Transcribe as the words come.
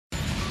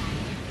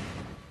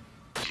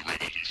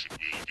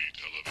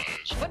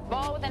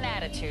Football with an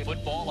attitude.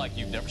 Football like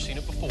you've never seen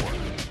it before.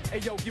 Hey,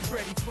 yo, get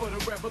ready for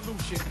the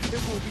revolution. It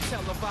will be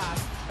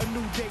televised. A new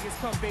day has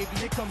come, baby.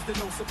 Here comes the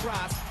no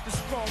surprise. The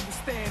strong will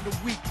stand, the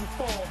weak will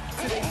fall.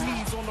 To their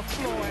knees on the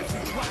floor as we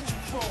watch you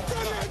fall.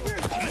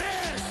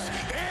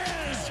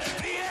 This is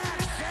the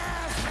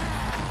XFL!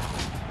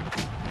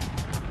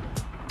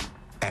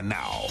 And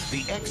now,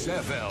 the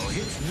XFL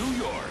hits New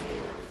York.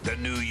 The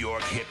New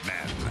York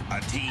Hitmen, a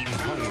team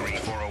hungry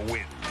for a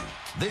win.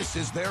 This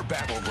is their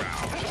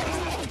battleground,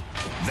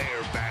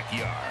 their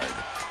backyard,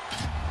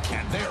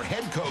 and their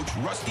head coach,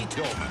 Rusty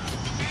Tillman.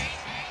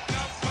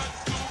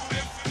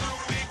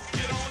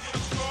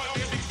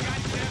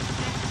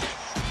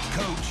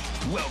 Coach,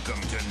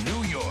 welcome to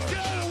New York. Get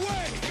out of the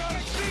way!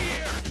 Gotta see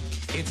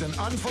here! It's an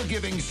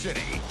unforgiving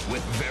city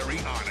with very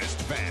honest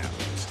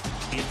fans.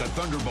 If the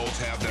Thunderbolts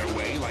have their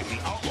way like the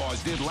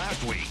Outlaws did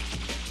last week,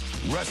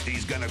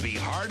 Rusty's gonna be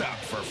hard up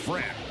for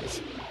friends.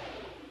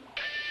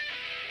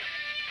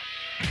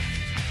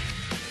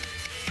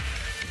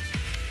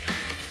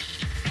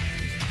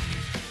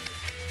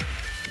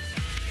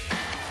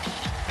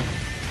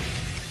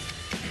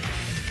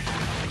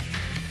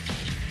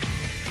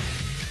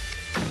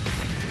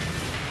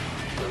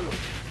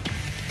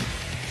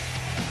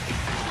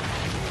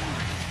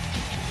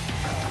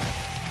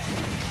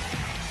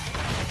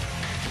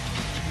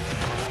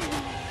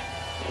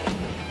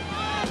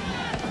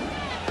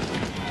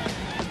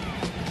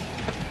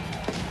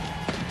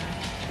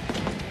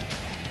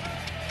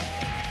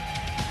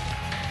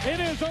 It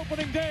is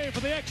opening day for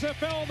the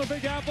XFL in the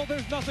Big Apple.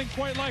 There's nothing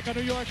quite like a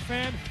New York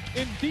fan.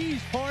 In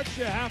these parts,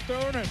 you have to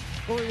earn it.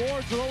 The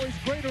rewards are always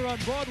greater on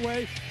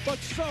Broadway, but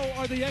so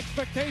are the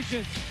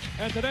expectations.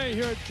 And today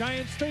here at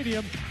Giant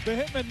Stadium, the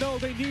Hitmen know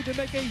they need to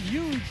make a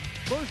huge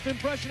first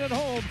impression at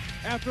home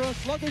after a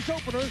sluggish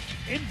opener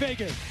in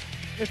Vegas.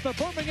 It's the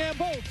Birmingham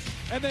Bolts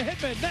and the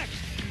Hitmen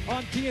next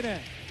on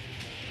TNN.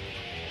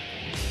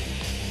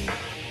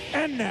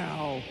 And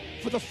now,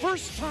 for the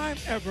first time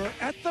ever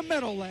at the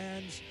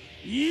Meadowlands,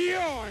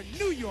 your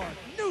New York,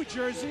 New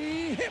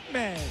Jersey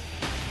Hitmen.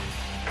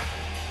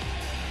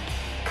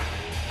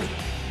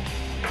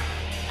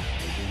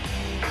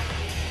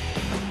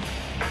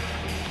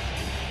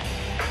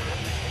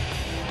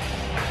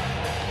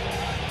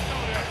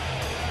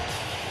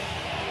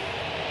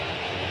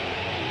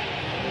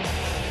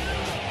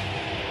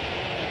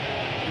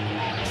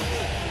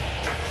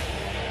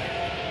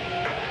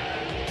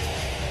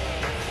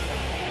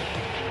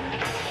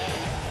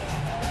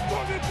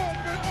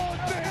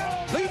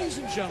 Ladies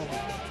and gentlemen,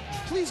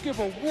 please give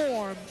a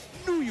warm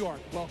New York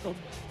welcome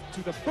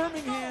to the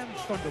Birmingham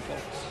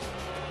Thunderbolts.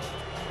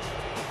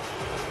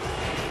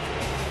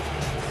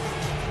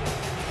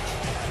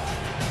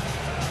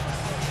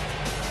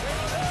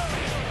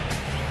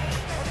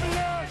 I'm in the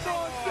ass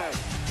all day.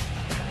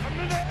 I'm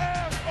in the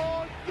ass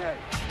all day.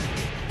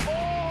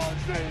 All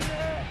day in the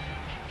ass.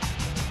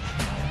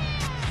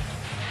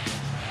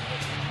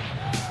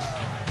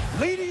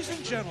 Ladies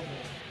and gentlemen,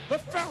 the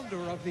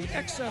founder of the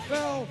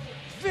XFL,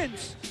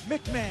 Vince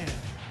McMahon.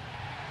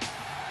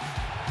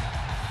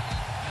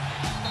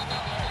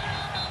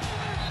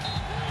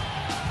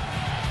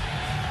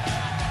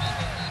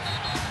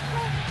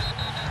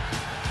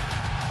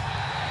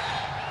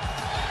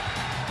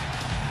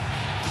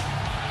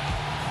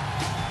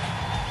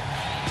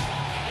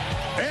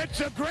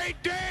 It's a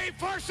great day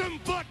for some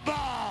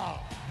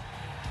football.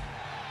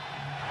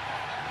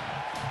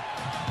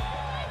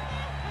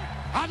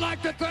 I'd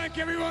like to thank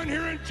everyone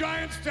here in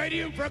Giant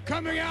Stadium for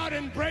coming out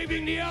and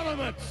braving the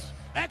elements,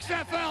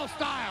 XFL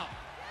style.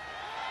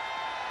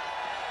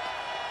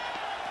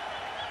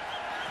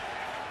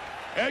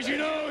 As you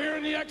know, here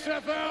in the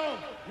XFL,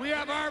 we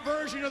have our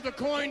version of the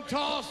coin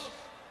toss.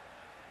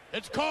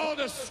 It's called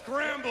a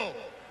scramble.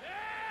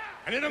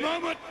 And in a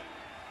moment,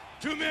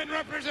 two men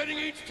representing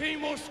each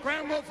team will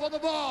scramble for the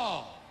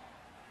ball.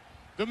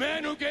 The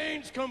man who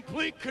gains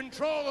complete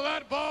control of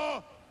that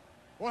ball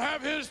will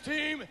have his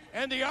team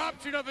and the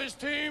option of his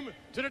team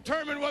to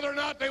determine whether or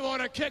not they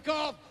want to kick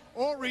off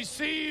or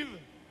receive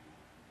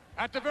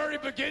at the very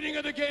beginning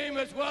of the game,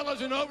 as well as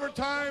in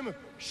overtime,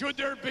 should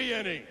there be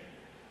any.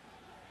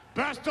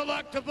 Best of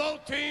luck to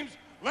both teams.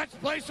 Let's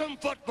play some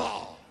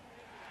football.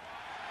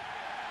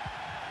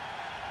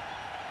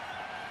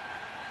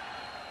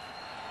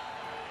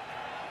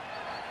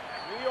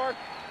 New York,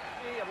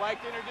 I'd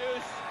like to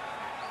introduce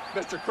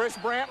Mr. Chris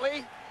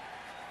Brantley,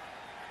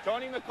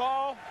 Tony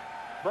McCall,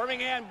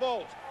 Birmingham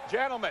Bolts.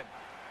 Gentlemen,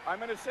 I'm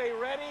going to say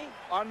ready.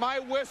 On my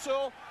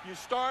whistle, you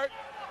start.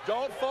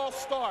 Don't false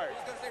start.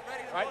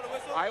 Right?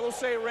 I will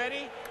say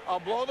ready. I'll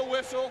blow the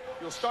whistle.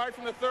 You'll start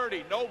from the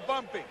 30. No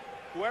bumping.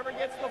 Whoever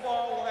gets the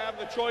ball will have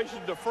the choice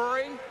of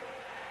deferring,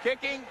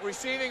 kicking,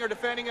 receiving, or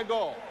defending a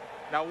goal.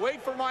 Now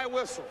wait for my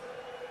whistle.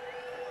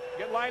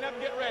 Get lined up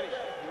and get ready.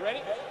 You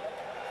ready?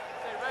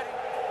 Say ready.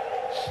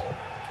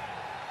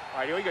 All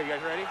right, here we go. You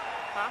guys ready?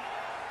 Huh?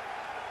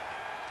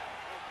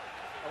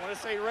 I want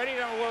to say ready,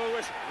 then I'll blow the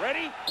whistle.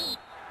 Ready?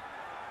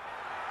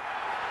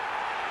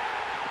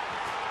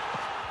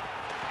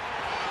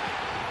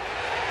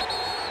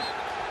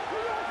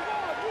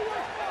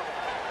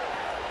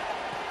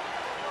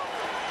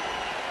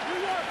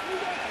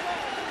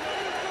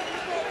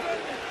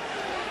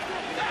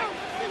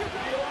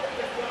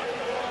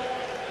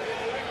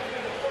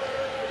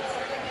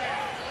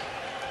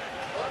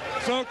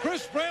 So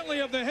Chris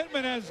Brantley of the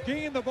Hitmen has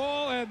gained the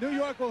ball, and New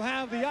York will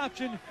have the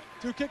option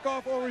to kick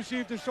off or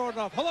receive to start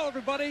off. Hello,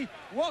 everybody.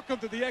 Welcome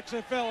to the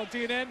XFL at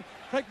TNN.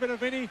 Craig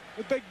Benevini,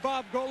 the big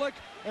Bob Golick,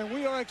 and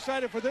we are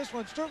excited for this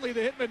one. Certainly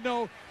the Hitmen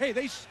know, hey,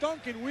 they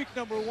stunk in week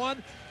number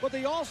 1, but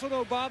they also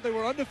know, Bob, they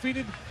were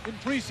undefeated in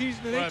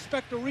preseason, and they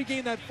expect to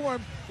regain that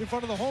form in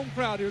front of the home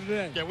crowd here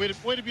today. Yeah, way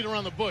to beat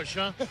around the bush,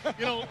 huh?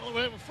 You know,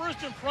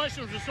 first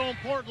impressions were so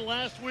important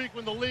last week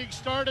when the league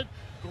started.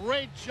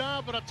 Great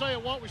job, but I'll tell you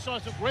what, we saw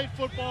some great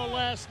football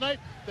last night.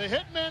 The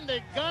Hitmen,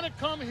 they got to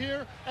come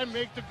here and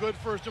make the good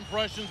first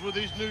impressions with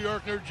these New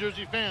York, New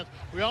Jersey fans.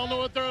 We all know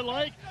what they're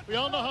like. We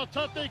all know how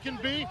tough they can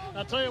be.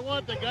 I'll tell you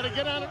what, they got to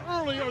get on it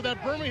early or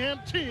that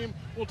Birmingham team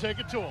will take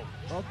it to them.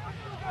 Well,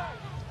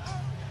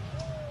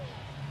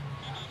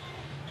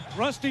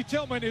 Rusty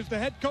Tillman is the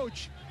head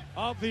coach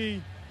of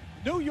the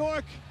New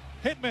York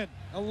Hitmen,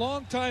 a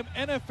longtime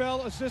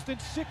NFL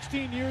assistant,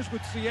 16 years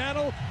with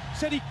Seattle.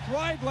 Said he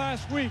cried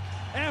last week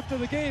after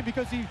the game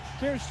because he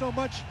cares so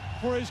much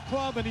for his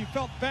club and he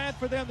felt bad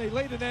for them. They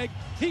laid an egg.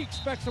 He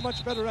expects a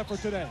much better effort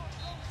today.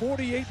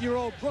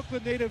 48-year-old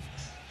Brooklyn native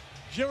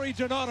Jerry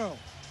Donato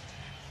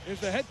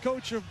is the head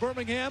coach of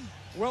Birmingham,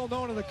 well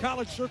known in the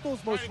college circles,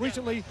 most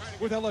recently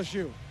with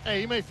LSU. Hey,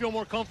 he may feel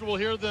more comfortable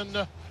here than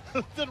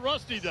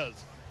Rusty does.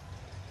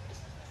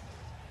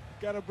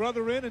 Got a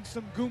brother in and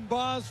some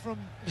Goombas from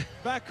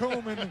back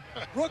home in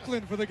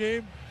Brooklyn for the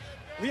game.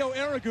 Leo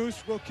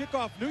Aragoose will kick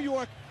off. New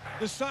York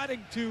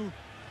deciding to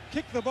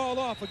kick the ball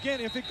off.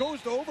 Again, if it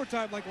goes to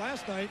overtime like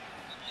last night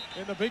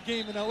in the big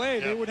game in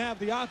L.A., they would have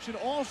the option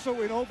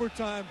also in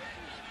overtime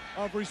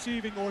of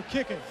receiving or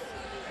kicking.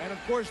 And, of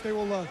course, they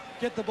will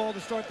get the ball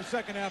to start the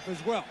second half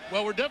as well.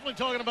 Well, we're definitely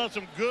talking about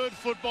some good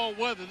football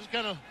weather. This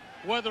kind of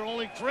weather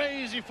only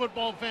crazy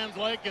football fans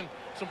like, and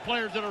some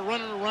players that are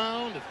running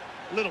around.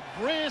 A little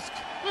brisk,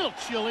 a little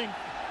chilly.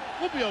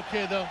 We'll be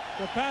okay, though.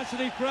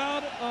 Capacity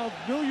crowd of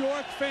New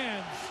York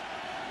fans.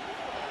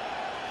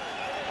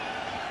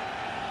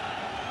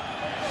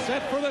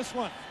 Set for this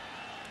one.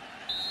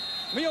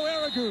 Leo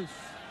Aragoose.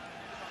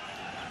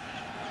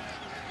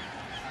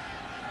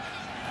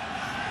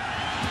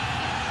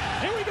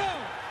 Here we go.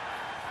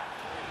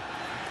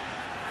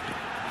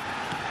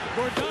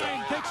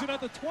 Bourdain takes it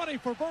at the 20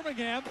 for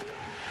Birmingham.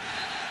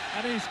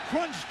 And he's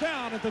crunched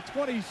down at the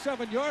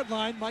 27-yard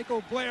line.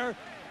 Michael Blair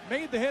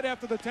made the hit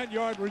after the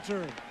 10-yard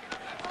return.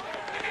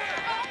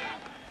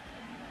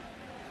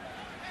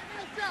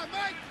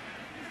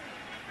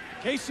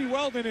 Casey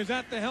Weldon is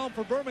at the helm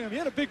for Birmingham. He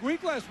had a big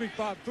week last week,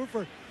 Bob. Threw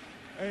for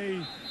a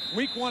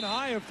week 1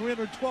 high of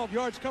 312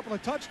 yards, a couple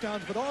of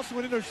touchdowns, but also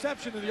an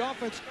interception, and the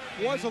offense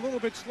was a little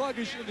bit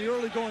sluggish in the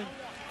early going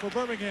for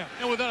Birmingham.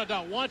 And without a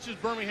doubt, watch this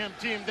Birmingham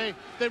team. They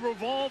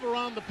revolve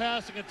around the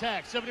passing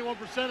attack.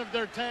 71% of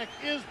their attack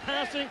is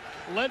passing,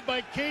 led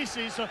by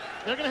Casey, so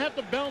they're going to have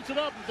to balance it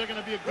up if they're going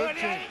to be a good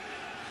team.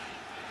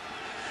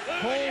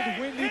 Cold,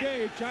 windy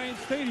day at Giant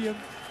Stadium,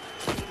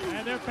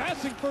 and they're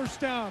passing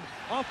first down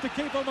off the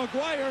Capo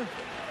McGuire,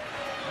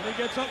 and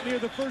he gets up near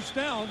the first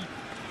down.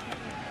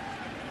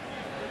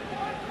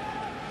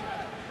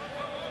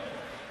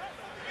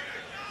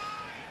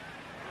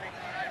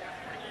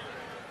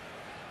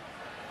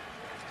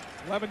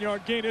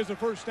 11-yard gain is a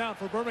first down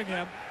for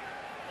Birmingham.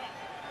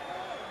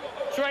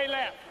 Straight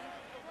left.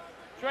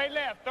 Straight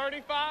left.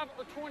 35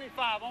 or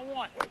 25 on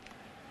one.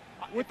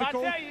 With if I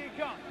tell you, you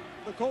come.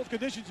 The cold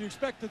conditions, you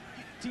expect the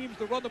teams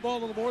to run the ball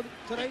a little more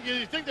today?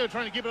 You think they're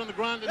trying to keep it on the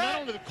ground, and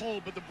not only the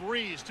cold, but the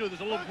breeze, too. There's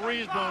a little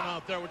breeze blowing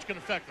out there, which can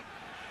affect them.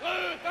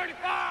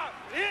 35.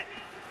 Hit.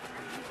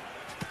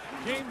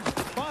 James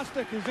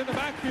Bostic is in the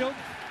backfield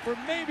for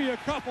maybe a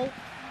couple.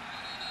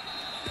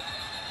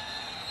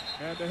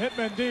 And the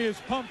Hitmen D is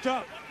pumped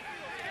up.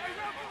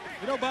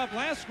 You know, Bob,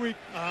 last week,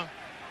 the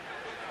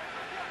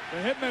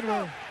Hitmen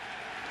were,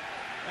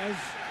 as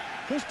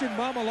Christian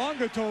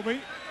Mamalonga told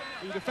me,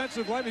 the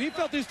defensive lineman, he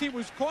felt his team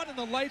was caught in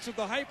the lights of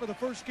the hype of the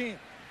first game.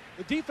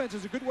 The defense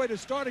is a good way to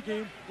start a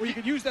game where you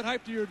can use that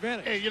hype to your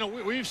advantage. Hey, you know,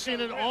 we've seen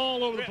it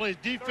all over the place.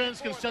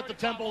 Defense can set the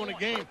tempo in a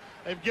game.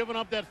 They've given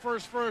up that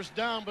first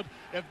down, but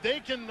if they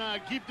can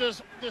keep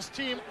this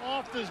team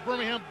off, this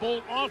Birmingham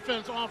Bolt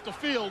offense off the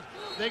field,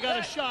 they got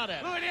a shot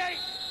at it.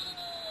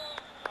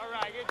 All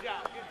right, good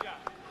job, good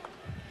job.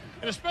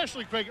 And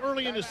especially, Craig,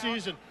 early in the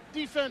season,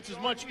 defense is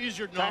much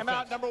easier than offense.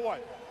 Timeout number 1.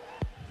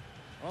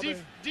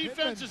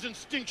 Defense is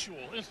instinctual.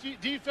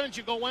 Defense,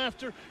 you go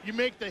after, you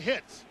make the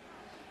hits.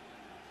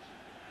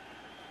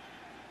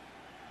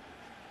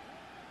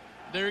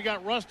 There you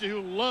got Rusty, who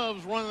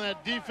loves running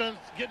that defense,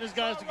 getting his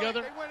guys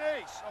together. They went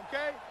ace,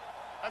 okay?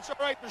 That's all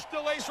right. They're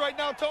still ace right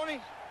now, Tony.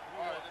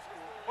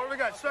 What do we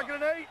got, 2nd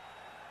and 8?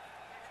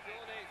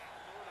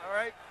 All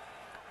right.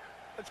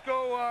 Let's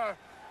go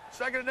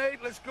 2nd and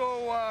 8. Let's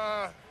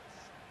go.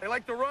 They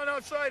like to run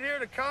outside here,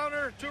 to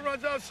counter. 2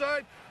 runs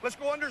outside. Let's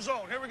go under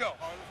zone. Here we go. All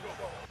right, let's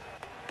go.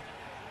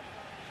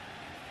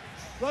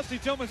 Rusty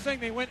Tillman saying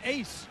they went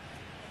ace.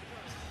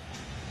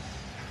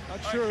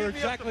 Not sure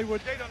exactly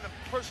what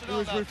he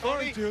was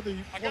referring to, the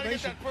I got to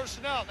get that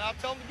personnel. Now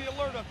tell them to be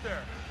alert up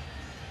there.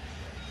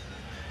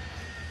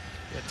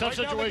 Tough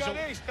situation.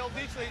 Tell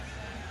Dietrich,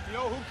 you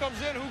know, who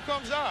comes in, who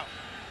comes out.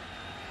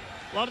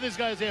 A lot of these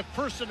guys, they have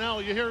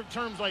personnel. You hear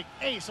terms like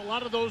ace. A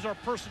lot of those are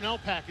personnel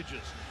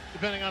packages,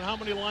 depending on how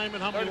many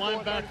linemen, how many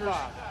linebackers.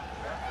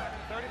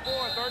 34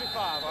 and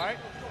 35, all right?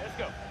 Let's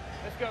go.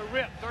 Let's go,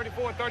 rip.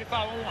 34 and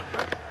 35 on one.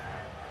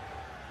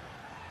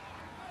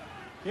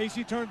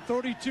 Casey turned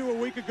 32 a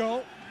week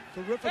ago.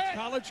 Terrific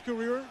college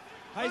career.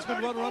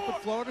 Heisman runner-up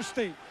at Florida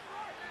State.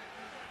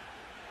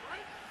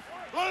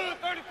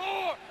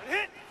 34,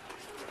 hit.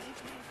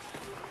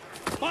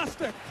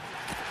 Bostic.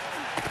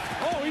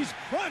 Oh, he's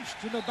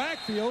crunched in the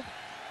backfield.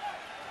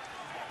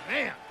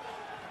 Man.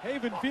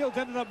 Haven Fields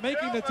ended up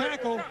making the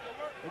tackle.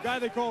 The guy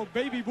they call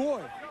Baby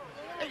Boy.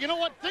 Hey, you know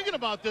what? Thinking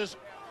about this,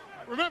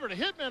 remember, the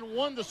Hitmen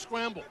won the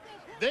scramble.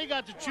 They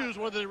got to choose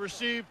whether they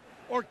received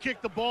or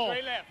kicked the ball.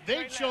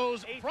 They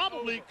chose,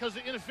 probably because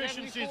of the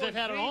inefficiencies they've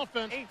had on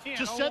offense,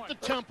 to set the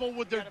tempo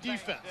with their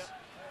defense.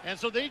 And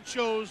so they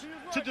chose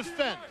to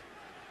defend.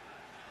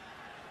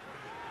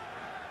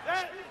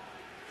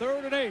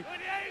 3rd and 8.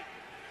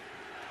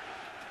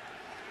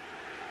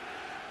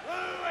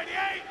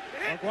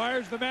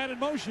 McGuire's the man in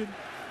motion.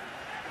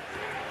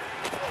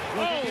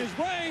 Looking his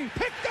way,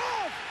 picked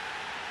off!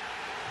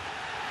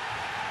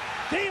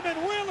 Damon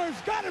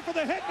Wheeler's got it for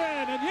the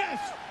Hitman, and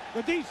yes,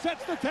 the D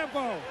sets the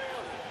tempo.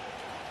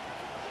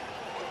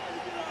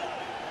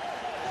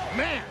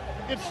 Man,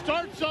 it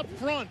starts up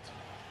front.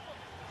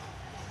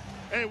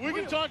 Hey, we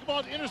can talk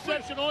about the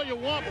interception all you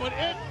want, but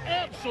it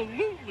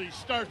absolutely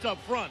starts up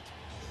front.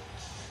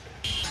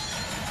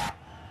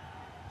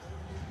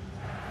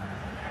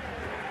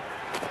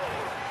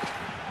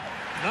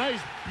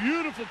 Nice,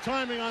 beautiful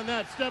timing on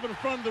that, step in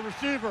front of the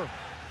receiver.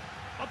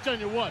 I'll tell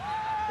you what,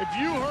 if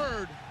you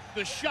heard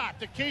the shot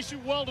that Casey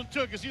Weldon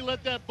took as he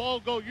let that ball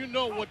go, you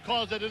know what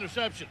caused that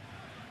interception.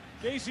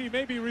 Casey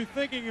may be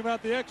rethinking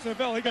about the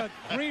XFL. He got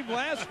creamed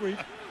last week,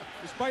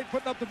 despite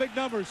putting up the big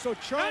numbers. So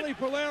Charlie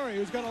Polari,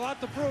 who's got a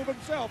lot to prove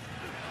himself,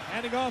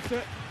 handing off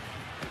to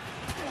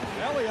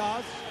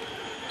Elias.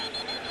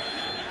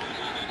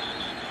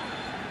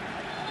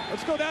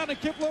 Let's go down to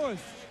Kip Lewis.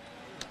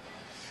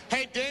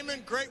 Hey,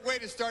 Damon, great way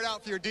to start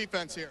out for your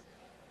defense here.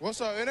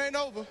 What's up? It ain't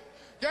over.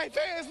 Gang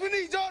fans, we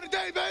need y'all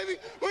today, baby.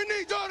 We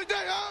need y'all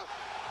today, huh?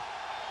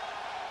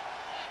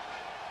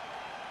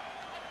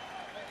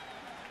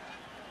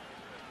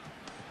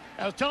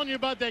 I was telling you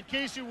about that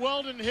Casey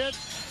Weldon hit.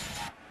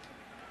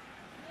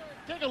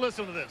 Take a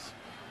listen to this.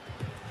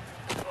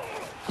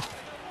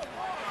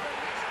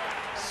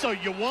 So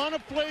you want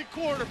to play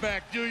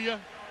quarterback, do you?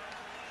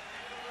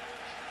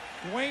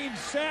 Duane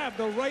Sabb,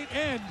 the right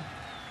end,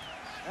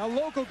 a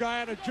local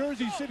guy out of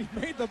Jersey City,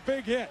 made the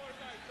big hit.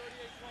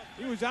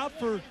 He was out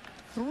for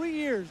 3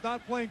 years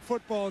not playing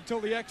football until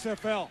the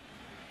XFL.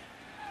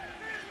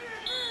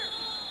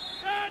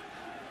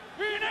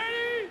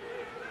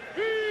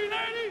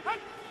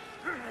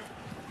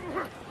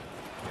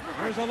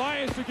 There's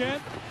Elias again.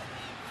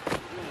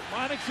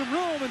 Finding some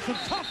room and some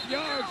tough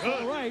yards to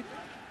the right.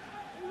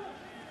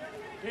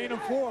 Gain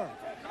of 4.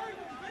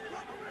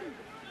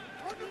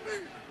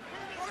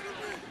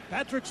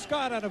 Patrick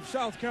Scott out of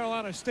South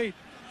Carolina State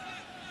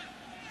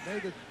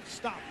made the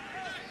stop.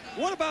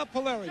 What about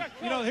Polari?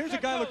 You know, here's a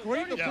guy looked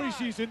great in the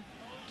preseason.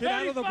 Kid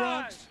out of the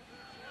Bronx.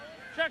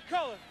 Check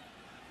color.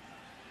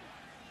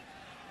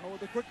 Oh,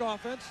 with a quick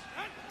offense.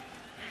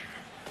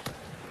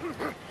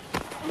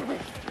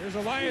 There's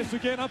Elias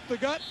again up the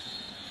gut.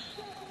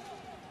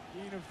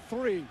 Gain of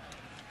 3.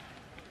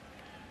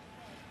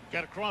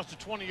 Got to cross the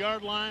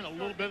 20-yard line a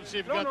little bit and see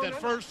if you got that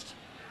first.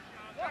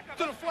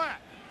 To the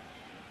flat.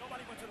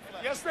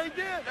 Yes, they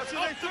did. That's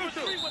what they threw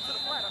to. Went to the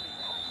flat.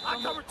 I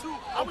covered 2.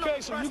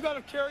 Okay, so you got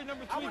to carry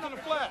number 3 to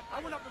the flat. I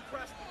went up and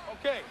pressed it.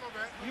 Okay,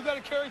 you got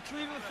to carry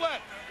 3 to the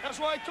flat. That's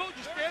why I told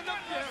you, stand up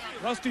there.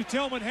 Rusty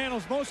Tillman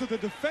handles most of the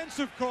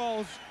defensive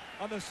calls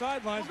on the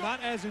sidelines, not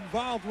as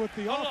involved with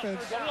the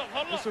offense.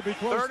 This will be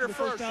close to the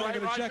first down. I'm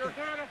going to check it.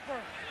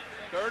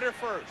 Third or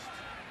first.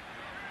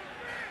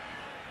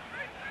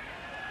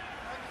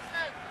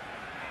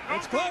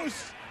 It's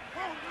close.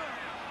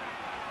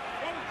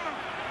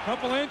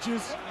 Couple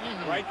inches.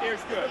 Right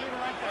there's good.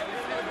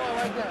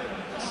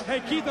 Hey,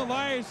 Keith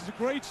Elias is a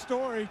great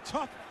story.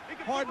 Tough,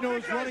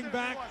 hard-nosed running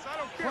back.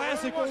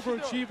 Classic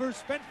overachiever.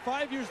 Spent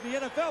 5 years in the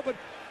NFL, but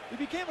he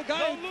became a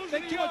guy who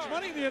made too much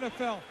money in the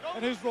NFL.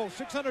 And his role,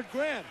 $600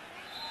 grand.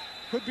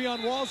 Could be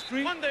on Wall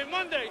Street.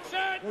 Monday,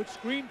 set. Wrote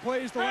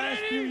screenplays the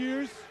last few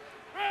years.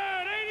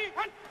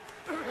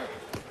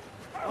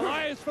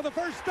 Elias for the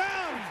first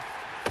down.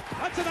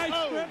 That's a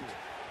nice script.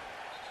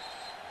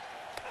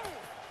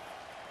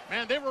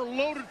 Man, they were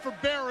loaded for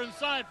bear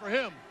inside for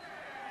him.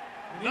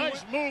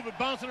 Nice move at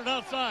bouncing it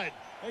outside.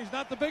 He's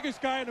not the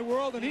biggest guy in the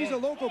world, and he's a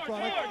local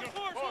product.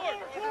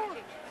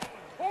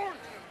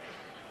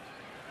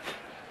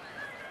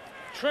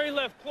 Trey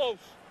left close.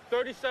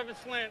 37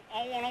 slant.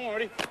 On one,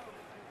 ready?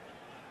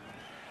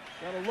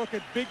 Got to look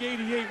at Big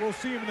 88. We'll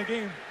see him in the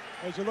game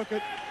as you look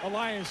at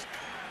Elias.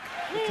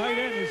 The tight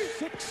end is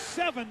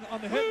 6'7"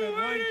 on the Hitmen,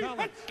 Ryan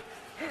Collins.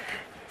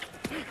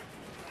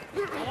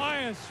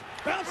 Elias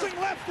bouncing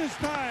left this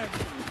time.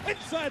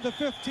 Inside the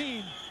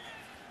 15.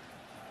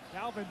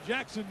 Calvin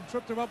Jackson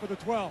tripped him up with a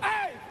 12.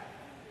 Hey!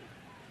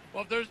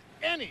 Well, if there's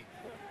any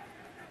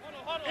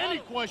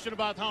question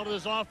about how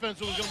this offense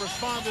was going to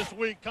respond this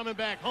week coming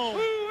back home,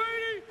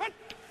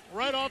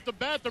 right off the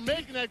bat, they're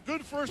making that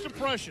good first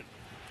impression.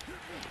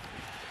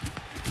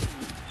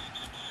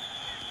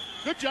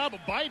 Good job of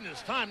biding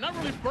his time. Not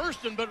really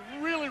bursting, but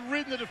really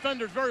reading the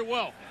defenders very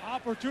well.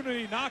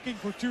 Opportunity knocking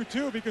for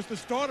 2-2 because the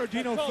starter,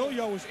 Dino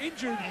Filio, was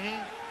injured in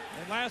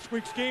last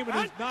week's game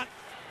and is not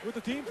with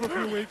the team for a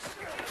few weeks.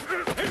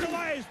 Here's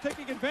Elias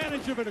taking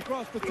advantage of it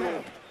across the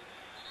 10.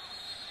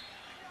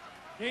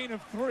 Gain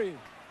of 3.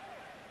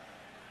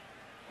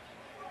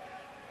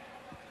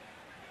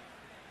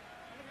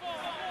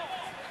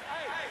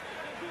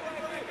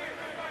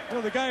 You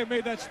know, the guy who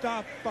made that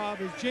stop,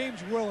 Bob, is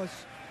James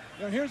Willis.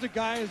 Now, here's a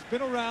guy who's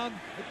been around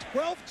with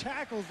 12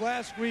 tackles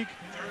last week.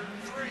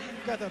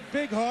 Got the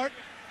big heart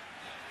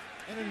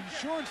and an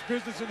insurance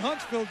business in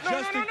Huntsville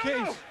just in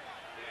case.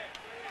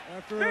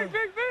 After a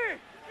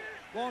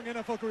long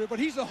NFL career, but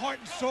he's the heart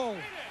and soul.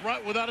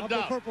 Right, without a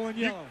doubt. The purple and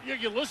yellow.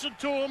 You listen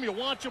to him, you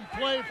watch him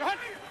play.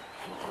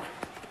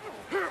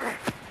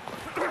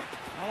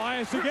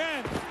 Elias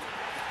again.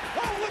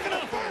 Oh, look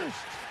at the first.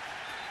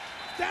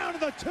 Down to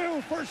the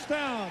 2, first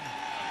down.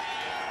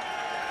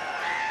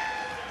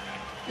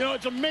 You know,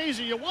 it's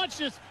amazing. You watch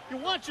this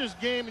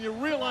game and you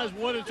realize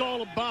what it's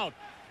all about.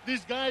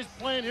 These guys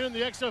playing here in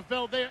the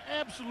XFL, they are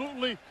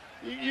absolutely,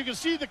 you can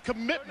see the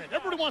commitment.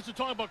 Everybody wants to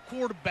talk about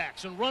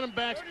quarterbacks and running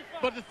backs,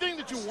 but the thing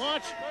that you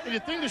watch and the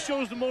thing that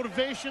shows the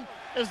motivation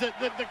is that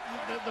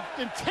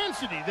the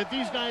intensity that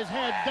these guys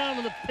had down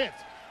in the pit.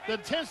 The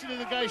intensity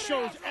the guy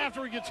shows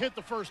after he gets hit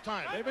the first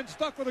time. They've been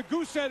stuck with a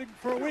goose egg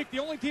for a week. The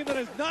only team that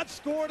has not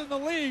scored in the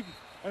league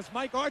as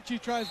Mike Archie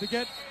tries to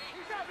get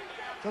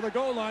to the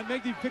goal line.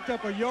 Magdy picked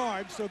up a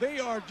yard, so they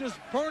are just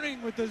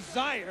burning with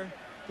desire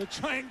to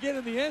try and get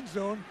in the end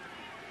zone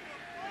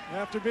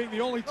after being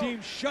the only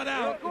team shut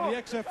out in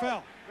the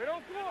XFL.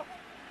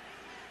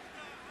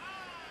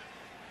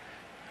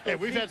 Hey,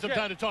 we've had some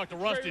time to talk to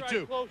Rusty,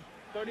 too.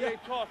 38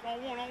 toss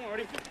on one,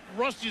 ready?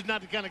 Rusty's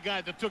not the kind of guy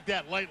that took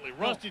that lightly.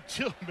 Rusty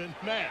Tillman,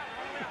 man.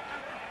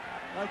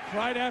 Like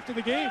right after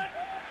the game.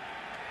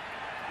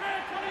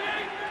 Red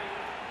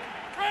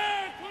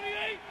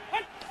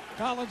 28.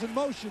 Collins in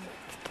motion.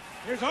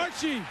 Here's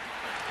Archie.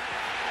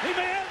 He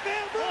may have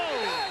been.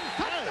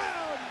 Touchdown.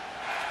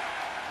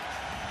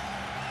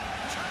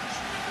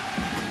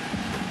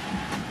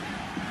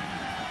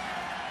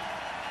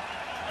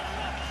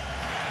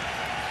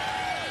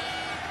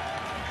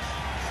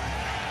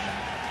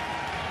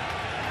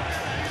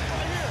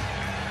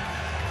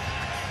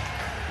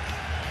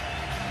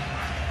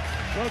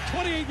 So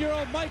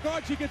 28-year-old Mike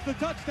Archie gets the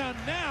touchdown.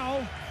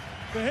 Now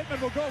the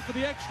Hitmen will go for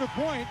the extra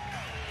point.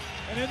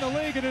 And in the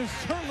league, it is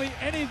certainly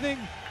anything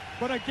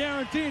but a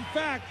guarantee. In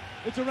fact,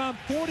 it's around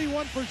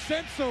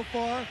 41% so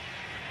far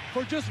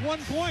for just 1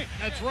 point.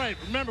 That's right.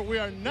 Remember, we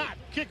are not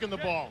kicking the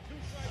ball.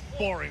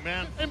 Boring,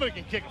 man. Anybody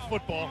can kick a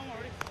football.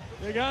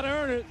 They got to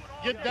earn it.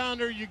 Get down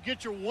there, you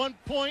get your 1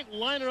 point,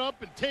 line it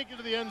up, and take it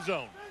to the end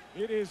zone.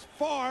 It is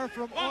far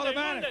from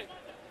automatic.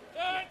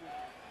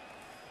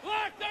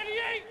 Black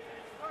 38.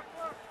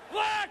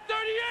 Black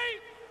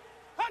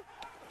 38.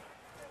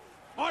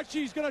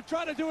 Archie's going to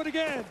try to do it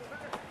again.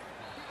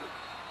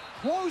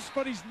 Close,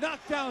 but he's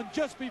knocked down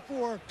just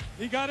before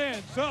he got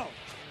in. So,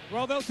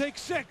 well, they'll take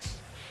 6.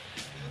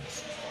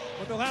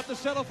 But they'll have to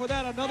settle for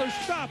that. Another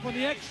stop on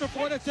the extra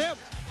point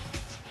attempt.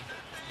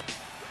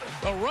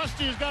 Well,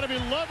 Rusty has got to be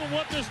loving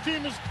what this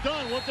team has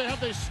done. What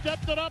they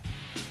stepped it up,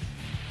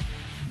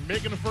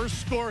 making the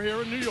first score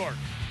here in New York.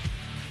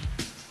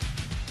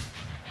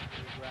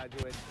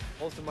 Graduate.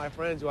 Most of my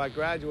friends who I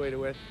graduated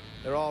with,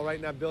 they're all right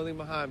in that building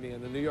behind me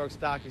in the New York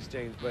Stock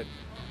Exchange. But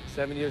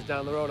 7 years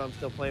down the road, I'm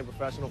still playing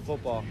professional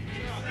football.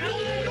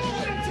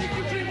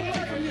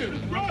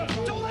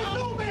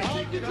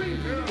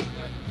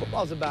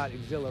 Football's about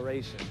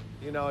exhilaration.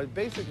 You know,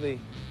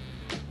 basically,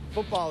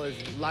 football is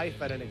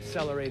life at an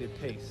accelerated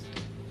pace.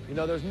 You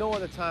know, there's no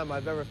other time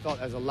I've ever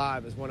felt as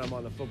alive as when I'm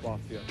on the football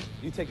field.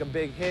 You take a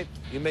big hit,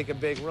 you make a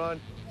big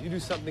run, you do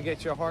something to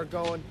get your heart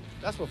going.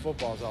 That's what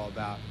football's all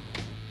about.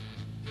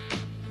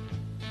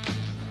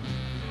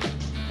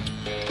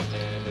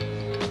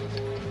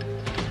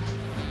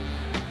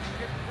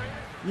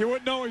 You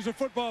wouldn't know he's a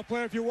football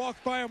player if you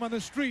walked by him on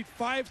the street.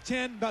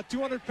 5'10", about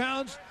 200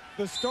 pounds,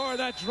 the star of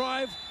that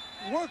drive,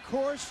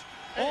 workhorse,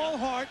 all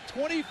heart,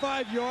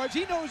 25 yards.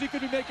 He knows he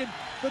could be making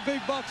the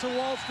big bucks on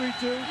Wall Street,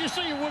 too. You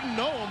say you wouldn't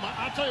know him.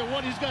 I'll tell you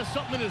what, he's got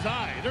something in his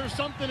eye. There's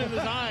something in his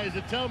eyes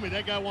that tell me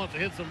that guy wants to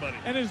hit somebody.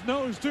 And his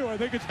nose, too. I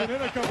think it's been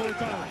in a couple of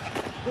times.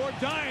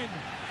 Bourdain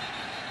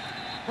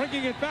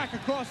bringing it back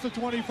across the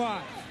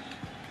 25.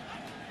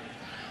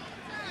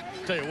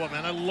 Tell you what,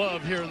 man, I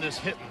love hearing this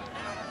hitting.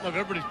 Look,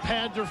 everybody's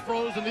pads are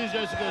frozen. These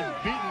guys are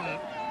beating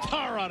the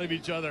tar out of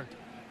each other.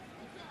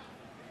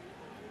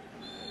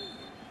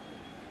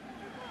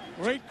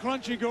 Great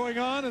crunchy going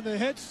on, and the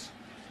hits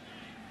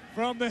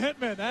from the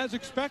Hitmen, as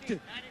expected.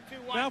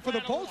 Now for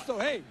the Bolts, though,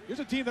 hey, here's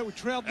a team that was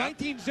trailed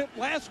 19-zip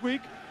last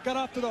week, got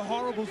off to the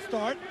horrible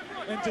start,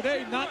 and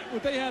today not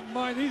what they had in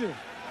mind either.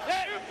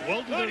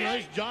 Weldon did a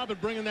nice job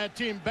at bringing that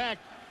team back,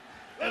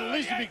 and at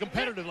least to be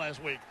competitive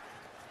last week.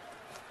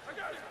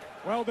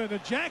 Weldon to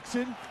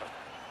Jackson.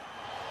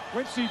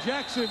 Quincy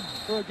Jackson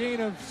for a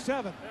gain of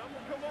 7.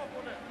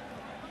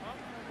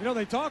 You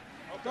know,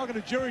 talking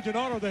to Jerry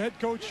Donato, the head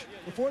coach,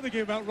 before the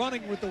game about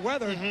running with the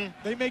weather.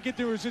 They may get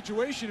to a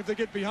situation if they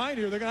get behind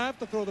here, they're going to have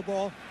to throw the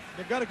ball.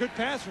 They've got a good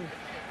passer.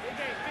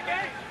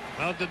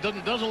 Well, it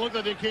doesn't look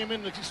like they came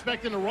in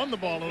expecting to run the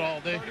ball at all.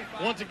 They,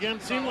 once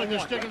again, seem like they're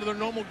sticking to their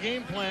normal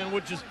game plan,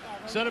 which is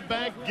set it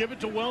back, give it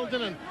to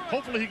Weldon, and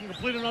hopefully he can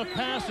complete enough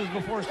passes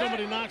before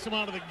somebody knocks him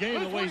out of the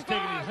game the way he's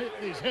taking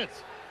these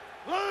hits.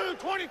 Blue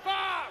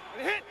 25,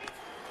 hit.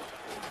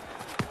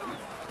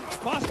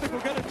 Bostic will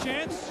get a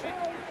chance.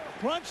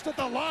 Crunched at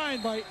the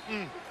line by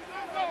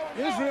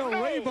Israel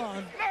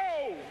Raybon.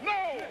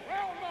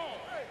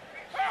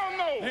 Hell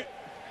no. Hey,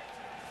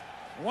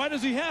 why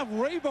does he have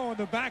Raybon on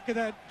the back of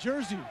that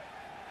jersey?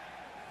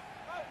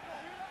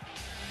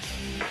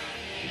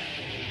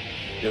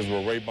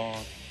 Israel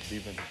Raybon,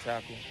 defensive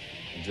tackle.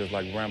 And just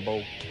like Rambo,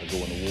 I go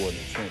in the war in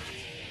the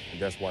trenches.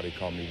 And that's why they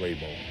call me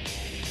Raybon.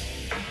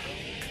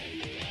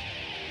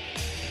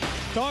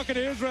 Talking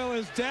to Israel,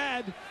 his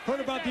dad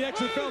heard about the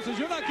XFL, says,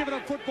 you're not giving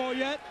up football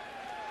yet.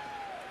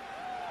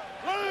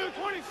 Blue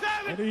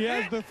 27. And he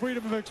has the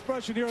freedom of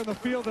expression here on the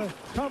field to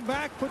come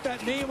back, put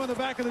that name on the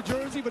back of the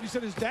jersey, but he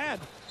said his dad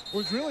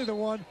was really the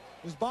one,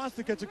 as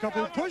Bostic gets a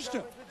couple, who pushed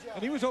him.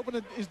 And he was hoping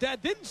that his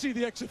dad didn't see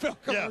the XFL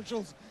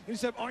commercials. Yeah. He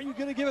said, are you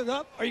going to give it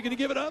up? Are you going to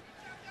give it up?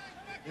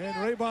 And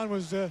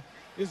Raybon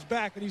is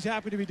back, and he's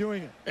happy to be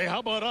doing it. Hey, how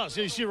about us?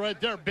 You see right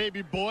there,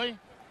 baby boy.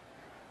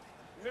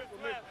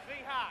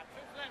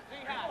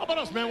 How about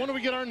us, man? When do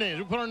we get our names?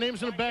 We put our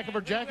names in the back of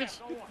our jackets?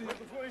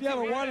 You have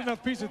a wide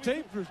enough piece of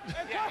tape for you,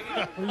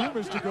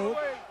 Mr. Gold.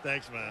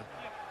 Thanks, man.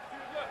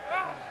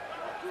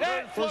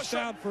 First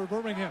down for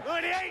Birmingham.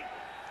 88.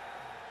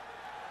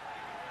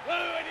 Blue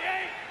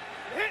 88.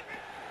 Hit.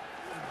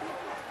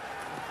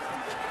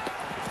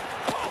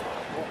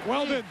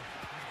 Weldon.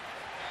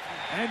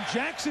 And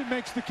Jackson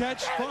makes the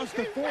catch, across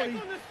the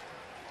 40.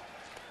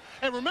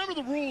 And remember,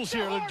 the rules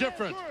here are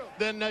different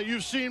than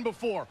you've seen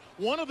before.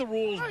 One of the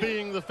rules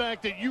being the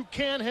fact that you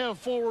can have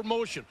forward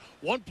motion.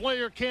 One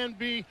player can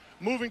be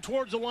moving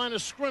towards the line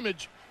of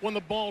scrimmage when the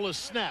ball is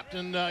snapped.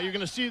 And you're going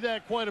to see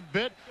that quite a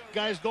bit.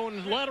 Guys going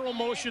in lateral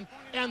motion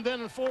and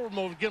then in forward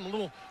motion, give them a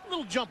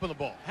little jump in the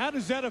ball. How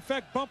does that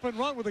affect bump and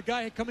run with a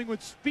guy coming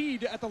with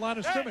speed at the line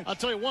of scrimmage? I'll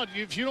tell you what,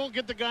 if you don't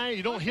get the guy,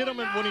 you don't hit him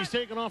when he's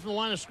taking off from the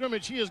line of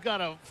scrimmage, he has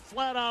got a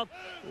flat-out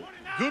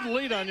good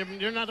lead on you.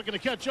 You're not going to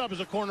catch up as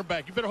a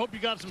cornerback. You better hope you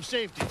got some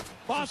safety.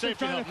 Bostic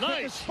trying to clip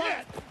his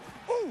spot.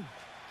 Ooh.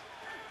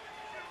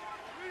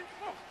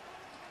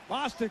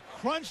 Bostic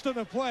crunched on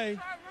the play.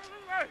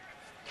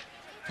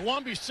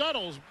 Duane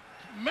settles.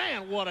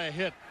 Man, what a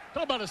hit.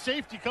 Talk about a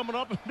safety coming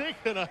up and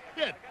making a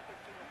hit.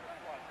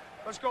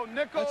 Let's go,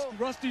 nickel. That's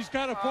Rusty's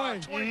kind of play.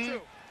 22.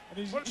 And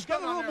he's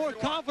got a little more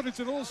confidence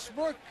and a little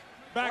smirk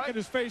back in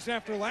his face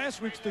after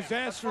last week's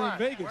disaster in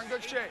Vegas. We're in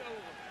good shape.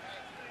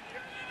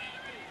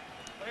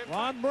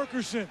 Ron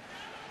Merkerson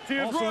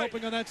also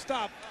helping on that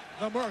stop.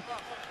 The Merk.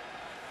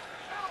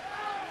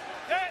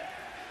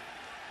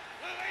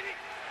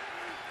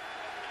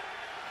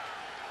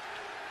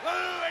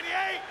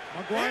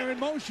 McGuire in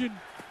motion.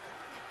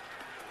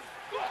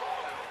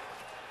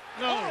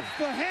 No. Off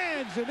the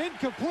hands and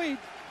incomplete.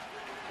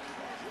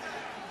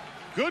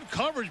 Good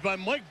coverage by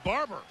Mike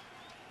Barber.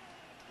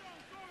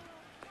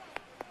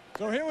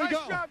 So here we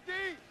go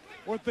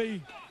with the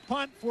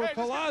punt for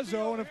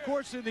Palazzo, and of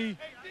course in the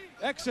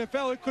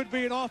XFL it could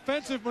be an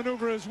offensive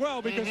maneuver as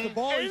well, because the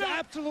ball is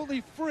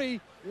absolutely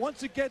free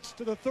once it gets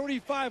to the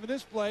 35 in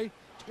this play,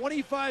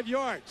 25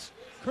 yards.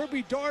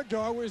 Kirby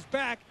Dardar was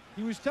back.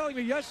 He was telling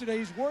me yesterday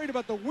he's worried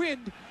about the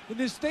wind in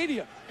this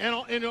stadium.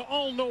 And you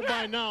all know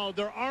by now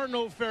there are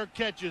no fair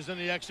catches in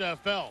the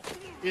XFL.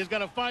 He's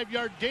got a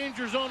 5-yard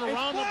danger zone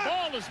around. The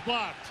ball is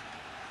blocked.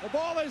 The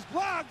ball is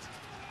blocked.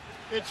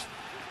 It's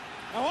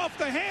now off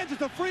the hands.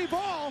 It's a free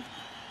ball.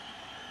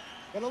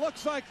 But it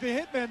looks like the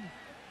Hitmen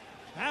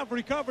have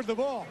recovered the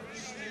ball.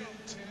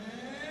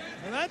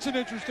 And that's an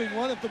interesting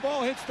one. If the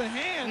ball hits the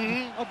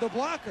hand of the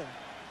blocker,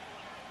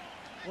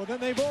 well,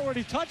 then they've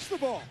already touched the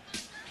ball.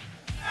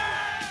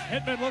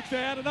 Hitmen look to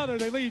add another.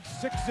 They lead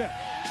 6-0.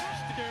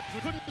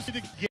 Couldn't see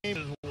the game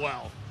as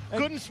well.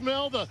 Couldn't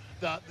smell the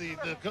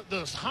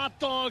hot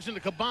dogs and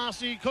the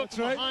kibasi cooked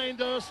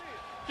behind us.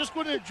 Just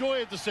couldn't enjoy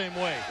it the same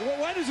way. Well,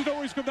 why does it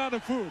always come down to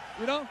food,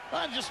 you know?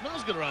 Well, it just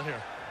smells good around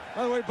here.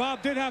 By the way,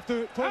 Bob did have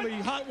to put the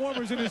hot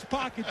warmers in his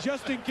pocket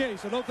just in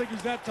case. I don't think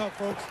he's that tough,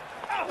 folks.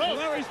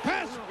 Larry's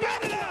pass,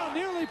 batted down,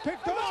 nearly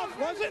picked off,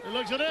 was it? It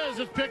looks it is.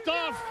 It's picked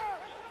off.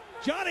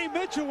 Johnny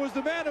Mitchell was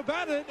the man who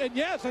batted it, and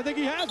yes, I think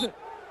he has it.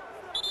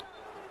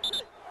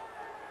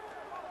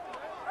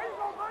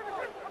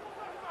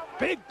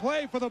 Big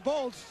play for the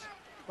Bolts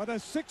But a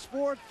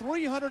 6'4",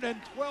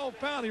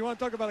 312-pounder. You want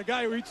to talk about a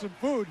guy who eats some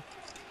food.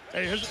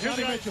 Hey, here's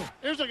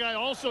a guy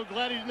also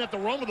glad he didn't have to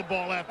run with the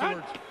ball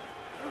afterwards.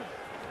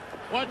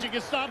 Watch, you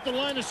get stopped the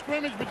line of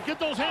scrimmage, but get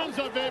those hands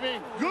up, baby.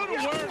 Good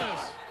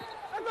awareness.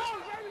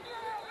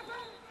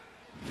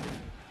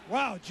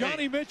 Wow,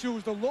 Johnny Mitchell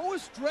was the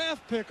lowest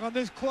draft pick on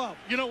this club.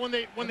 You know, when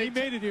they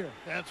made it here.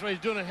 That's right.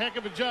 He's doing a heck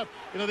of a job.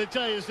 You know, they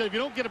tell you, if you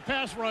don't get a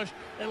pass rush,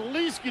 at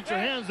least get your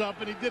hands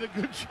up, and he did a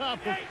good job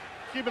of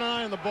keeping an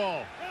eye on the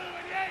ball.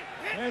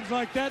 Hands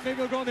like that, maybe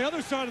they'll go on the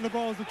other side of the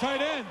ball as the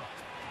tight end.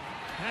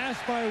 Pass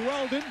by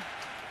Weldon.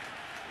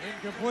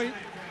 Incomplete.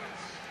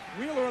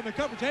 Wheeler on the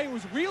coverage. Hey, it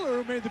was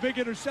Wheeler who made the big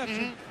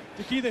interception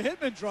to key the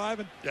Hitmen drive,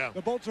 and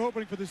the Bolts are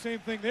hoping for the same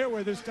thing their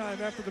way this time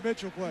after the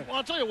Mitchell play. Well,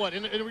 I'll tell you what,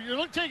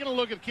 you're taking a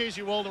look at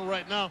Casey Weldon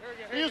right now.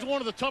 He is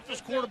one of the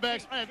toughest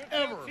quarterbacks I've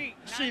ever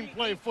seen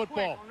play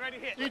football.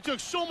 He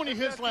took so many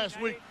hits last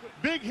week,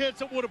 big hits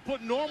that would have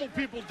put normal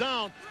people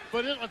down.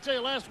 But I'll tell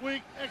you, last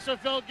week,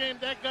 XFL game,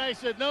 that guy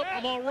said, nope,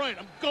 I'm all right.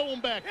 I'm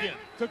going back in.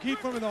 Took heat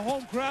from the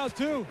home crowd,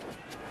 too.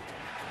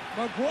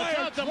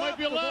 McGuire, that might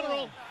be a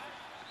lateral.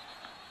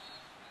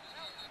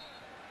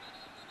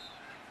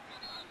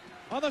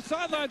 On the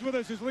sidelines with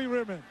us is Lee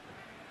Rearman.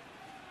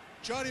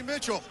 Johnny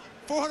Mitchell,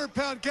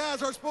 400-pound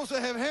guys aren't supposed to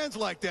have hands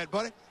like that,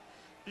 buddy.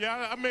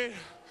 Yeah, I mean,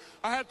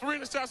 I had 3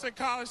 interceptions in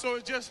college, so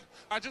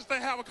I just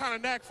didn't have a kind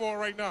of knack for it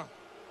right now.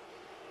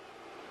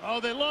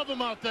 Oh, they love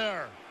him out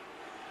there.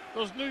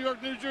 Those New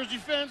York, New Jersey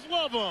fans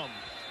love him.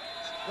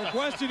 The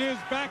question is,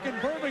 back in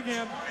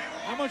Birmingham,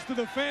 how much do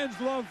the fans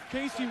love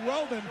Casey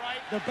Weldon?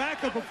 The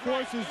backup, of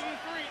course, is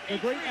the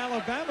great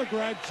Alabama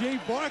grad, Jay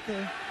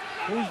Barker,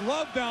 who's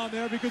loved down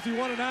there because he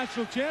won a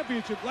national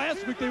championship.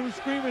 Last week they were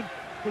screaming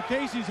for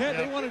Casey's head.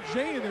 They wanted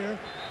Jay in there.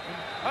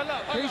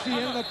 Casey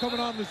ended up coming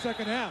on in the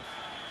second half.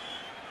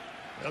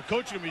 The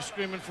coach is going to be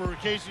screaming for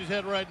Casey's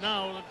head right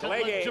now.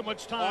 Delay game. Too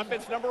much time.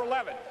 Offense number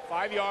 11.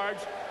 5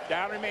 yards.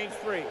 Down remains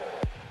 3.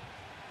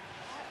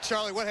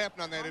 Charlie, what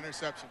happened on that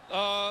interception?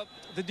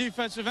 The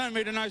defensive end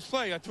made a nice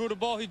play. I threw the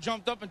ball. He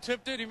jumped up and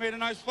tipped it. He made a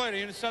nice play.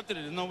 They intercepted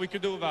it. There's nothing we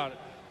could do about it.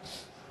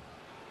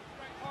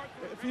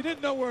 If you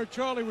didn't know where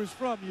Charlie was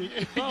from, you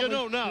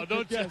know now,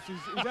 don't you? Yes,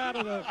 he's out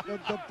of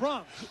the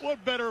Bronx.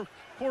 What better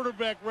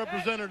quarterback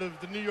representative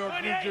than New York,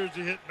 New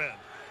Jersey Hitmen?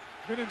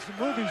 Been in some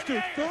movies,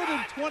 too. 3rd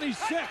and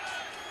 26.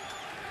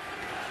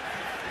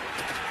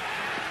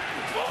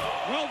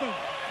 Weldon.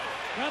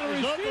 Got a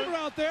receiver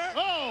out there.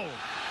 Oh!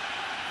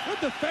 Good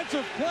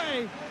defensive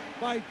play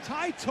by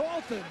Ty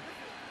Talton.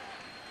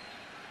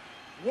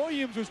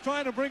 Williams was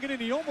trying to bring it in.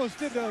 He almost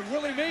did the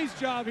Willie Mays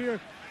job here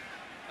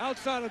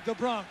outside of the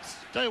Bronx.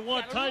 Tell you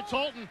what, Ty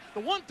Talton, the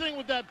one thing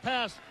with that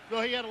pass,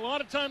 though, he had a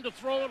lot of time to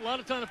throw it, a lot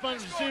of time to find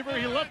the receiver.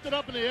 He left it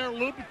up in the air a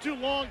little bit too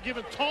long,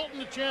 giving Talton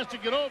the chance to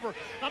get over.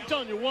 I'm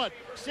telling you what,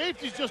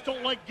 safeties just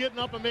don't like getting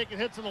up and making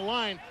hits on the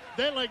line.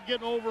 They like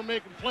getting over and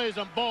making plays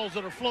on balls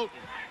that are floating.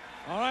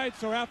 All right,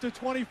 so after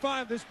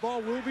 25, this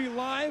ball will be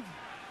live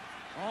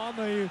on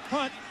the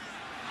punt.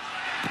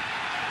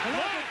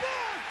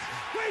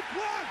 Great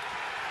block!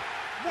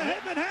 The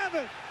Hitmen have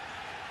it.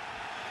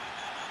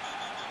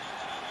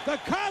 The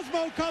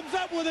Cosmo comes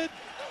up with it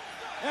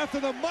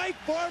after the Mike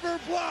Barber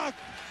block.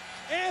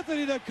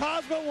 Anthony the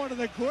Cosmo, one of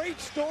the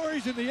great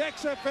stories in the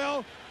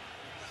XFL.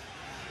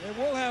 And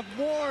we'll have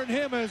more on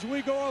him as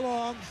we go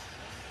along.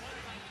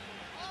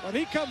 But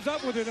he comes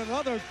up with it,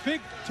 another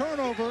big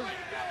turnover.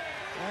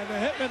 And the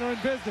Hitmen are in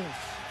business.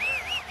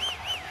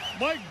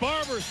 Mike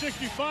Barber,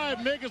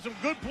 65, making some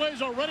good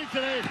plays already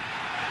today.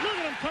 Look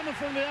at him coming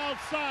from the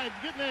outside,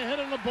 getting ahead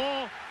of the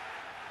ball.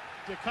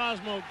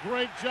 DeCosmo,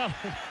 great job.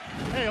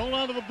 Hey, hold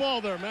on to the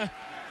ball there, man.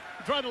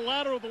 Tried to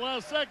lateral at the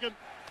last second.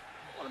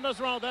 I don't want to mess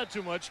around with that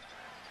too much.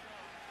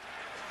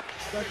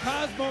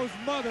 DeCosmo's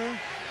mother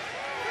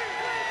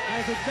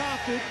has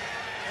adopted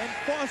and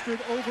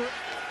fostered over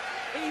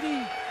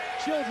 80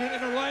 children in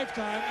her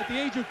lifetime. At the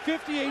age of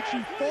 58,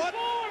 she fought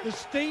the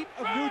state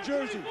of New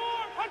Jersey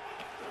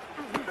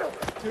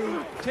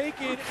to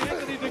take in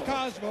Anthony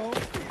DeCosmo,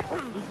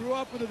 who grew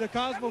up with the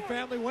DeCosmo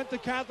family, went to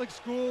Catholic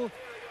school.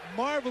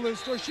 Marvelous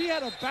story. She had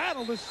to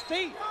battle the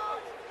state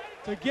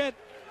to get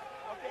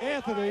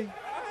Anthony.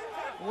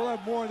 We'll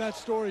have more of that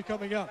story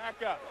coming up.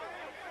 Back up.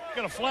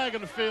 Got a flag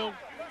in the field.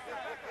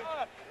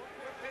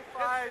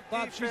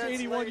 Bob, she's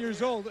 81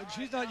 years old, and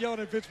she's not yelling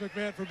at Vince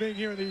McMahon for being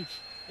here in the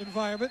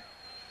environment.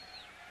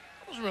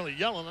 I wasn't really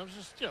yelling. I was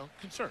just,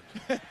 concerned.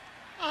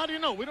 How do you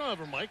know? We don't have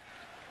her mic.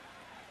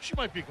 She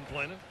might be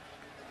complaining.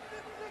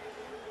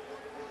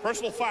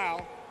 Personal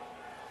foul.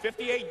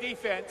 58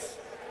 defense.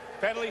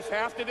 Penalties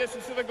half the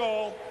distance to the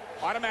goal.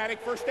 Automatic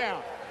first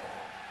down.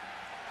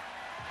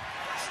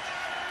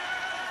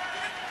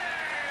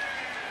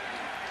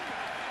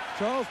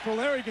 Charles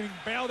Polari getting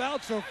bailed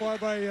out so far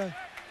by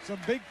some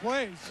big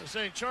plays. They're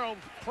saying Charles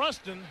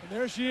Preston. And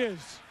there she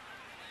is.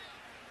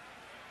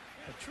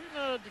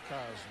 Katrina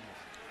DeCosmo.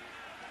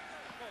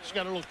 She's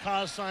got a little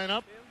cause sign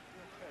up.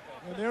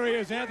 And there he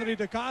is, Anthony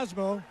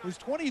DeCosmo, who's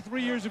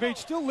 23 years of age,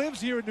 still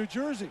lives here in New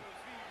Jersey.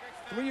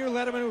 3-year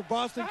letterman with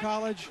Boston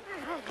College.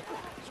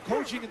 He's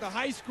coaching in the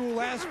high school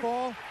last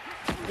fall.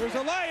 There's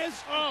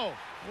Elias. Oh.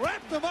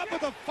 Wrapped him up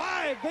with a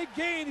 5. Big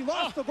gain. He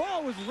lost the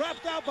ball. Was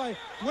wrapped out by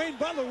Duane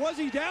Butler. Was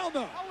he down,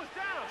 though? I was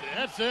down.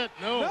 That's it.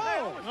 No.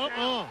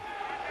 No.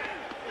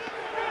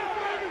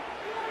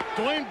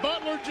 Duane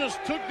Butler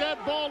just took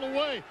that ball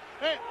away.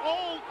 Hey,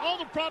 all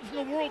the props in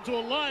the world to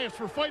Elias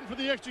for fighting for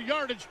the extra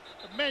yardage.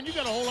 But man, you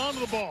got to hold on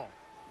to the ball.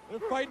 They're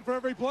fighting for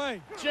every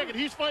play. Check it.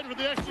 He's fighting for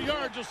the extra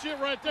yards. You'll see it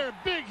right there.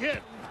 Big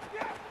hit.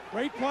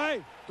 Great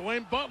play.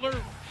 Duane Butler,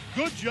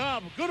 good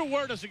job. Good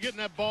awareness of getting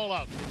that ball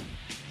out.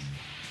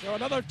 So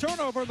another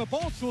turnover, and the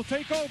Bolts will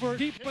take over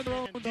deep in their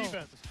own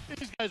defense.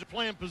 These guys are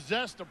playing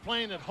possessed. They're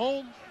playing at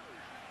home.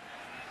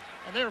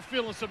 And they're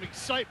feeling some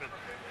excitement.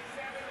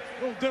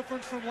 A little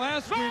difference from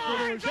last week where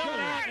they were shut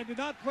out and did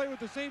not play with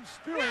the same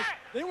spirit.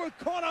 They were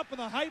caught up in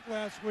the hype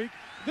last week.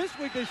 This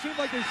week they seemed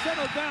like they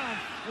settled down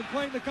and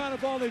playing the kind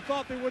of ball they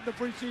thought they would in the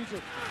preseason.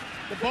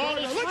 The ball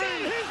is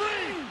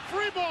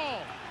free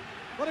ball.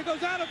 But it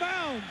goes out of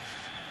bounds.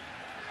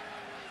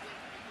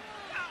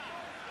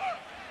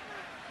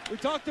 We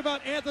talked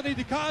about Anthony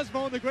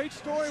DeCosmo and the great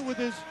story with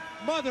his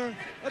mother.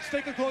 Let's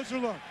take a closer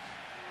look.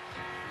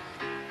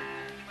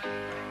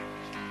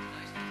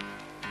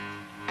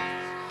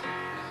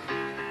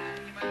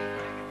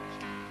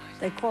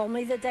 They called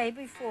me the day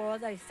before.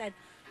 They said,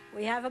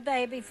 "We have a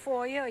baby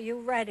for you. Are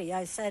you ready?"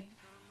 I said,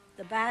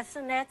 "The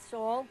bassinet's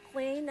all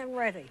clean and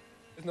ready."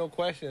 There's no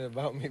question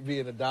about me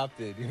being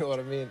adopted. You know what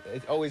I mean?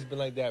 It's always been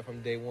like that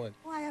from day one.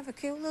 "Oh, I have a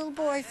cute little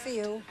boy for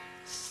you.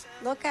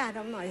 Look at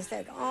him." I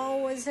said,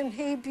 "Oh, isn't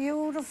he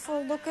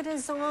beautiful? Look at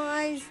his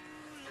eyes."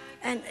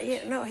 And,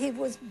 you know, he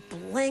was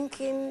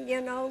blinking, you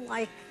know,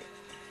 like,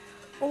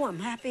 "Oh, I'm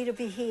happy to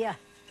be here."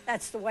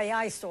 That's the way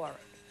I saw it.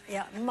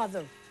 Yeah,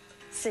 mother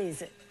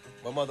sees it.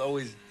 My mother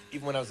always,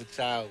 even when I was a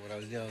child, when I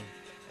was young,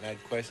 and I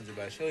had questions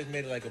about it, she always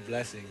made it like a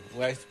blessing.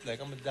 Where I used to be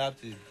like, "I'm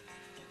adopted.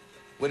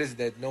 What is it,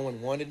 that no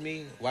one wanted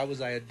me? Why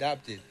was I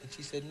adopted?" And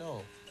she said,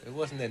 "No, it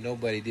wasn't that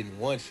nobody didn't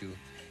want you.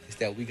 It's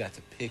that we got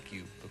to pick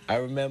you." I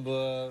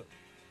remember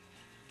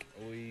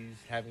always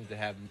having to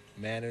have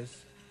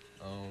manners,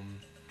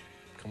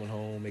 coming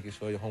home, making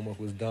sure your homework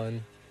was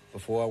done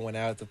before I went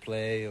out to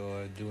play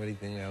or do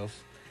anything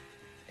else.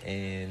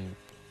 And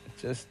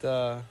just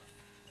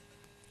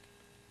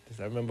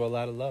I remember a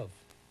lot of love.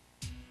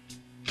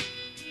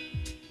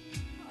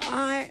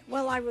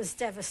 Well, I was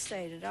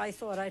devastated. I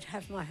thought I'd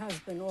have my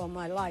husband all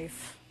my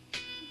life.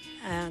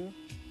 And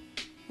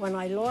when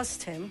I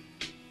lost him,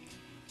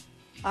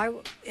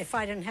 if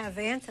I didn't have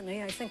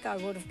Anthony, I think I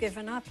would have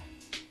given up.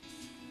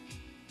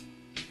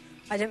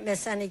 I didn't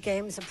miss any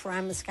games of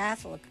Paramus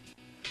Catholic.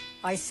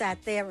 I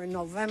sat there in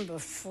November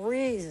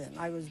freezing.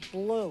 I was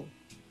blue,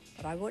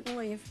 but I wouldn't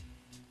leave.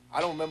 I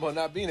don't remember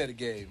not being at a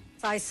game.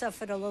 I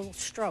suffered a little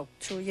stroke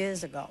 2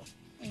 years ago.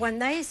 When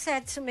they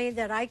said to me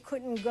that I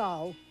couldn't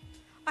go,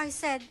 I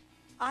said,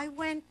 I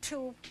went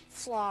to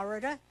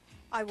Florida,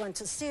 I went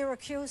to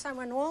Syracuse, I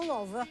went all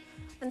over,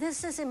 and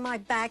this is in my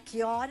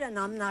backyard and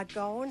I'm not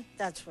going.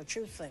 That's what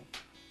you think.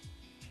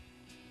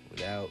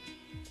 Without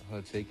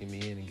her taking me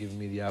in and giving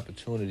me the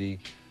opportunity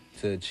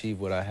to achieve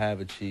what I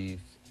have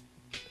achieved,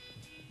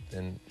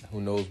 then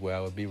who knows where I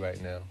would be right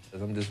now.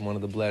 'Cause I'm just one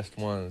of the blessed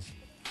ones.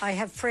 I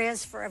have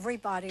prayers for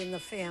everybody in the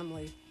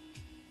family,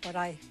 but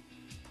I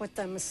put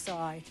them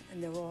aside,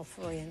 and they're all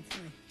for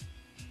Anthony.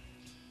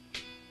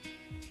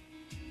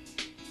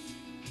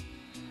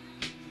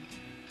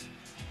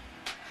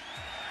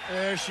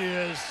 There she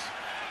is.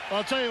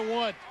 I'll tell you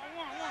what,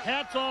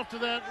 hats off to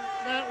that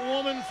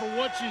woman for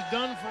what she's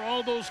done for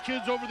all those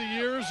kids over the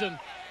years, and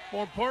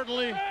more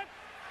importantly,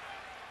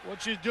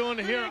 what she's doing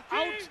here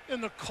out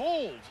in the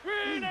cold,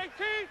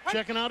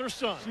 checking out her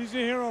son. She's a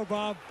hero,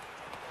 Bob.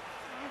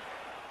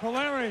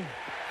 Polari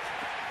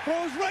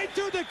throws right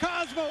to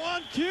DeCosmo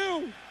on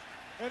cue,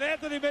 and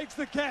Anthony makes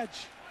the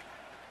catch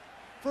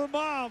for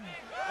Mom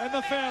and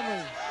the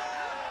family.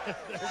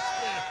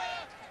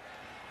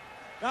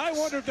 Now I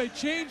wonder if they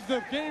changed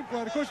the game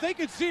plan. Of course, they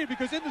could see it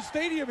because in the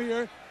stadium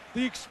here,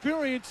 the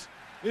experience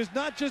is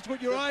not just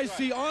what your eyes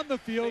see on the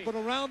field, but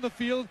around the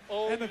field,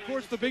 and of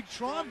course the big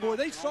Tron board.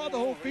 They saw the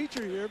whole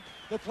feature here,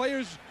 the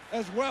players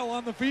as well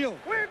on the field.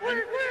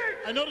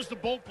 I noticed the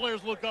Bolt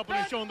players look up and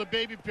they're showing the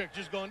baby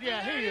pictures going,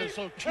 yeah, he is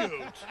so cute.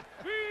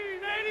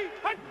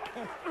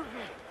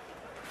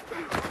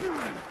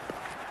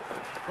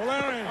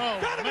 Polari, oh,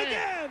 got him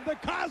again, the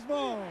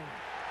Cosmo.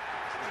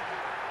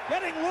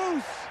 Getting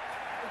loose.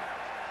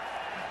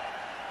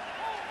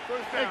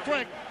 Hey,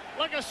 Craig,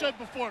 like I said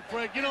before,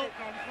 Craig, you know,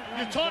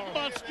 you talk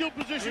about skill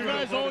position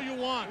guys all you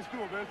want. Let's go,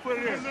 man. Put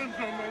it in. Don't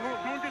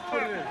get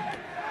trapped.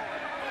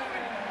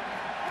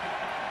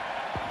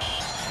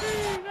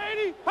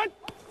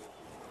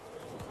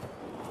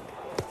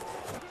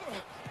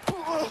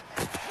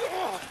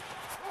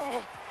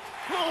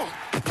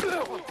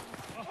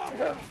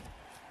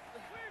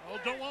 Oh,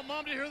 don't want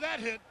Mom to hear that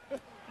hit.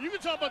 You can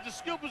talk about the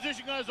skill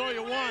position guys all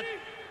you want.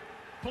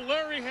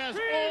 Polari has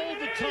all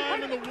the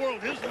time in the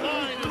world. His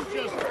line is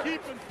just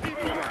keeping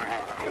people.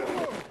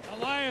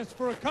 Elias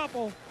for a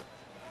couple.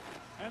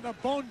 And the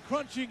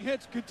bone-crunching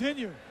hits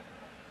continue.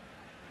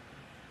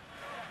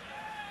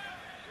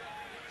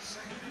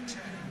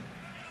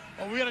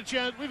 Well, we've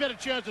had a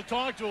chance to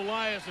talk to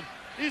Elias, and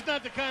he's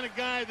not the kind of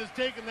guy that's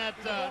taking that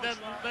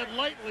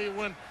lightly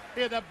when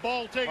he had that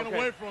ball taken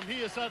away from him.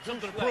 He has had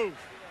something to prove.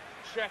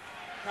 Check.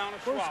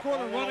 First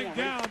quarter running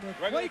down.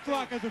 The play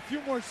clock has a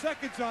few more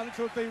seconds on it,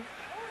 so if they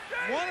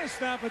want to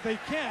snap it, they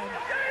can.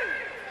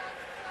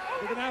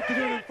 They're going to have to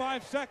do it in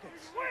 5 seconds.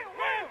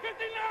 Red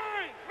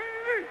 59!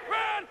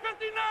 Red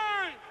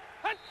 59!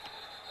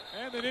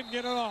 And they didn't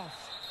get it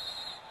off.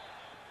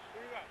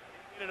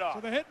 Get it off.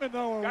 So the Hitmen,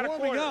 though, are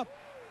warming up.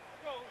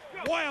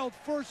 Wild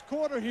first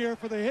quarter here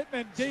for the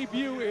Hitmen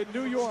debut in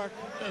New York.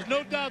 There's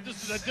no doubt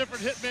this is a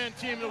different Hitman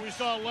team than we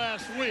saw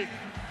last week.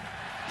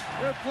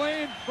 They're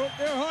playing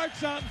their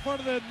hearts out in front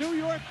of the New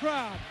York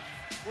crowd.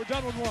 We're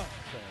done with one.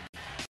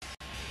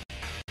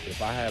 If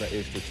I had an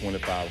extra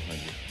 $2,500,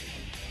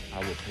 I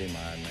would pay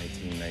my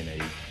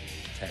 1998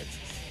 taxes.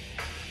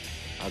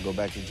 I'll go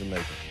back to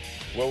Jamaica.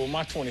 Well, with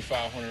my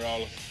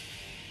 $2,500,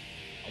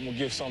 I'm going to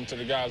give something to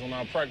the guys on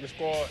our practice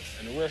squad,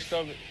 and the rest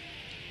of it,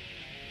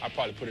 I'll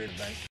probably put it in the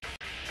bank.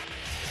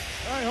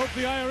 I hope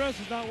the IRS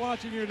is not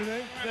watching here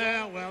today.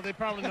 Yeah, well, they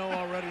probably know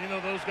already. You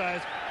know those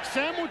guys.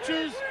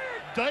 Sandwiches,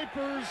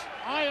 diapers,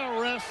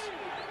 IRS,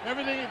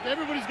 everything.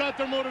 Everybody's got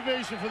their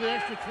motivation for the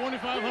extra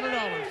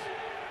 $2,500.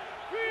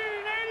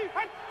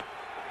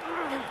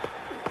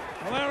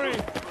 Larry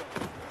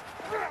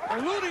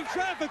eluding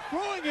traffic,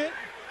 throwing it.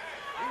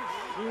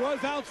 He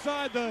was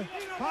outside the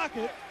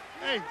pocket.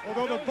 Hey,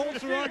 although the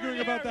Bolts are arguing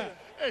about that.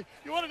 Hey,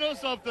 you want to know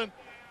something?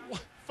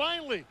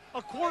 Finally,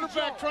 a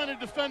quarterback trying to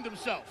defend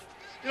himself.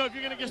 You know, if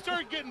you're going to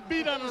start getting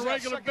beat on a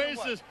regular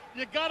basis,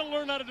 you got to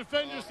learn how to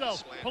defend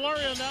yourself.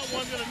 Polari on that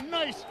one got a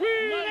nice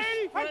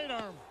straight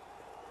arm.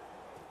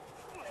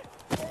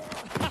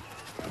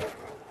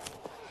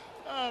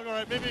 All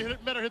right, maybe he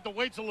better hit the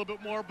weights a little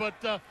bit more, but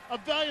a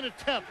valiant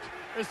attempt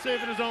is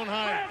saving his own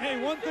hide. Hey,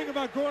 one thing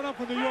about growing up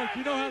in New York,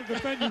 you know how to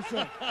defend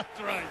yourself.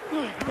 That's right.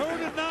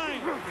 3rd and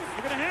 9. They're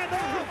going to hand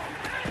off.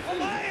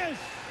 Elias!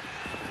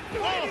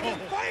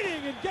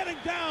 Fighting and getting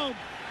down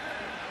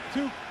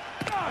to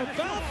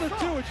about the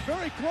 2. It's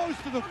very close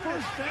to the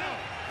first down.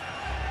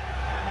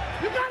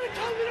 You gotta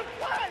tell me to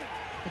play!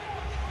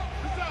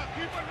 What's up?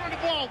 Keep on running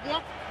the ball,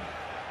 boy.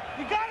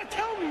 You gotta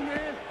tell me,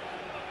 man.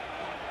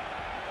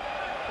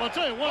 Well, I'll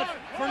tell you what,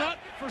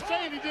 for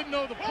saying he didn't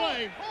know the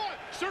play,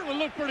 certainly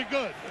looked pretty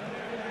good.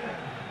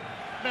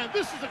 Man,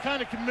 this is the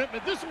kind of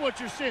commitment. This is what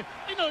you're seeing.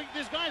 You know,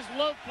 these guys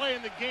love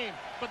playing the game,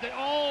 but they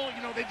all,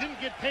 you know, they didn't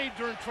get paid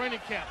during training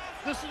camp.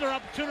 This is their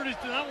opportunities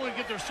to not only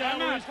get their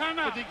salaries,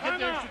 but they get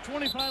the extra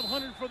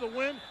 $2,500 for the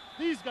win.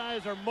 These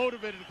guys are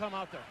motivated to come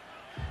out there.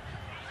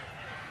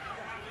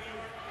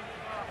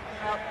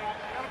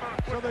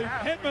 So the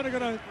Hitmen are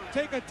going to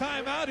take a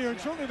timeout here,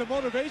 and certainly the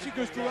motivation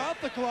goes throughout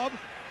the club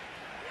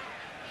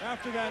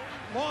after that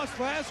loss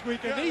last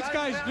week. And these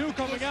guys knew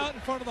coming out in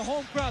front of the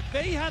home crowd,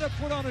 they had to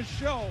put on a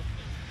show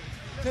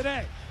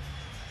today.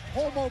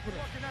 Home opener.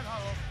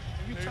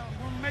 You tell them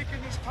we're making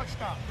this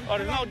touchdown. Oh,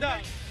 there's no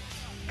doubt.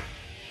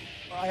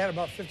 I had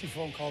about 50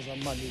 phone calls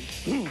on Monday.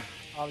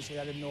 Obviously,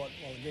 I didn't know what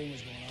while the game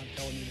was going on,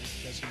 telling me that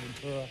Jesse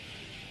Ventura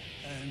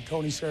and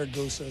Tony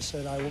Saragusa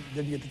said I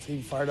didn't get the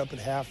team fired up at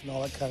half and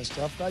all that kind of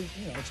stuff. But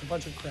it's a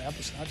bunch of crap.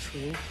 It's not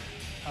true.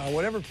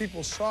 Whatever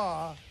people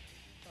saw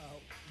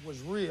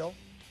was real.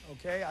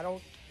 Okay,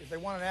 if they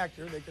want an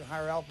actor, they can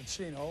hire Al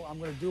Pacino. I'm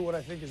going to do what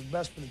I think is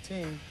best for the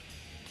team,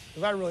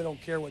 because I really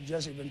don't care what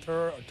Jesse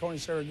Ventura or Tony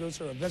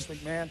Saragusa or Vince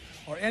McMahon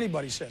or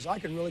anybody says. I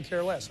could really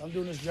care less. I'm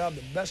doing this job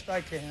the best I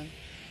can,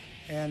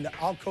 and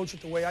I'll coach it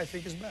the way I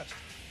think is best.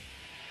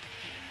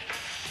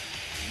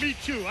 Me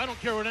too. I don't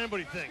care what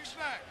anybody thinks.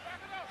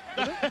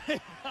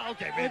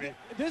 Okay, baby.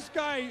 This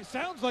guy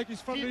sounds like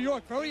he's from New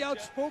York. Very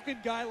outspoken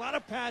guy, a lot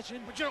of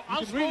passion. But you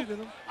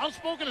know,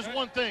 outspoken is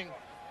one thing.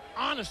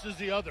 Honest is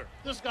the other.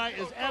 This guy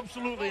is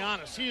absolutely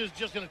honest. He is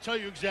just going to tell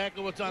you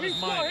exactly what's on his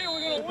mind.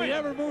 If he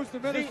ever moves to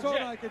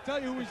Minnesota, I can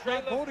tell you who he's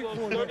not voting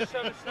for.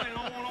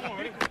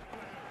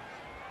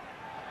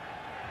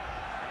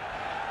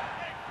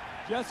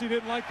 Jesse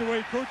didn't like the way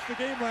he coached the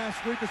game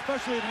last week,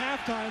 especially at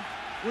halftime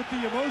with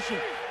the emotion.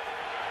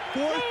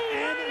 4th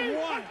and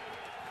 1.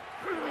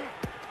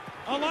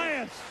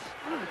 Elias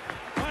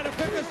trying to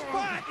pick a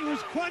spot. He was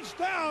crunched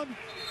down.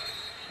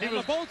 And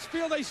the Bolts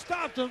feel they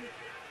stopped him.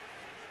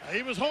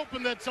 He was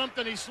hoping that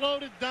he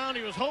slowed it down.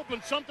 He was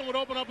hoping something would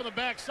open up in the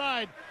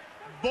backside.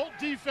 Bolt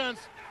defense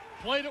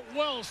played it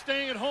well,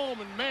 staying at home,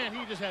 and man,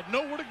 he just had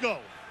nowhere to go.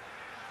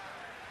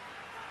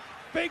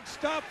 Big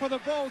stop for the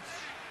Bolts,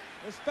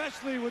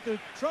 especially with the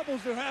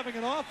troubles they're having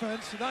in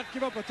offense, to not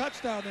give up a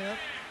touchdown there.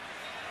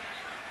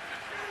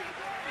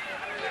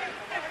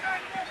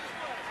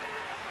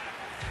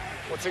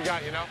 What's he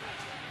got, you know?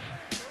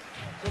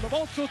 So the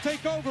Bolts will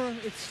take over.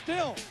 It's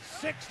still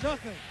 6-0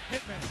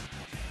 Hitmen.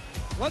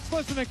 Let's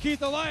listen to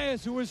Keith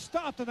Elias, who was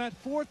stopped on that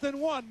 4th and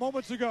 1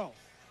 moments ago.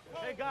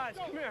 Hey, guys,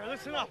 come here.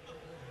 Listen up.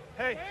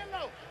 Hey,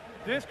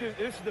 this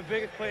is the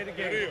biggest play of the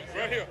game.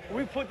 Right here.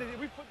 We put the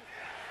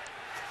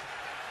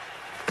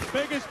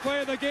biggest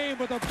play of the game,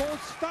 but the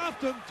Bolts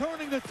stopped him,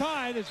 turning the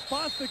tide as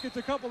Bostic gets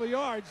a couple of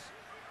yards.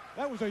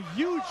 That was a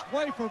huge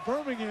play for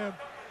Birmingham.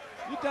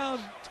 You're down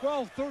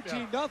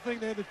 12-13 nothing.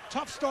 They had a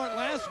tough start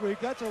last week.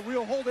 That's a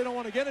real hole they don't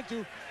want to get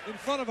into in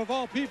front of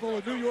all people,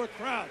 a New York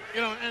crowd.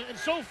 You know, and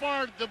so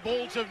far the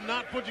Bolts have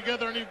not put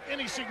together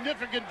any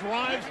significant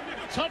drives.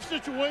 Tough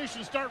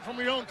situation, start from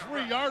your own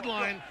 3-yard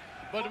line.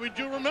 But we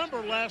do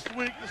remember last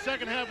week, the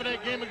second half of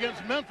that game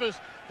against Memphis,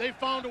 they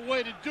found a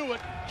way to do it.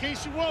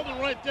 Casey Weldon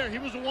right there, he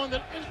was the one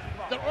that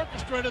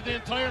orchestrated the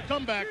entire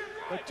comeback.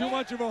 But too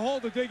much of a hole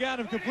to dig out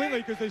of completely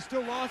because they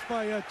still lost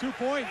by 2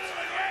 points.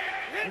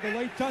 With a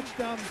late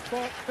touchdown,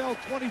 fell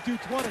 22-20.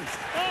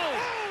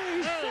 Oh,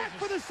 he's sacked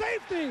for the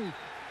safety.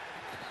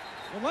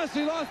 Unless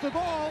he lost the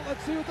ball,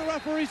 let's see what the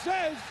referee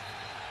says.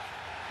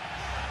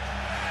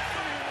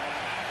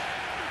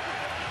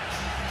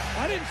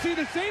 I didn't see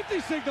the safety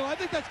signal. I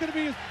think that's going to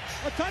be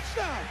a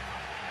touchdown.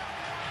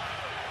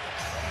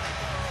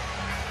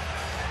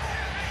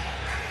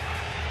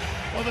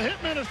 Well, the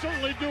Hitmen are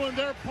certainly doing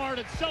their part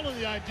at selling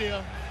the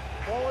idea.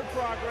 Forward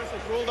progress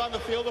is ruled on the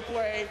field of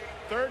play.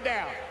 3rd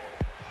down.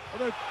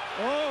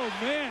 Oh,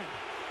 man.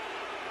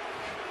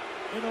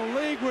 In a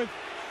league with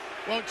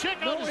check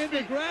out his feet. In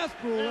the grass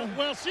rule.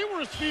 Well, see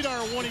where his feet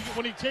are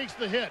when he takes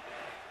the hit.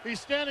 He's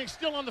standing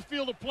still on the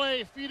field of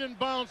play, feet in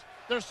bounds.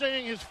 They're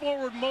saying his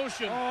forward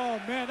motion. Oh,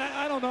 man,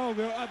 I don't know,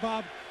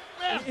 Bob.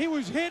 Yeah. He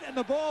was hit and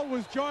the ball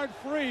was jarred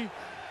free,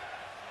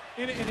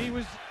 and he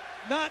was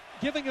not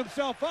giving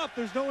himself up.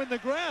 There's no in the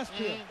grass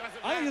here.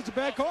 I think it's a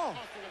bad call.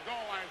 Close to the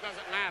goal line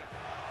doesn't matter.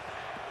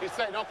 He's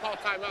saying don't call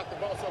timeout. The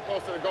ball's so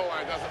close to the goal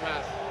line, doesn't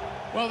matter.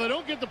 Well, they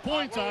don't get the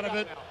points out of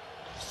it.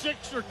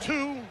 6 or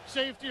 2,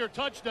 safety or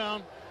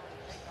touchdown.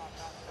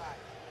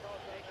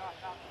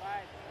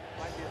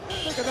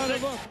 Take another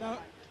look now.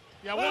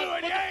 Yeah,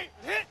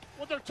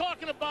 what they're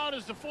talking about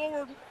is the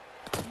forward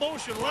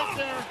motion right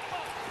there.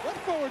 What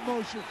forward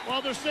motion?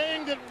 Well, they're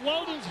saying that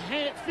Weldon's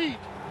feet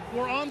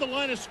were on the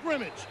line of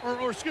scrimmage,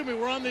 or excuse me,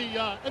 were on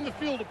the in the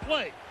field of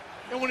play.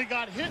 And when he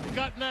got hit and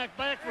got knocked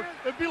backward,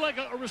 it'd be like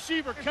a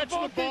receiver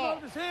catching the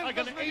ball like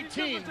an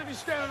 18. If he's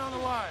standing on the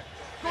line.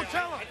 Go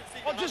tell him.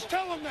 Oh, just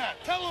tell him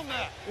that. Tell him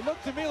that. It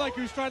looked to me like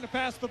he was trying to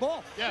pass the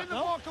ball. Yeah. Didn't the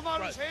ball come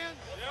out of his hand?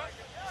 Yeah.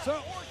 So,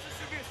 this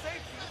should be a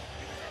safety.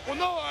 Well,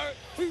 no,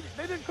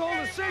 they didn't call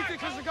it a safety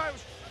because the guy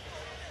was.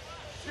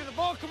 Did the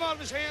ball come out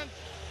of his hand?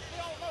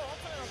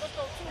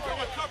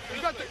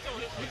 You got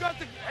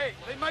the. Hey,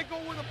 they might go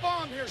with a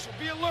bomb here, so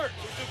be alert.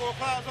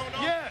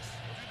 Yes.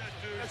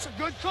 That's a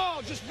good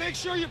call. Just make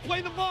sure you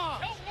play the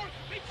bomb.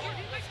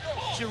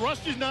 See,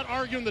 Rusty's not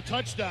arguing the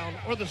touchdown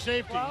or the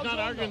safety. He's not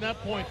arguing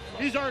that point.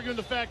 He's arguing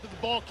the fact that the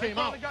ball came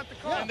out,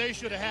 and they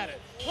should have had it,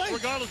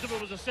 regardless if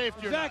it was a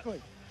safety or not.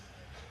 Exactly.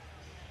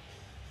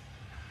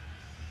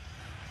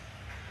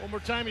 One more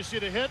time, you see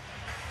the hit.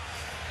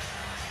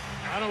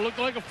 I don't look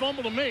like a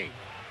fumble to me.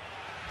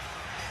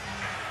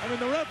 I mean,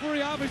 the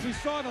referee obviously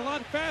saw it a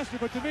lot faster,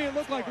 but to me it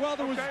looked like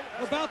Weldon was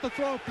about to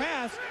throw a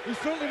pass. He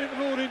certainly didn't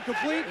rule it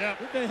incomplete.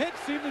 Yep. The hit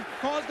seemed to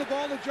cause the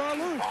ball to jar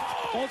loose.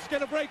 Bolts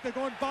get a break. They're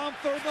going bomb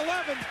 3rd and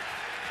 11.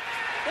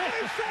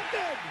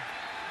 Intercepted!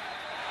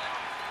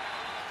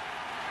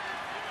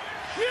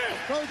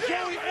 So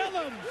Joey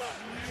Ellims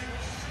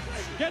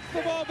gets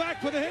the ball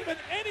back for the Hitmen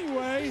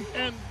anyway.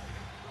 And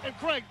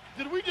Craig,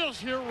 did we just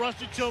hear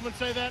Rusty Tillman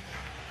say that?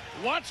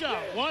 Watch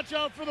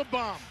out for the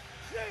bomb.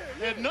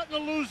 They had nothing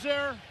to lose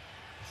there.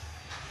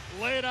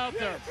 Lay it out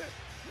there.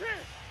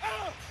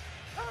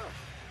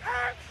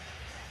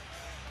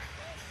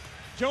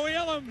 Joey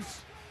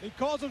Ellims, he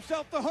calls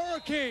himself the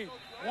Hurricane.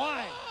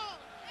 Why?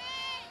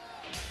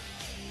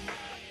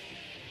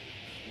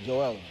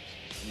 Joe Ellims.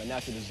 I'm a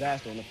natural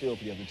disaster on the field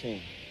for the other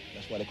team.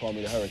 That's why they call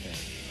me the Hurricane.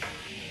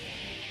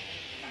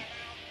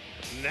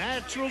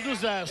 Natural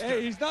disaster.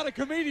 Hey, he's not a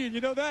comedian, you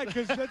know that,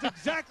 because that's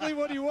exactly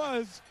what he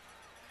was.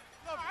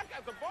 Look, I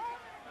got the ball.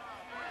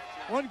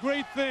 One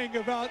great thing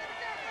about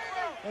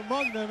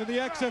among them in the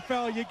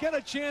XFL, you get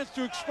a chance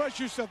to express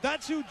yourself.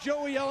 That's who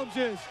Joey Ellims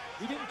is.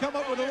 He didn't come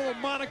up with a little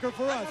moniker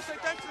for us. I want to say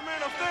thanks to the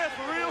man upstairs,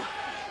 for real.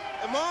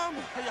 And Mom,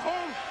 and your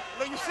home,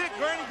 let you sick,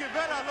 Granny, get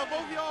better. I love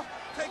both of y'all.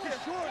 Take care.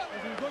 Short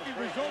as he's looking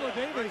for Zola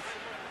Davis.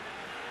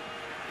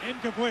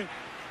 Incomplete.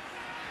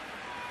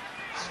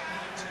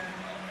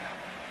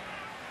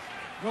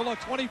 Zola,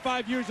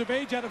 25 years of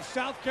age, out of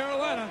South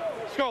Carolina.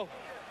 Let's go.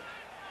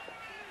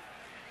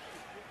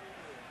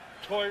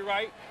 Toy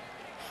right,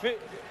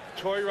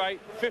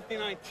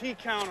 59 T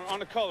counter on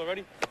the color.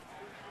 Ready?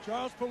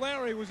 Charles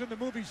Polari was in the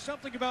movie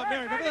Something About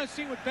Mary. Remember that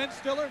scene with Ben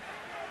Stiller?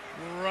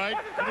 Right.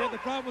 And he had the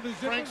problem with his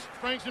zipper.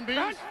 Franks and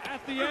Beans.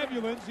 At the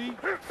ambulance, he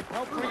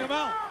helped bring him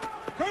out.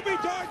 Kirby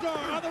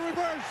Darjar on the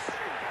reverse.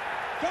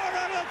 Dart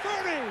out of the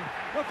 30.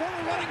 The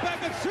former running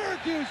back at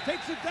Syracuse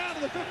takes it down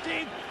to the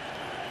 15.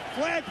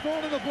 Flag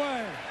thrown in the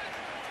play.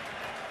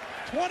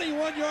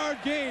 21-yard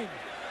gain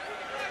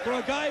for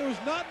a guy who's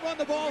not run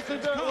the ball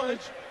since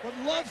college, but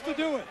loves to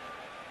do it.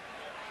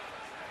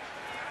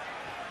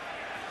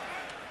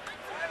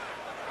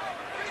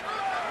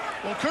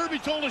 Well, Kirby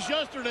told us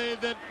yesterday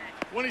that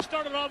When he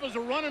started off as a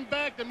running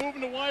back, then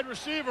moving to wide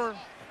receiver,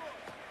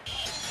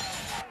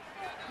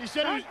 he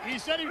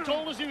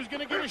told us he was going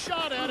to get a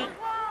shot at it.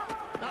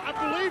 Now, I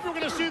believe we're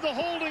going to see the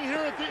holding here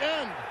at the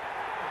end.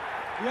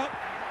 Yep.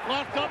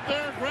 Locked up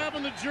there,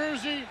 grabbing the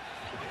jersey.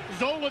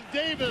 Zola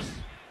Davis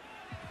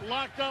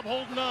locked up,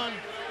 holding on,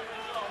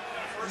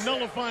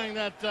 nullifying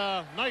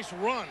that nice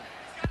run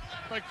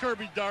by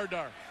Kirby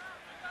Dardar.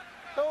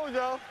 Told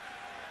y'all.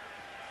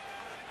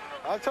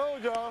 I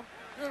told y'all.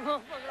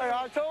 Hey,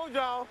 I told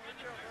y'all.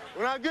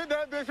 When I get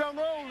that bitch, I'm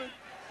rolling.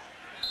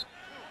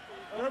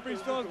 Kirby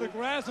still has the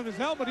grass on his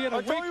helmet. He had a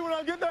I told you when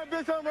I get that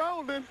bitch, I'm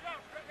rolling.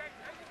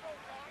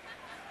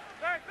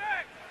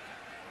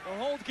 The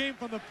hold came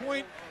from the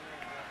point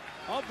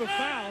of the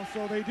foul,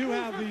 so they do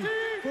have the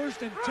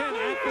 1st and 10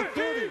 at the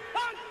 30.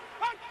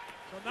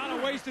 So not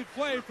a wasted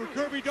play for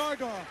Kirby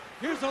Dardar.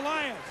 Here's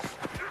Elias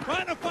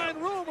trying to find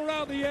room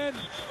around the end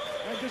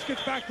and just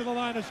gets back to the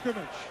line of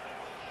scrimmage.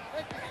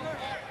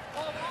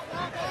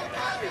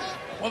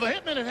 Well, the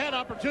Hitmen have had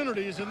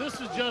opportunities, and this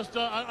is just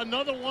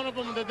another one of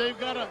them that they've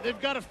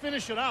got to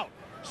finish it out.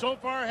 So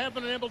far,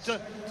 haven't been able to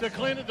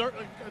clean it,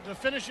 to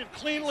finish it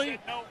cleanly.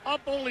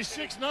 Up only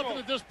 6-0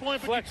 at this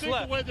point, but you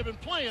think the way they've been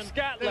playing,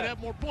 they'd have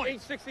more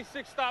points.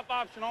 866 stop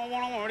option on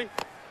one-on-one. Ready?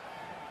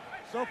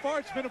 So far,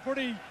 it's been a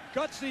pretty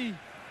gutsy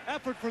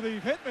effort for the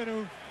Hitmen,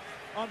 who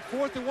on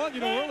 4th and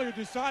 1, earlier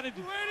decided,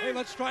 hey,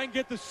 let's try and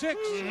get the 6,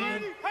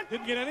 and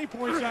didn't get any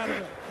points out of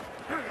it.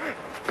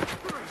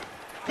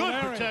 Good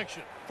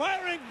protection.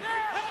 Firing.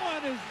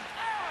 That one is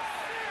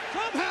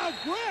somehow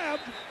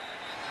grabbed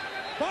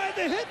by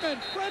the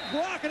Hitmen. Fred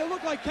Brock, and it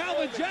looked like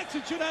Calvin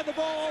Jackson should have the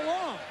ball all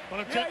along.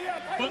 But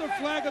the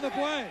flag of the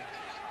play.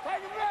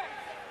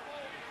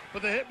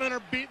 But the Hitmen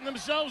are beating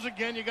themselves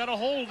again. You got a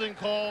holding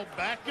call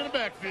back in the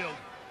backfield.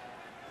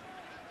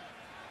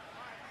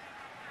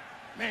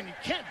 Man, you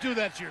can't do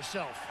that to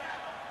yourself.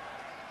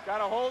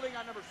 Got a holding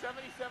on number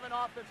 77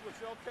 offense, which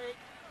they'll take.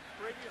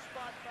 Previous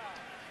spot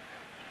foul.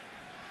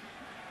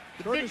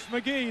 Curtis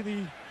McGee,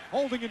 the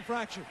holding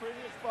infraction.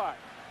 Previous spot.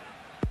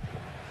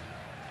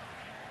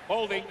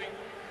 Holding.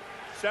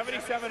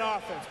 77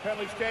 offense.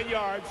 Penalties 10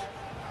 yards.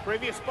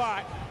 Previous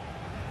spot.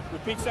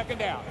 Repeat 2nd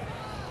down.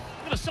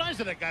 Look at the size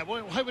of that guy.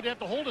 Why would he have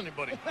to hold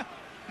anybody?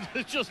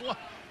 It's just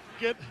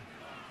get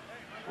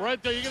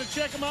right there. You're going to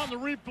check him out in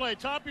the replay.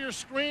 Top of your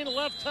screen,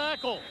 left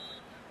tackle.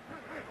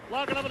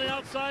 Locking up on the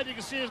outside. You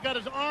can see he's got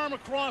his arm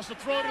across the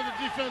throat of the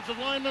defensive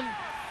lineman.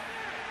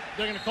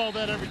 They're going to call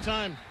that every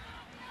time.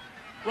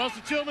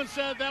 Russell Tillman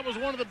said that was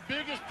one of the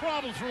biggest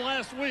problems from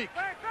last week.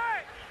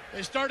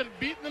 They started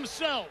beating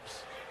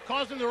themselves,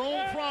 causing their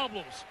own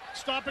problems,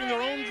 stopping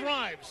their own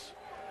drives.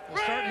 They'll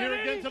start here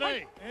again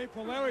today. Hey,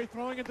 Polari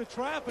throwing into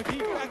traffic.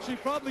 He actually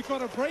probably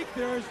caught a break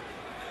there. As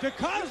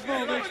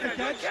DeCosmo makes the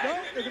catch. No,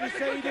 they're going to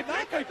say he did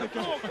not make the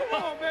catch.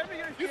 Come on,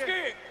 baby. You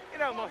scared.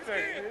 Get out of my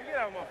face, man. Get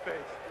out of my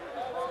face.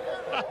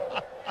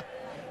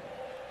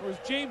 It was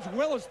James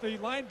Willis, the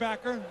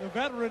linebacker, the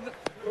veteran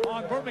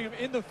on Birmingham,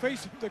 in the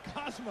face of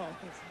DeCosmo.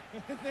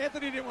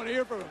 Anthony didn't want to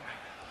hear from him.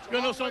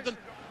 You know something?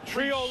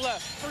 Trio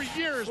left. For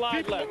years,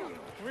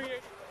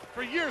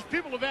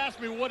 people have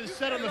asked me what is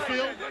said on the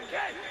field.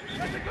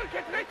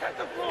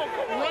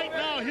 Right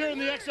now, here in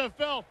the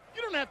XFL,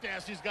 you don't have to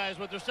ask these guys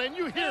what they're saying.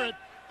 You hear it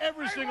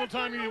every single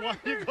time you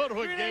go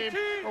to a game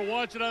or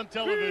watch it on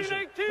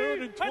television.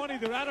 3rd and 20.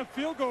 They're out of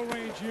field goal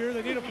range here.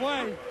 They need a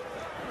play.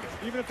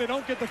 Even if they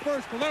don't get the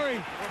first.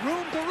 Polari,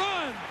 room to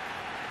run.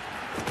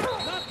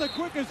 Not the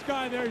quickest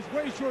guy there. He's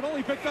way short.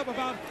 Only picked up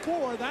about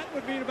 4. That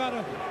would mean about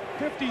a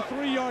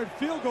 53-yard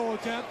field goal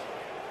attempt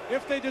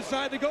if they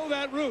decide to go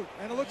that route.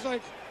 And it looks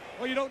like,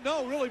 well, you don't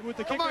know really with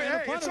the kicker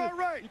and the punter. It's all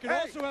right. You can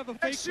also have a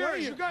fake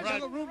play. You guys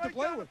have a room to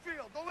play with.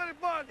 Don't let it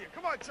bother you.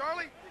 Come on,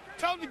 Charlie.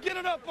 Tell them to get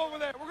it up over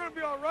there. We're going to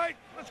be all right.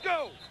 Let's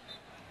go.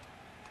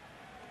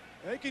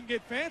 They can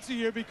get fancy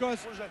here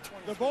because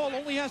the ball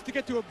only has to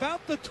get to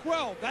about the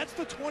 12. That's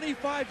the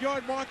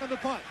 25-yard mark on the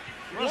punt.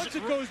 Once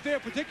it goes there,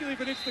 particularly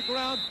if it hits the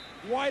ground,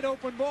 wide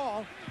open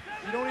ball,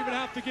 you don't even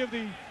have to give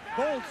the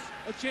Bolts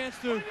a chance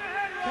to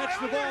catch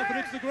the ball if it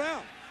hits the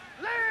ground.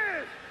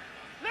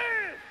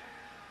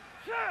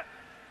 Shut.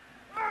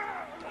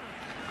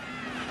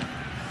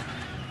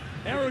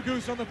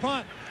 Aragoose on the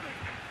punt.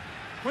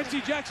 Quincy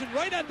Jackson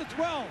right at the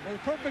 12. A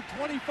perfect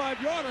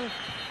 25-yarder,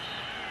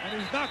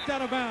 and he's knocked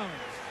out of bounds.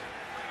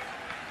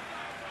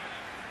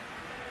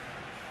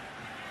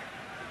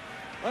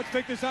 Let's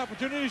take this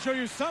opportunity to show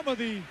you some of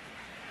the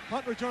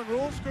punt return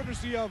rules,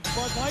 courtesy of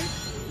Bud Light.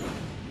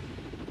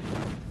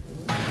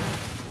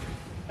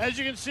 As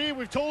you can see,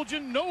 we've told you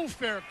no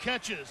fair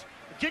catches.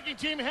 The kicking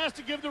team has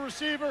to give the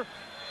receiver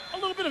a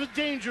little bit of a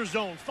danger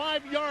zone,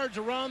 5 yards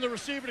around the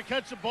receiver to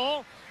catch the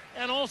ball.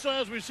 And also,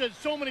 as we've said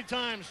so many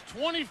times,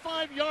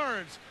 25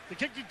 yards. The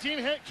kicking team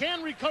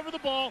can recover the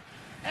ball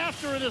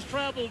after it has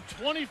traveled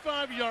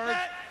 25 yards.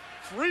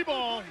 Free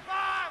ball.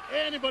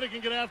 Anybody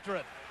can get after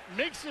it.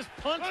 Makes this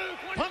punt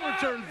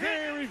return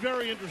very,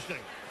 very interesting.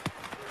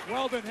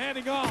 Weldon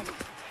handing off.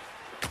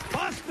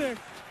 Bostic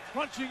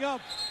crunching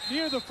up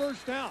near the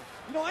first down.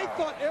 You know, I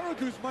thought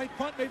Aragoose might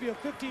punt maybe a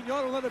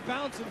 15-yarder, let it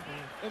bounce,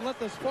 and let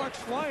the sparks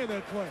fly in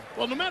that play.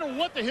 Well, no matter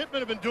what the Hitmen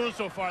have been doing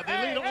so far, they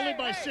lead only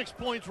by 6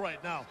 points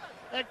right now.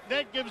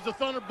 That gives the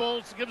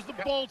Thunderbolts, gives the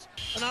Bolts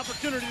an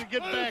opportunity to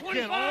get back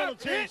in. All it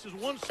takes is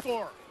one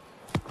score.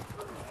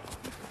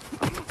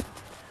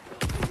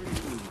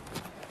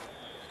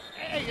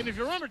 Hey, and if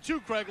you remember too,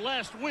 Craig,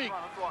 last week,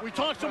 we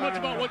talked so much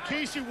about what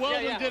Casey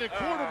Weldon did at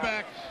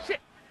quarterback,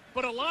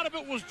 but a lot of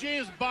it was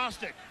James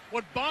Bostic.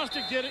 What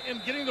Bostic did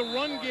in getting the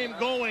run game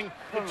going,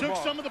 it took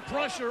some of the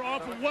pressure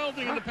off of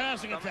Weldon in the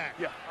passing attack.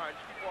 Yeah.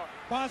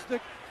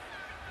 Bostic.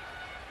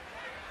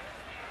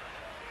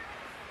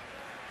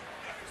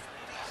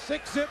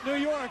 6-zip New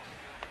York.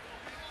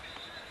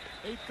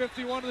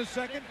 8:51 in the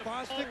second.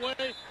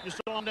 Bostic. You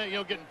saw him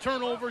getting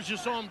turnovers. You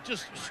saw him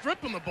just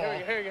stripping the ball.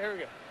 Here we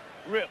go.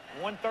 Rip,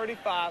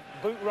 135,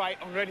 boot right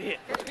on ready hit.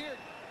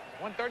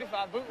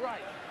 135, boot right.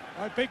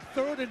 All right, big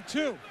 3rd and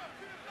 2.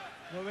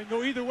 Well, they can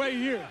go either way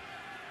here.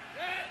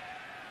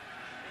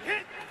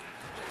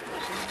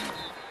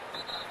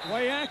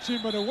 Play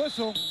action, but a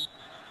whistle.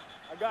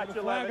 I got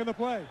you, flag in the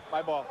play.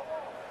 My ball.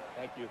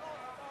 Thank you.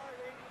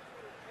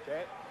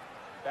 Okay,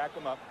 back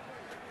them up.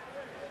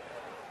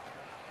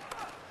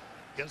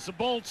 Against the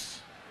Bolts.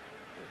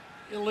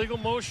 Illegal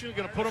motion,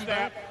 going to put them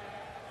back.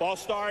 Ball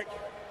start.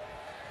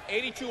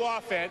 82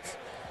 offense.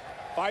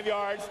 5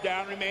 yards,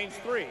 down remains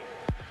 3.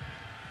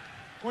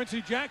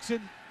 Quincy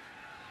Jackson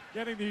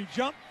getting the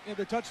jump and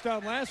the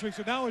touchdown last week,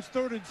 so now it's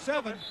 3rd and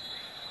 7.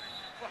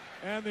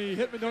 And the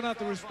Hitmen don't have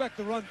to respect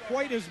the run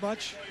quite as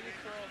much.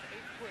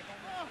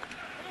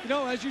 You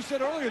know, as you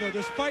said earlier, though,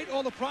 despite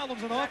all the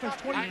problems on offense,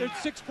 they're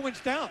 6 points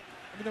down.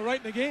 I mean, they're right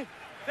in the game.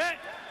 Yeah,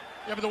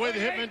 but the way the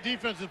Hitmen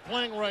defense is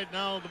playing right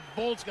now, the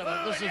Bolts got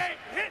to.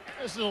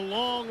 This is a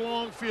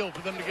long field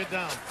for them to get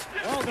down.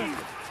 Well done.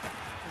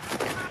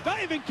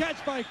 Diving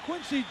catch by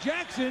Quincy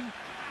Jackson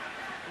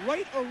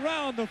right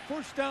around the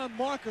first down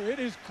marker. It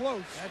is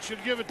close. That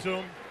should give it to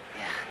him.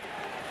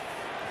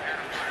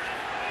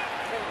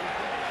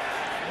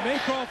 May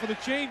call for the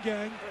chain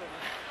gang.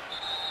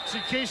 See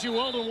Casey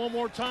Weldon one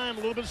more time, a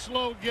little bit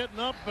slow getting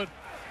up, but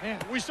man,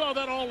 we saw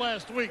that all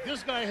last week.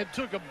 This guy had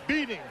took a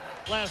beating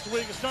last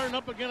week and starting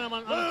up again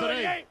on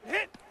today.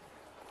 Hit.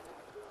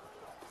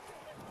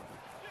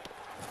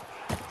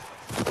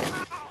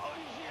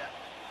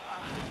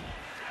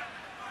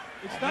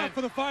 It's not for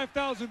the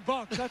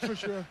 $5,000, that's for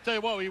sure. Tell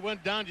you what, he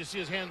went down. You see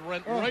his hand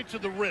right to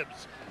the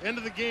ribs. End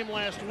of the game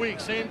last week,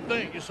 same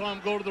thing. You saw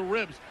him go to the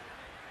ribs.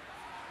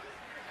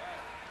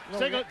 In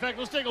fact,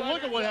 let's take a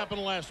look at what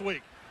happened last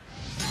week.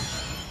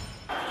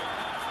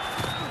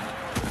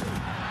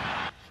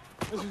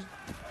 This is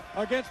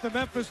against the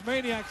Memphis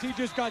Maniacs. He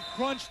just got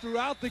crunched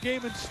throughout the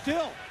game and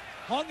still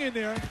hung in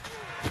there.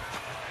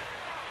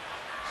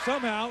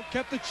 Somehow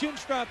kept the chin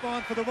strap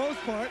on for the most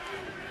part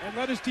and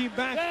led his team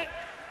back.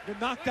 Been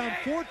knocked down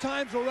 4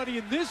 times already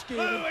in this game,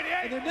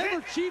 and they're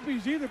never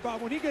cheapies either,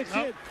 Bob. When he gets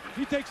hit,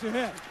 he takes a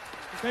hit.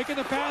 Taking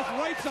the pass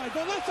right side,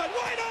 the left side,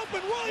 wide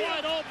open,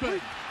 Williams! Wide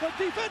open! The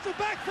defensive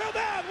back fell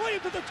down,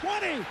 Williams at the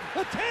 20,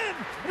 the 10,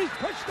 and he's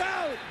pushed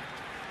out.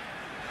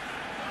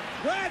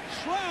 Brad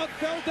Trout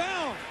fell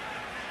down,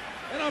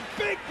 and a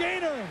big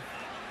gainer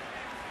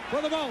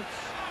for the Bolts.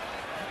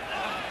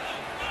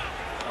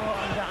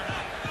 Oh, I'm done.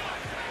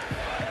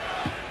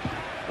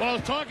 Well, I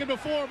was talking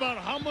before about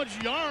how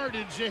much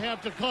yardage they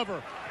have to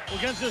cover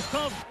against this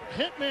tough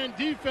Hitman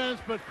defense,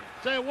 but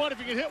tell you what, if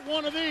you can hit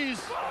one of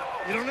these,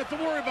 you don't have to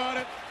worry about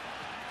it.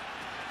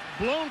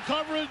 Blown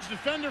coverage,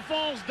 defender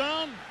falls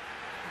down.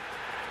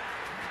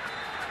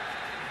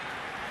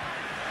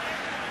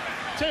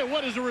 Tell you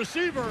what, as a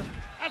receiver,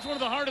 that's one of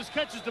the hardest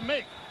catches to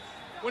make.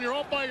 When you're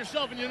all by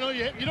yourself and you know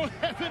you don't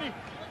have any,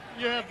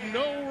 you have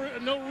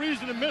no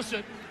reason to miss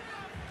it.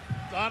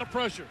 A lot of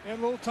pressure. And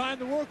a little time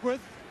to work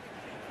with.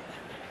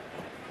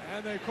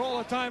 And they call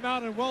a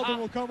timeout, and Weldon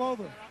will come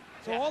over.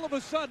 So all of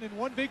a sudden, in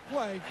one big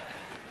play,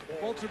 the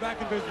Bolts are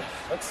back in business.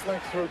 Let's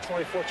think through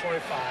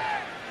 24-25.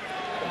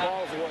 The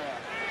ball's away.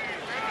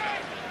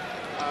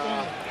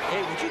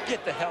 Hey, would you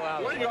get the hell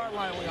out of What here? yard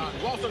line are we on?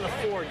 We're also on the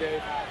 4,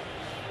 Dave.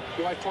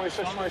 You like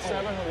 26,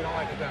 27, or you don't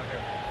like it down here?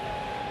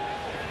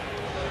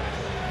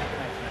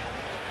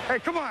 Hey,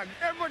 come on.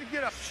 Everybody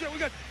get up. Shit, we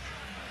got...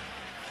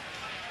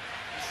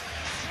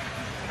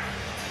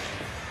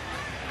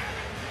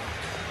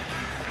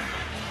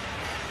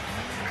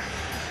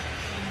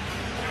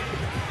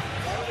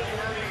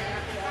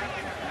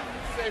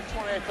 Save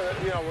 28 for the,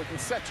 we can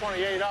set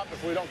 28 up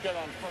if we don't get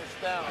on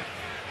first down.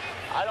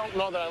 I don't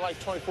know that I like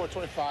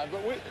 24-25,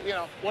 but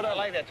whatever. I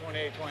like that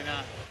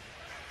 28-29.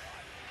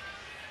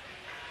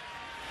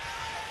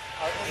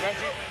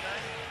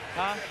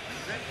 Huh?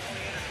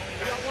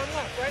 You got one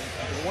left, right?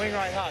 Wing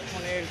right hot,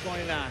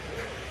 28-29.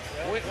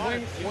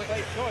 You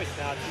play choice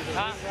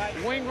now.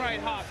 Wing right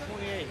hot,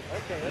 28.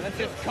 Okay, let's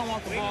just come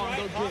off the ball and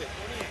go get it.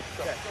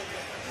 Okay.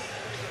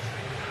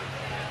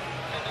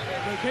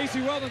 And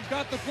Casey Weldon's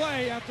got the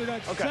play after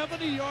that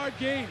 70-yard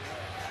gain.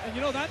 And,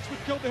 that's what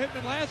killed the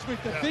Hitmen last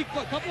week. The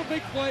couple of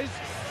big plays,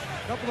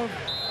 a couple of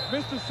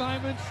missed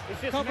assignments,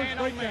 coverage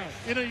breakdown.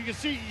 You know, you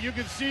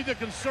can see the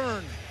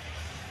concern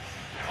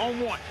on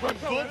one. When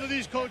both of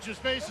these coaches'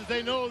 faces,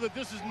 they know that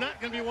this is not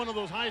going to be one of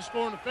those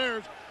high-scoring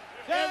affairs.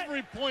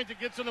 Every point that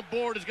gets on the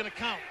board is going to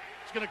count.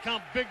 It's going to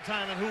count big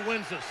time on who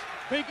wins this.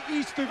 Big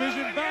East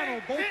Division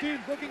battle. Both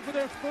teams looking for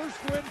their first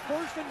win.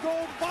 First and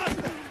goal,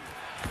 Boston.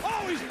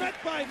 Oh, he's met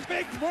by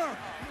Big Merck.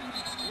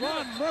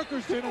 Ron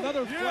Merkerson,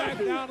 another flag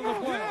down to the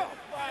play.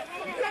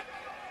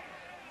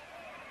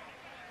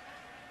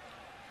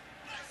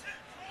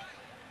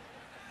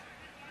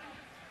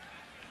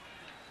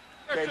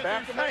 Okay,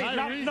 back to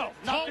me. No,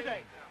 not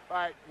today. All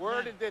right,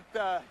 where did it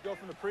go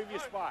from the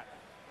previous spot?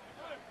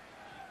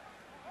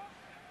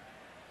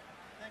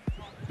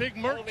 Big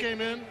Merck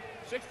came in.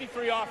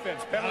 63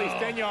 offense, penalties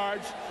 10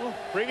 yards.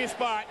 Previous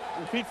spot,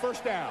 repeat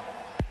first down.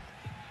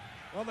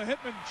 Well, the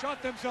Hitmen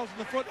shot themselves in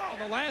the foot on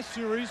the last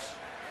series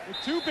with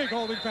 2 big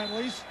holding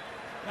penalties.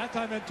 That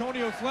time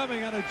Antonio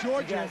Fleming out of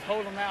Georgia. You guys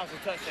hold them out as a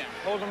touchdown.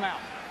 Hold them out.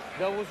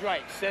 Double's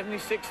right.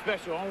 76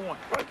 special on one.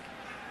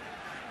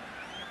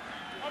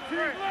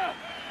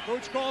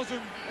 Coach calls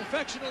him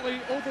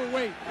affectionately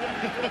overweight.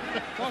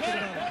 Talking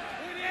about him.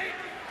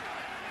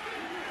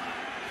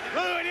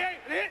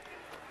 88.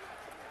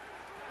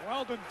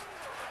 Weldon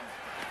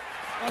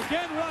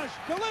again rush,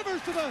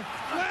 delivers to the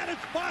flat.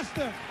 It's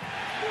Boston.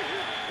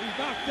 He's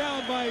knocked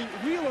down by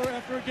Wheeler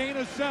after a gain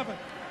of 7.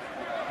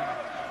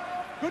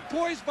 Good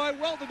poise by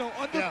Weldon, though.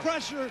 Under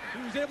pressure,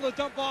 he was able to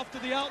dump off to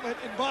the outlet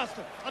in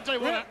Boston. I'll tell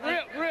you what,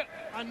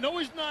 I know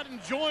he's not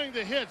enjoying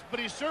the hits, but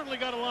he's certainly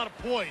got a lot of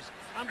poise.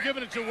 I'm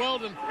giving it to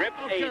Weldon. I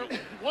don't care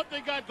what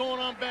they got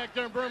going on back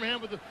there in Birmingham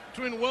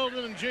between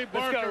Weldon and Jay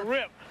Barker. Let's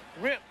go,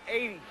 rip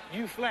 80,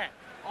 you flat.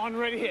 On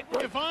ready hit.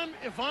 If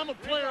I'm a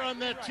player on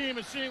that team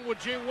and seeing what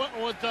Casey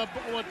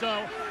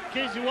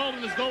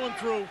Weldon is going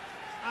through,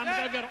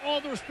 I've got all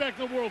the respect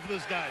in the world for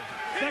this guy.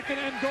 Second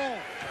and goal.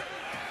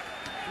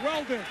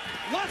 Weldon,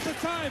 lots of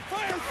time,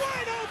 fires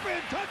wide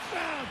open,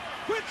 touchdown,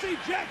 Quincy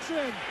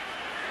Jackson.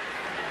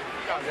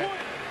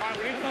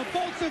 And the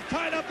Bolts have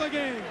tied up the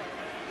game.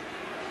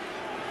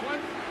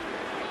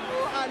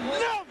 I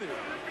love it.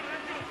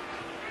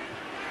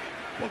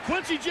 Well,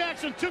 Quincy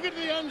Jackson took it to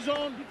the end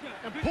zone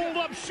and pulled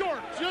up short,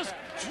 just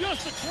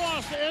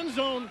across the end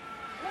zone.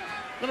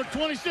 Number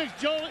 26,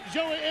 Joey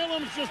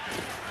Elams just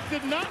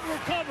did not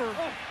recover.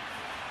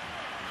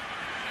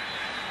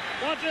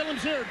 Watch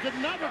Elams here. Did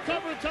not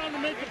recover in time to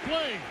make the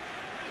play.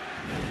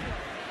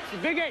 It's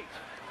a big 8.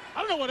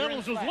 I don't know what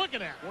Elams was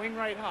looking at. Wing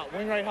right hot,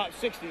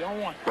 60 on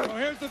one. So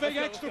here's the big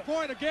extra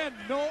point. Again,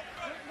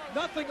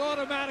 nothing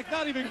automatic,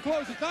 not even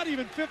close. It's not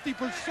even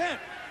 50%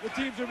 the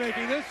teams are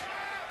making this.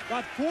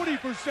 Got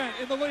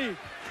 40% in the lead.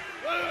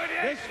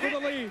 This for the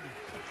lead.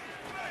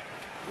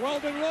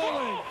 Weldon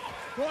rolling.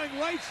 Going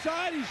right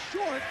side, he's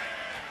short.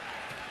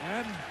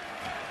 And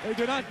they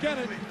do not get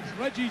it.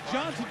 Reggie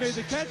Johnson made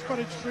the catch, but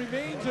it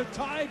remains a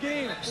tie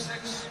game.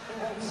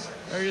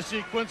 There you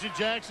see Quincy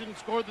Jackson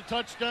scored the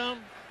touchdown.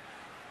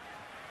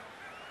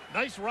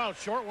 Nice route,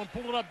 short one,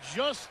 pulled it up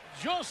just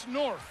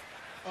north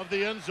of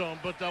the end zone.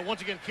 But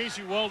once again,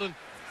 Casey Weldon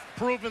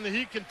proving that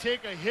he can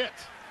take a hit.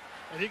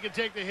 And he can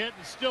take the hit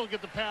and still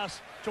get the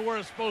pass to where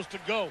it's supposed to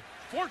go.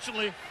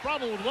 Fortunately,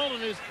 problem with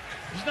Weldon is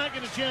he's not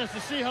getting a chance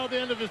to see how the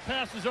end of his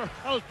passes are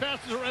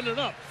ended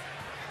up.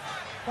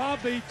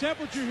 Bob, the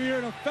temperature here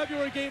in a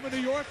February game in New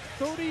York,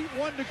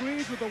 31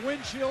 degrees with a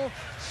wind chill,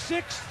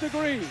 6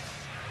 degrees.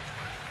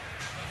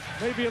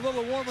 Maybe a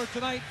little warmer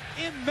tonight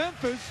in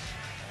Memphis.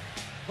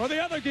 For the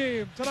other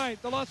game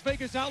tonight, the Las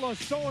Vegas Outlaws,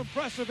 so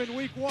impressive in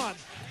week 1.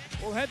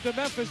 We'll head to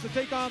Memphis to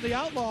take on the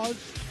Outlaws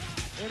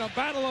in a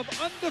battle of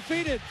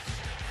undefeated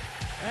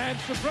and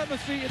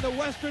supremacy in the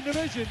Western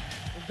Division.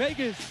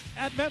 Vegas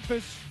at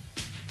Memphis.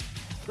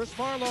 Chris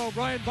Marlowe,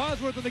 Brian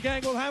Bosworth, and the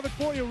gang will have it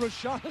for you.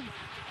 Rashaan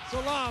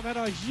Salam had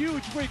a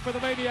huge week for the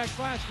Maniacs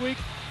last week.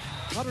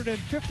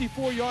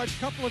 154 yards,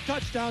 couple of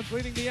touchdowns,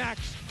 leading the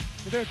Axe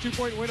to their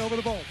 2-point win over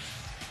the Bolts.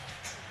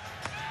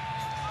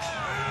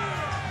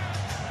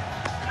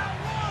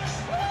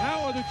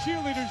 How are the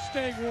cheerleaders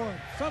staying warm?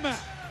 Somehow.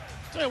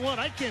 Tell you what,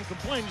 I can't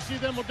complain. You see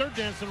them, what they're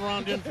dancing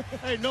around in.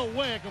 Hey, no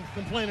way I can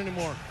complain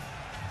anymore.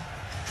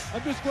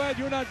 I'm just glad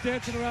you're not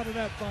dancing around in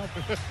that, Bob.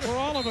 For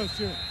all of us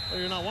here. Well,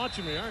 you're not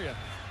watching me, are you?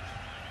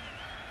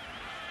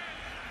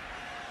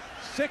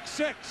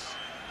 6-6.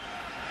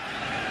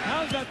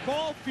 How's that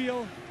ball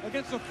feel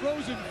against a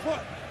frozen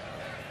foot?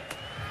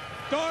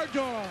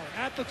 Dardar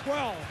at the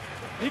 12.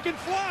 He can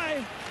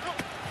fly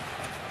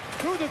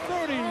through the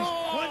 30s.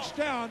 Punched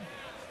down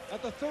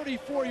at the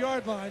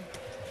 34-yard line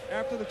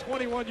after the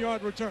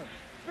 21-yard return.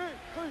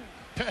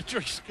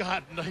 Patrick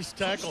Scott, nice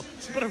tackle.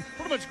 But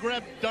pretty much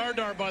grabbed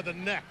Dardar by the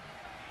neck.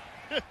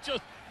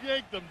 Just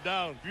yanked them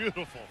down.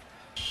 Beautiful.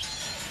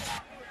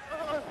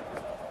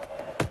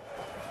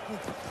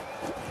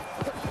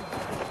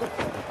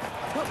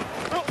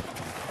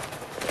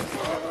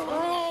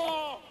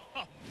 Oh,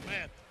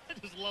 man. I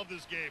just love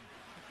this game.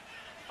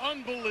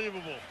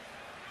 Unbelievable.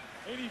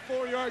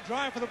 84-yard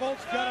drive for the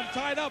Bolts. Got them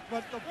tied up,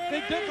 but the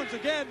big difference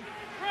again,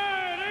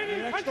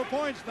 the extra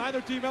points,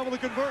 neither team able to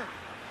convert.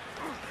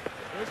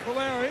 Here's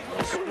Valeri.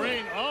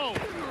 Screen. Oh.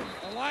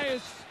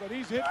 Elias, but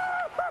he's hit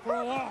for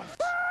a loss.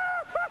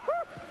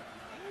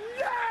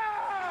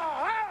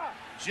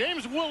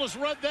 James Willis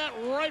read that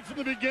right from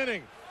the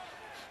beginning.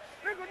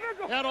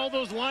 Had all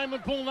those linemen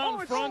pulling out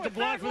in front to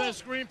block for that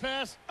screen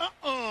pass.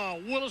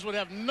 Willis would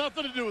have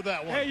nothing to do with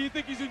that one. Hey, you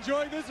think he's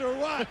enjoying this or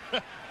what?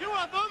 You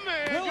want the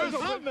man?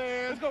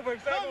 Let's go for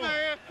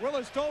man.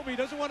 Willis told me he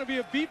doesn't want to be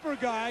a beeper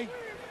guy,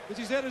 because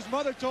he said his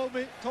mother told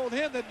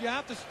him that you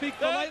have to speak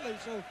politely.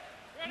 So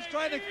he's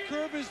trying to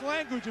curb his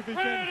language if he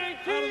can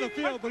out of the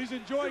field, but he's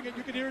enjoying it.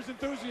 You can hear his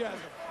enthusiasm.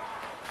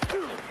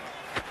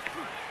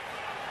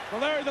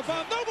 Valeri the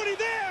bomb, nobody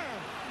there,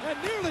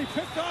 and nearly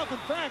picked off. In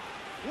fact,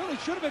 really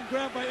should have been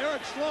grabbed by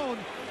Eric Sloan.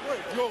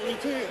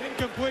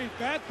 Incomplete.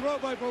 Bad throw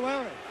by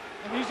Valeri.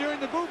 And he's hearing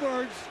the boo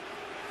birds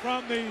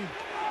from the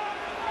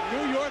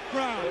New York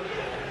crowd.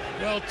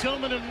 Well,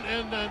 Tillman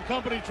and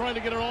company trying to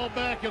get it all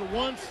back at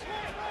once.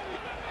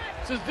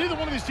 Since neither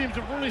one of these teams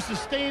have really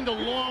sustained a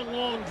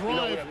long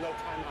drive,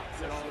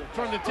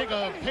 trying to take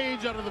a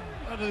page out of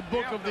the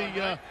book of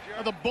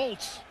the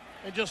Bolts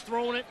and just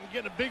throwing it and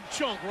getting a big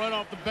chunk right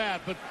off the bat.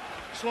 But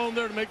Sloan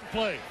there to make the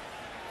play.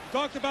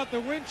 Talked about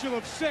the wind chill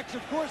of 6.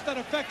 Of course, that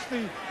affects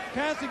the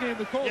passing game,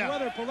 the cold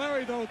weather.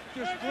 Valeri, though,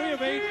 just 3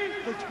 of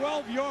 8 for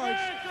 12 yards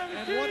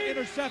and 1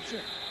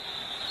 interception.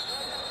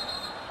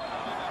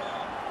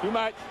 Too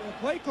much. The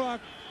play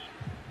clock.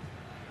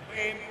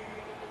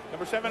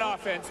 Number 7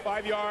 offense,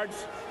 5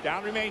 yards.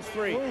 Down remains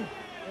 3. And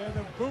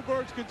the boo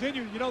birds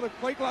continue. You know, the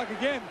play clock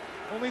again,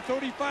 only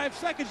 35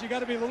 seconds. You got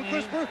to be a little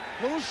crisper,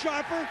 a little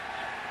sharper.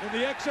 In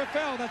the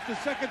XFL, that's the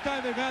second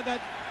time they've had that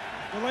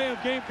delay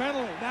of game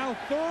penalty. Now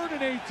 3rd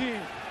and 18.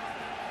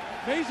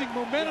 Amazing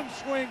momentum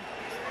swing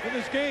in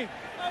this game.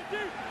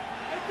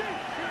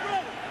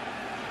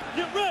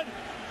 Get ready.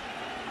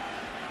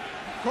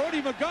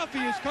 Cody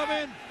McGuffey has come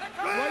in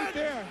right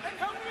there.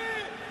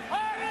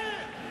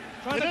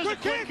 It is a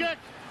quick kick.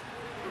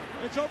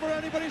 It's over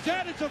anybody's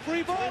head. It's a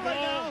free ball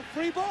right now.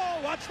 Free ball.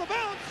 Watch the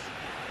bounce.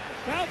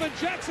 Calvin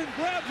Jackson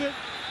grabs it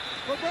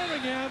for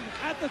Birmingham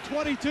at the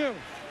 22.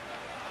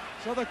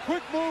 So the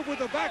quick move with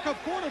the backup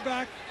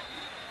quarterback.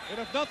 And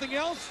if nothing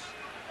else,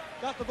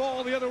 got the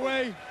ball the other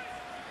way.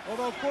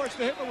 Although, of course,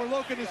 the Hitmen were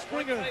looking to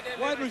spring a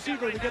wide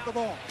receiver to get the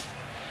ball.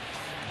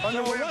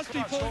 So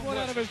Rusty pulled one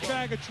out of his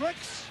bag of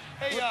tricks.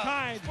 We're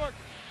tied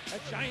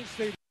at Giant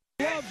Stadium.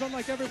 Gloves,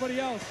 unlike everybody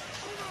else.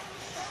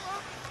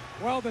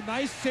 Well, the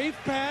nice, safe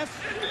pass.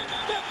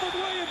 Stepford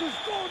Williams is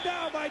thrown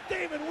down by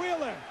Damon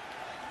Wheeler.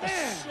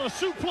 Man. A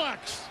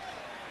suplex.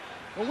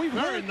 Well,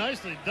 Very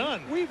nicely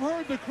done. We've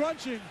heard the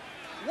crunching.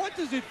 What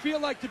does it feel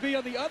like to be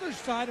on the other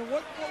side, and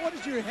what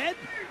does your head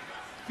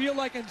feel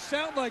like and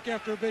sound like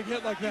after a big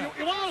hit like that?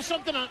 You want to know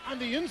something on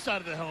the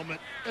inside of the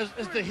helmet,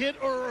 as the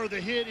hitter or the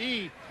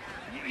hitee,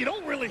 you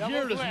don't really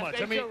hear it as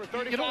much. I mean,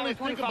 you don't really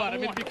think about it. I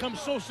mean, it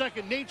becomes so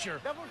second nature.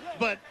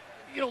 But,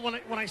 you know,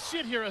 when I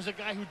sit here as a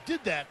guy who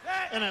did that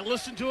and I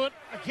listen to it,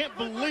 I can't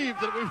believe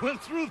that we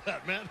went through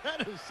that, man.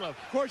 That is some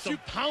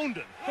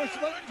pounding. Of course,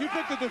 you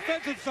picked the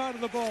defensive side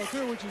of the ball,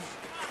 too, which is...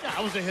 Yeah,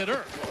 I was a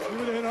hitter. You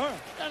were the hitter.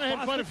 And I had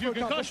quite a few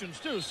concussions,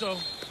 too, so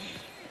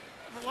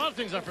a lot of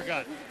things I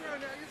forgot.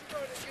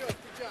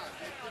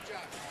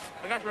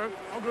 I got you.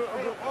 I'm good.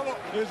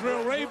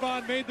 Israel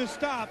Raybon made the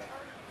stop.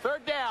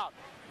 3rd down.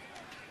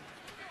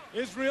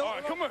 Israel. All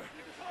right,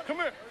 come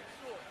here.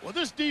 Well,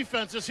 this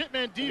defense, this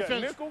Hitman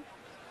defense. Nickel,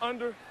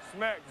 under,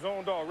 smack,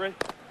 zone dog, ready?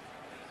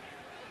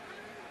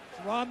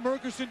 Ron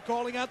Merkerson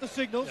calling out the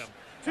signals.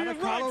 Yeah. Out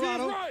of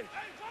Colorado. Right.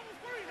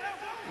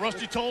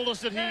 Rusty told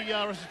us that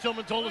Rusty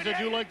Tillman told us they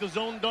do like the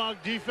zone dog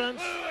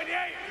defense.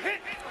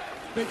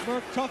 Big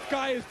Merc, tough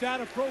guy. His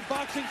dad, a pro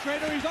boxing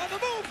trainer. He's on the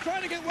move,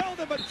 trying to get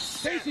Weldon, but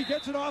Casey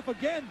gets it off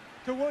again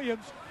to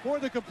Williams for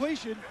the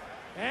completion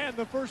and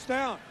the first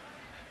down.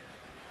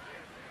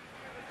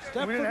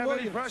 Stepford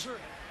Williams.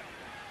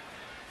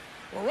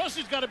 Well,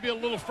 Rusty's got to be a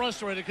little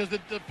frustrated because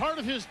the part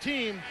of his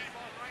team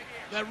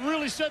that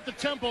really set the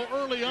tempo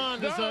early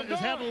on is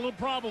having a little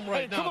problem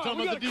right now.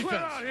 Talking about the defense.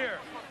 Out here.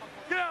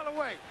 Get out of the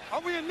way. Are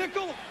we in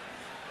nickel?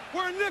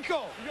 We're in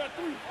nickel. You got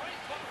 3.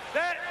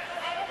 That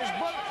is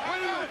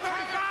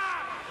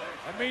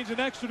That means an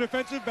extra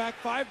defensive back,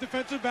 5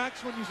 defensive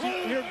backs when you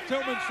hear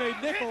Tillman say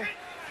nickel.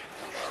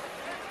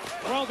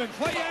 Weldon,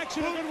 play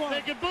action, a good one.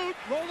 Naked boot.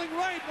 Rolling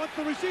right, wants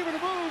the receiver to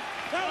move.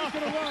 Now he's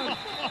going to run.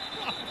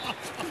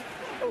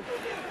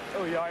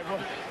 Oh, yeah, I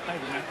won.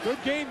 Thank you, man.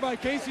 Good gain by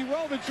Casey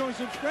Weldon, showing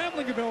some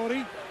scrambling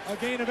ability. A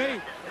gain of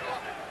 8.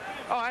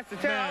 Oh, that's the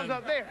 10 I was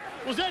up there.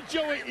 Was that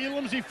Joey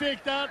Elam's he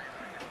faked out?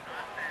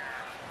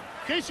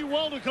 Casey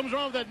Weldon comes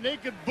around with that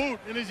naked boot,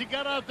 and as he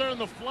got out there in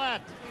the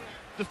flat,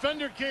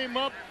 defender came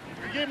up,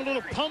 gave him a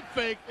little pump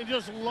fake, and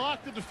just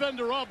locked the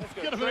defender up.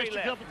 Get him an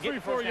extra couple,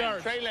 3-4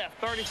 yards. Trey left,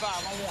 35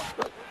 on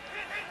 1.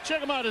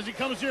 Check him out as he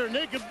comes here,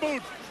 naked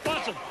boot.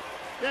 Watch him.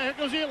 Yeah, here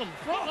goes Elam.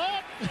 Throw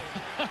up.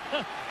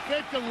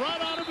 Faked him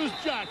right out of his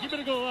jock. You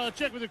better go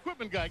check with the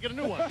equipment guy. Get a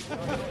new one.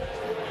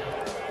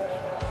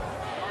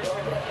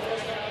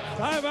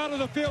 Time out of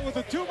the field with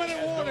a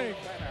 2-minute warning.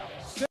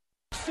 6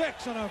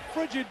 6 on a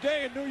frigid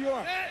day in New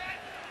York.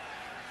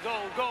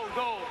 Go, go,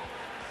 go.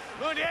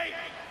 Good 8.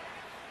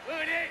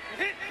 Good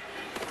 8. Hit.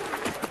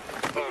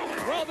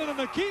 Weldon and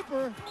the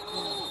keeper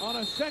on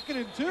a 2nd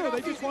and 2. They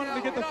just wanted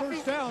to get the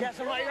first down. Got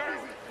somebody hurt.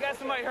 Got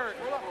somebody hurt.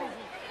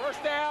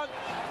 First down.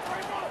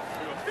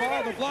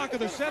 Follow the block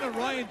of the center,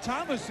 Ryan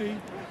Thomasy,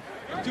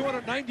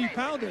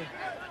 290-pounder,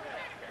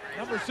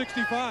 number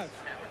 65.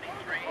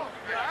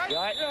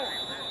 Right.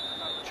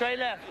 Trey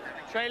left.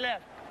 Trey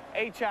left.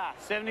 HI,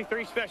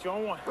 73 special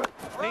on 1.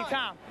 Need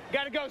time.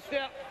 Got to go,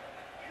 Step.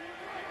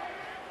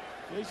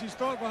 J.C.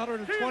 Stark,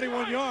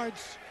 121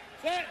 yards.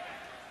 Set.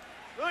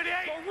 Good 8.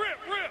 Go rip,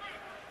 rip.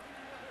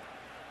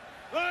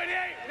 Good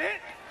 8.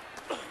 Hit.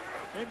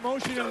 In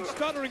motion and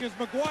stuttering is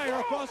McGuire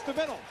across the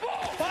middle.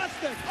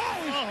 Bostic.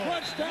 Oh, he's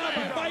crunched down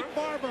by Mike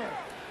Barber.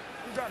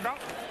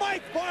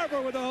 Mike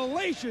Barber with a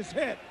hellacious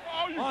hit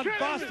on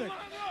Bostic.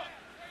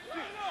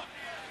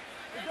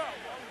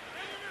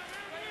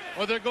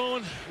 Well, they're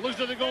going, looks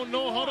like they're going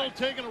no huddle,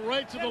 taking it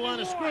right to the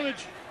line of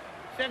scrimmage.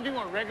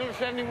 71, regular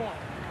 71.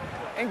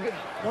 And good.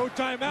 No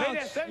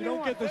timeouts. You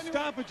don't get the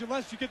stoppage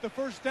unless you get the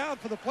first down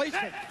for the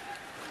placement.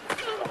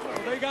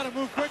 So they got to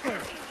move quickly.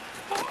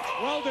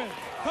 Weldon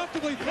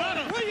comfortably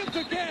thrown. Williams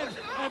again,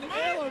 and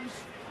Elams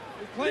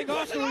is playing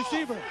off the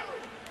receiver.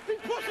 He's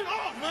pushing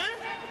off, man.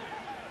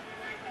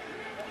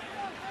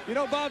 You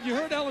know, Bob, you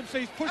heard Elams say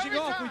he's pushing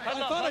off. I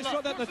thought I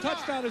saw that in the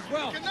touchdown as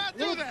well.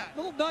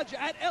 Little nudge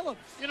at Elams.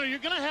 You know, you're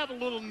going to have a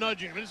little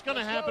nudging. It's going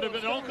to happen.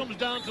 It all comes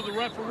down to the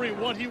referee,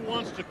 what he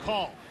wants to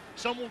call.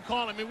 Some will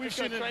call. I mean, we've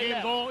seen it in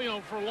games all,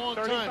 for a long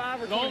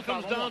time. It all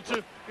comes down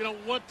to,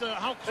 what,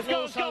 how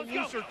close, how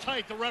loose or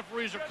tight the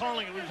referees are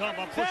calling it. We're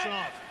talking about pushing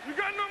off. You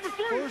got number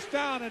 3. First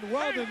down, and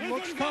Weldon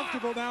looks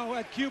comfortable now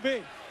at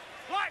QB.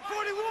 Black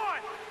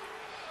 41.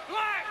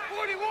 Black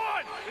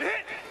 41.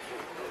 Hit.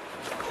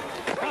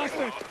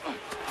 Bostic.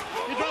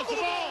 He drops the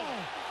ball.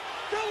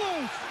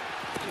 Still loose.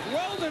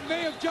 Weldon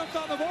may have jumped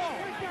on the ball.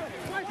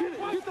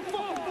 Get the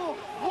ball.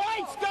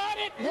 White's got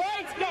it.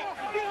 White's got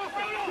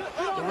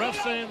it. The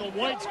ref saying the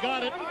White's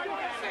got it.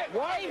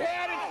 White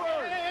had it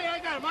first. Hey, I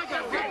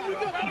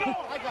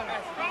got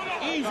him.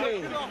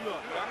 Easy.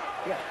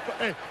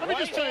 Hey, let me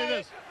just tell you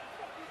this.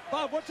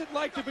 Bob, what's it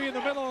like to be in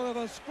the middle of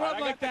a scrum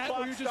like that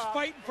where you're just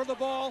fighting for the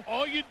ball?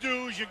 All you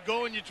do is you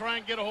go and you try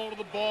and get a hold of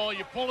the ball.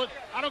 You pull it.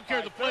 I don't care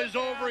if the play's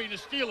over. You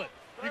just steal it.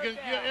 You can.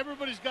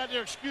 Everybody's got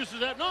their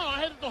excuses. No, I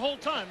had it the whole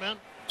time, man.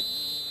 Did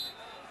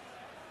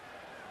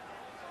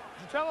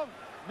you tell him?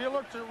 Be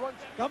alert to run.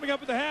 Coming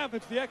up at the half,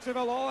 it's the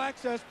XFL All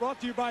Access brought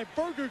to you by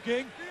Burger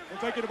King.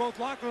 We'll take you to both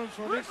locker rooms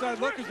for an inside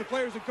look as the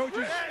players and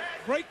coaches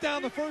break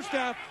down the first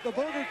half. The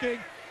Burger King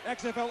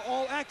XFL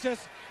All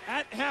Access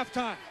at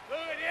halftime.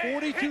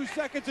 42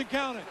 seconds and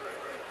counting.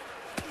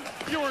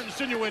 You weren't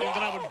insinuating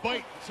that I would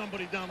bite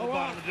somebody down the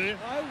bottom, did you?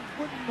 I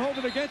wouldn't hold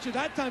it against you.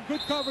 That time,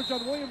 good coverage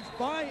on Williams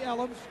by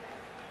Elams.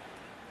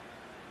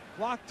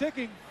 Clock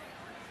ticking.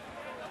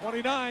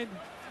 29.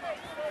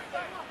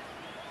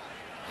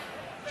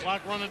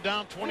 Clock running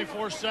down,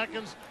 24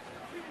 seconds.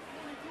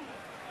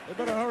 They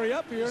better hurry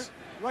up here.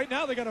 Right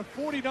now, they got a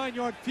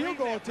 49-yard field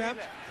goal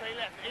attempt.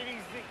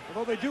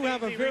 Although they do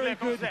have a very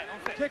good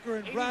kicker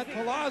in Brad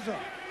Palazzo.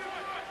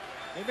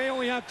 They may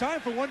only have time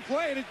for one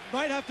play, and it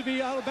might have to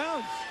be out of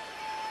bounds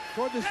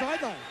toward the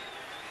sideline.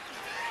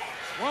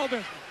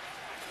 Weldon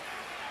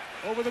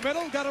over the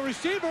middle, got a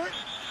receiver.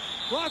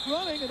 Clock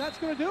running, and that's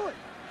going to do it.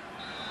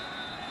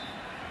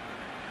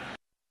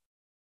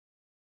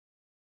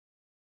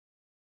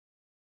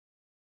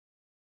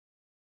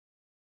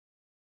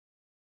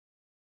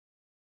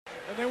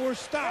 And they were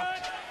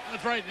stopped.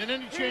 That's right. And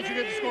any chance you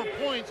get to score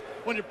points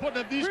when you're putting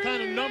up these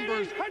kind of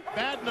numbers,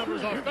 bad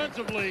numbers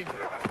offensively,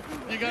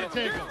 you got to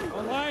take them.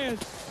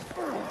 Elias,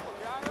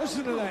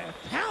 listen to that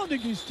pounding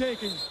he's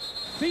taking.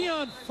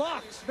 Theon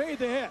Fox made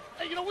the hit.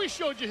 Hey, we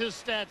showed you his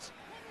stats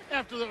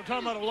after we're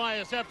talking about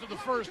Elias after the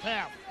first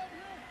half.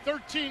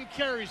 13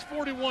 carries,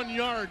 41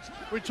 yards.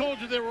 We told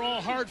you they were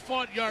all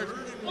hard-fought yards.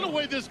 What a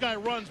way this guy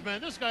runs, man.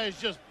 This guy is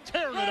just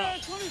tearing it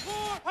up.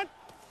 24.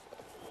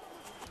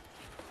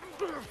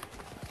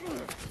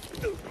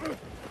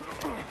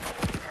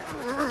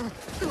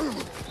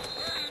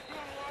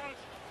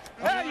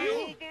 Hey,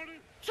 you!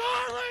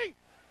 Charlie!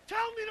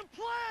 Tell me to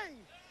play!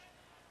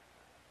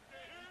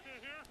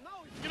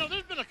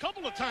 There's been a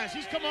couple of times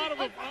he's come out of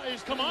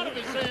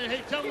it saying,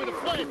 hey, tell me to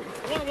play.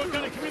 I wonder what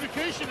kind of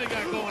communication they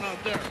got going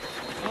out there.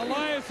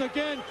 Elias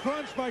again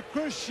crunched by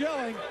Chris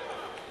Schelling.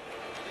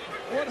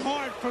 What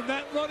heart from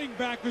that running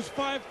back who's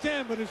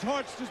 5'10", but his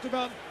heart's just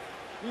about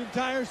the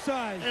entire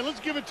size. Hey, let's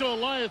give it to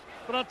Elias,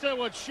 but I'll tell you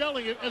what,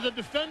 Schelling, as a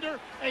defender,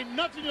 ain't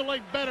nothing you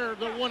like better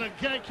than when a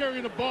guy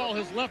carrying the ball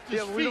has left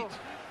his feet.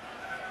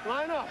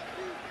 Line up.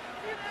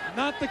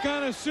 Not the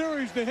kind of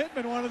series the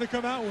Hitmen wanted to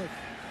come out with.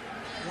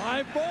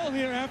 Live ball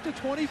here after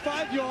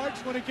 25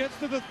 yards. When it gets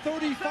to the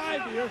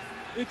 35 here,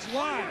 it's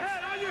live.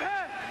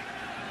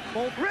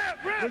 Both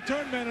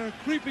return men are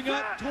creeping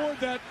up toward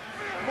that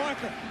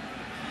marker.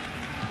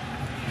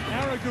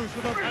 Aragoose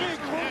with a big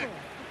corner.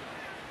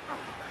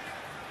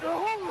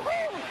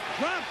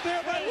 Dropped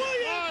there by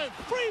Williams.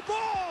 Free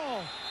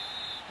ball.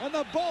 And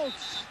the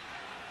Bolts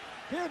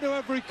appear to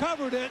have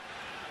recovered it.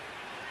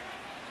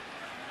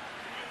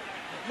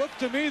 Looked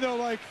to me, though,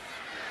 like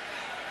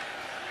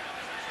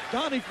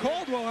Donnie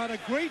Caldwell had a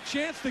great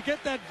chance to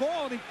get that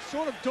ball, and he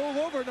sort of dove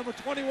over number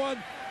 21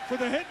 for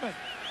the Hitmen.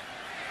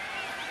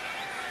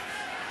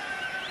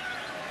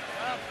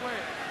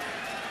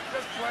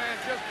 Just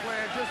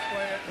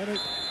play it. And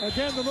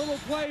again, the little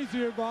plays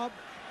here, Bob.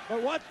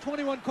 But watch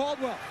 21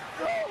 Caldwell.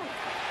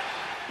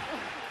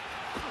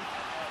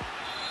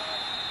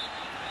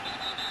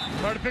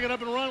 Tried to pick it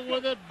up and run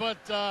with it, but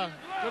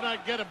could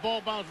not get it.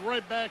 Ball bounced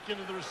right back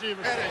into the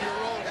receiver's hands.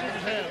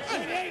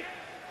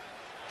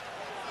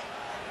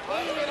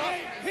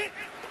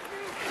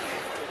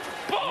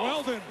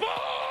 Weldon.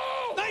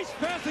 Nice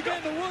pass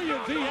again to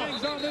Williams. He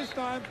hangs on this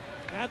time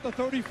at the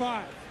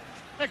 35.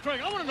 Hey,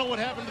 Craig, I want to know what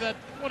happened to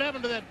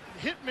that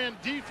Hitman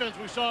defense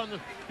we saw in the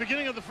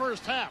beginning of the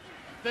first half.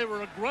 They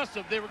were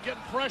aggressive. They were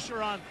getting pressure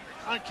on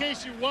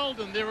Casey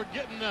Weldon. They were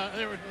getting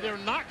they were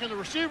knocking the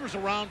receivers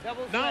around.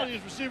 Now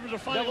these receivers are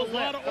finding a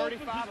lot of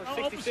open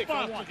spots to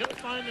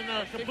find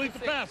and complete the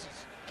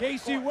passes.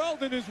 Casey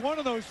Weldon is one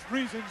of those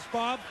reasons,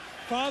 Bob.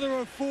 Father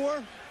of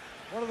 4,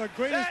 one of the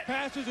greatest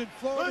passes in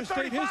Florida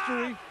State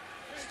history.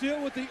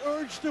 Still with the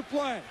urge to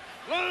play.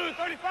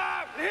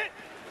 35, hit.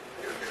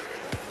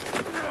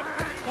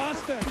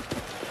 Bostic.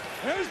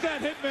 There's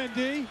that Hitman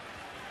D.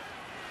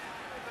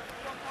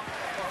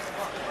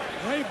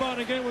 Raybon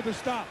again with the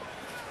stop.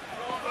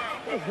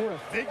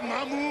 Big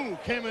Mamu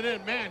came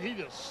in. Man, he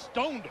just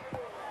stoned him.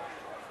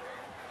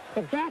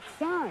 The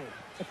backside.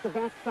 It's the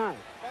backside.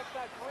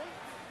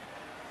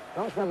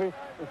 No, it's got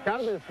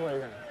to be this way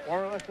again.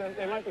 Or unless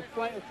they might be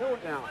slanting to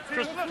it now.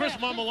 Chris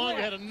Mamalonga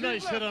had a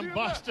nice hit on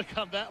Bostic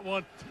on that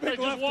one. He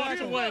just walks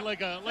away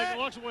like a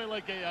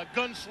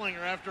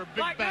gunslinger after a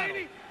big battle.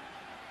 90.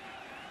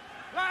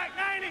 Black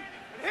 90.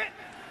 Hit.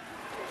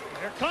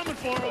 They're coming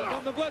for him.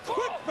 On the blitz,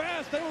 quick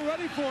pass. They were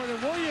ready for it. And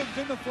Williams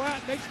in the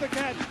flat makes the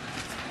catch.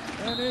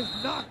 And is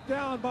knocked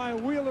down by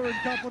Wheeler and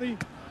company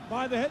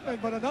by the Hitmen.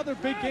 But another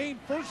big gain,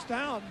 first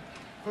down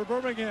for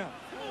Birmingham.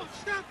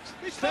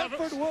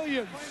 Stepford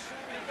Williams,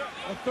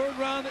 a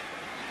third-round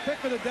pick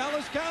for the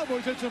Dallas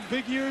Cowboys, had some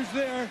big years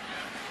there.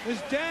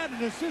 His dad,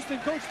 an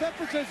assistant coach,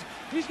 Stepford says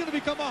he's going to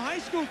become a high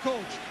school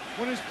coach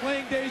when his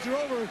playing days are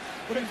over,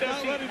 but he's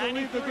not ready to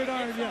leave the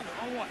gridiron yet.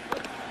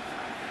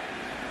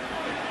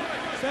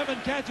 7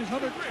 catches,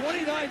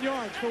 129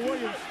 yards for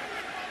Williams,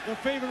 the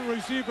favorite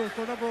receiver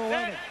for number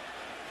 11.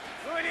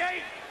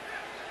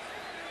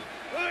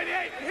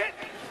 38, hit.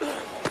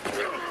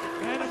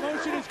 And in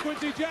motion is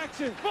Quincy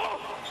Jackson.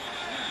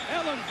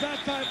 Ellen's that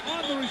time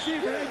on the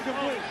receiver,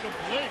 incomplete. The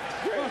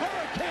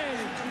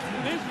Hurricane,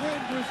 and his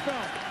wind was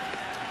felt.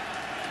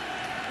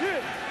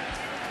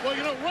 Well,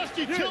 you know,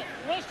 Rusty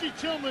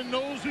Tillman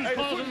knows who's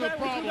causing the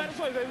problem.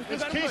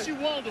 It's Casey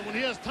Weldon. When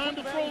he has time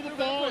to throw the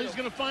ball, he's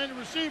going to find a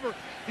receiver.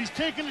 He's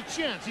taking a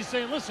chance. He's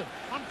saying, listen,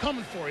 I'm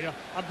coming for you.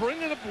 I'm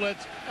bringing a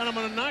blitz, and I'm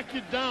going to knock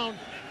you down,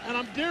 and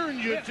I'm daring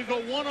you to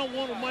go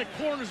one-on-one with my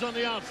corners on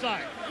the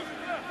outside.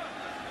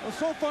 Well,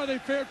 so far they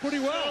fared pretty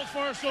well. So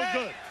far, so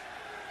good.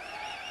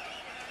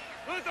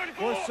 Of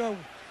course,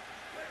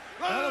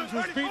 Adams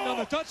was beaten on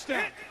the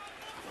touchdown.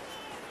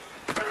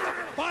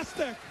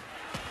 Bostic.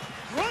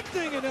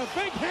 Grunting and a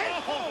big hit.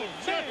 Oh,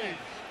 man.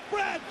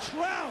 Brad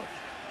Trout.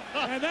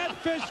 And that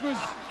fish was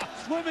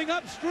swimming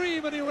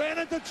upstream, and he ran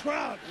into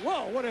Trout.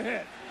 Whoa, what a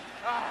hit.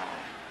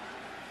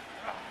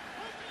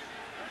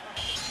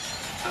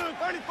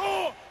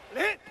 34,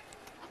 hit.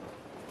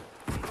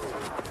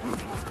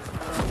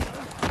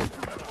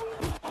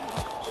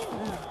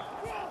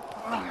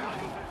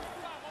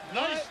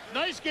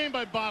 Nice game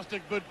by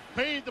Bostic, but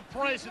paid the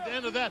price at the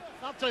end of that.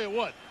 I'll tell you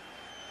what,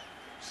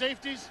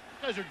 safeties,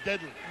 guys are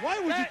deadly. Why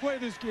would you play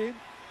this game?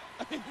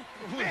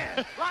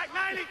 Black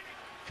 90.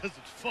 Because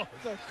it's fun.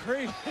 It's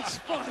great. It's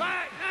fun.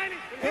 Black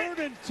 90. 3rd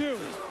and 2.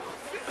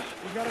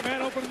 He's got a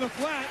man open in the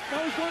flat.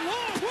 Now he's going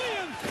long.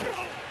 Williams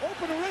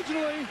open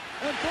originally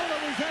and thought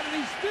of his head,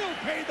 and he still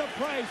paid the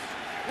price.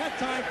 That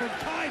time from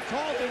Ty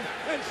Talton,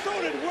 and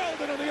so did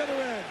Weldon on the other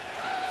end.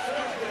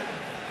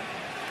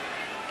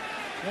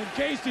 And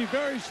Casey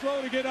very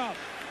slow to get up.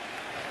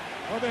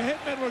 Well, the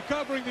Hitmen were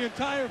covering the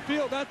entire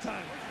field that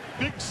time.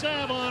 Big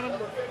sab on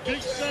him.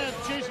 Big sab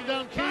chasing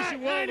down Casey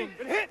Weldon.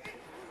 Hit.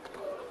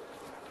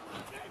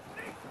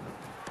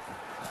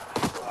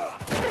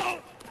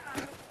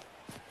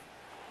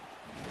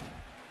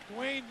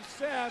 Duane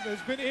Sabb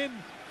has been in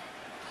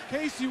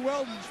Casey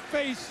Weldon's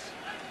face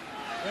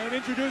and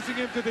introducing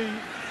him to the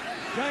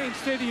Giant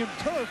Stadium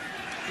turf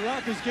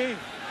throughout this game.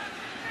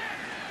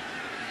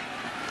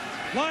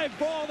 Live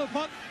ball, the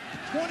punt,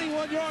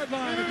 21-yard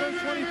line. It goes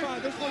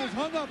 25. This one is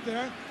hung up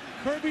there.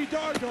 Kirby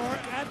Dardar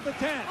at the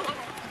 10.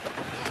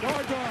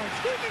 Dardar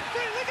squeaking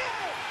free. Look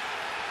out!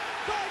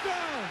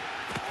 Dardar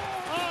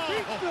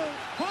beats the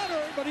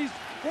punter, but he's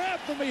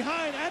grabbed from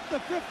behind at the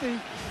 50.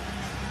 You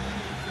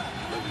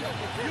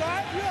all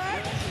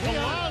right?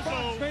 Palazzo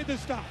Fox made the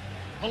stop.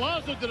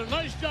 Palazzo did a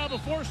nice job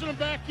of forcing him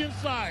back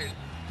inside.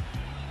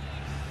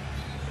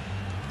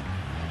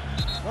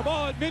 The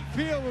ball at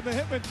midfield when the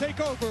Hitmen take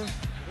over.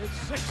 It's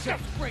 6-6.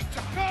 Great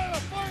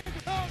job.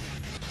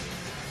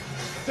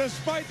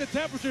 Despite the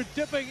temperature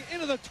dipping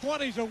into the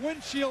 20s, a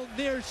wind chill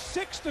near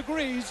 6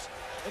 degrees,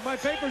 and my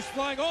paper's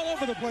flying all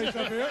over the place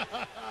up here.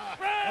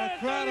 A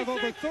crowd of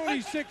over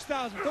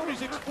 36,000,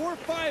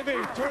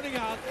 36,458 turning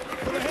out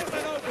for the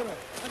Hitmen opener.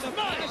 And the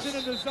passion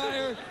and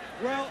desire,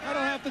 well, I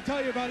don't have to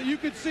tell you about it. You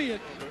could see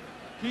it.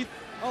 Keith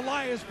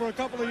Elias for a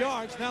couple of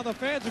yards. Now the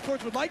fans, of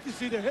course, would like to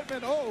see the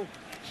Hitmen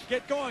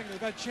get going.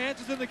 They've got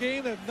chances in the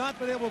game. They've not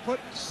been able to put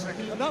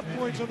enough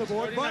points on the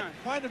board, but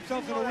find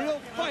themselves in a real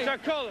fight.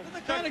 In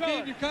the kind of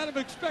game you kind of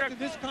expect in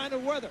this kind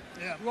of weather.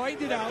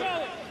 Grind it out,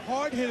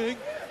 hard hitting,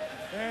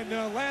 and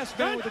last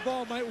man with the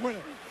ball might win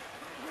it.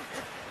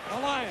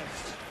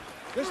 Elias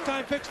this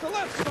time picks the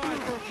left side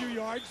for a few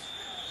yards.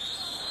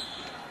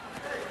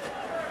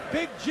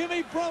 Big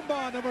Jimmy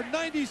Brumbaugh, number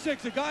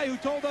 96, a guy who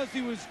told us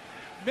he was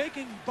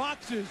making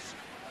boxes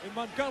in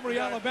Montgomery,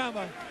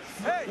 Alabama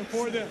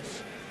before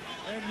this.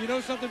 And you know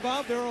something,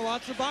 Bob? There are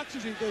lots of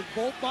boxes. There's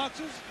Bolt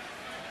boxes,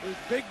 there's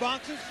big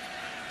boxes,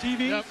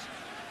 TVs,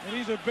 and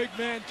he's a big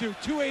man too.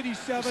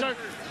 287.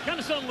 Kind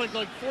of sounded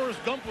like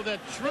Forrest Gump with that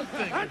shrimp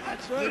thing.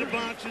 That's right. Little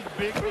boxes,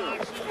 big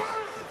boxes.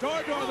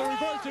 Dardar, the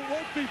reverse, it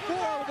worked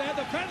before. They had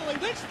the penalty.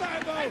 This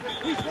time, though,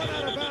 he's run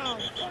out of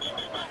bounds.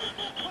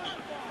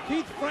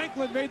 Keith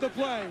Franklin made the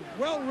play.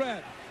 Well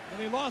read,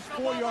 and he lost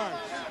 4 yards.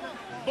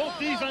 Both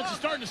defenses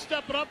starting to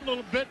step it up a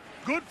little bit.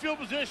 Good field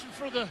position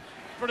for the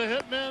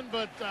Hitmen,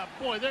 but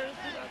boy,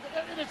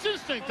 it's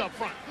instinct up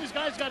front. These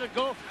guys got to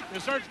go.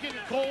 It starts getting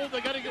cold. They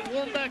got to get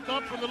warmed back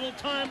up for the little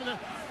time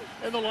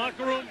in the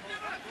locker room.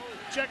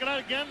 Check it out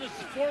again. This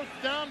is 4th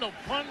down. They'll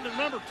punt. And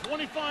remember,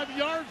 25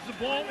 yards. The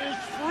ball is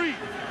free.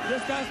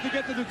 Just has to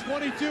get to the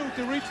 22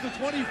 to reach the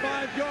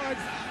 25 yards.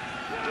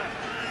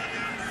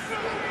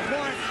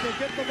 Mark to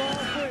get the ball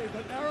free,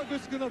 but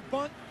Aragus going to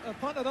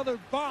punt another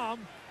bomb.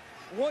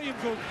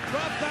 Williams will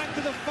drop back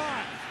to the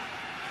 5.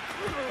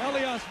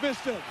 Elias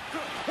missed it.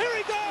 Here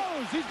he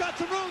goes. He's got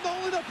some room,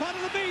 only the punt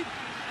of the beat.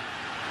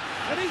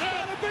 And he's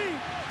got a beat.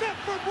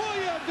 Stepford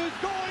Williams is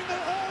going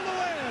all the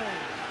way.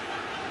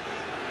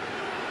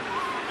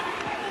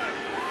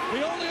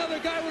 The only other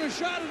guy with a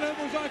shot at him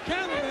was our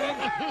cameraman.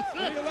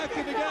 He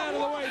elected to get out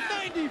of the way.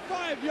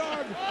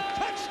 95-yard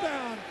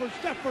touchdown for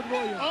Stepford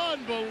Williams.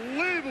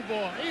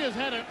 Unbelievable. He has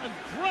had an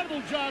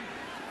incredible job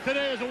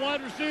today as a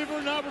wide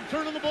receiver. Now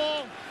returning the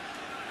ball.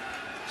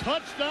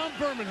 Touchdown,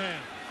 Birmingham.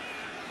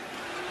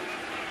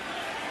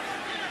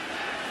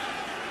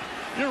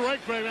 You're right,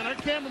 Craig, man. Our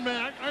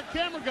cameraman, our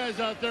camera guys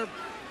out there,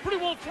 pretty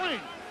well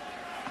trained.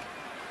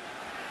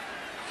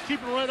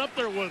 Keeping right up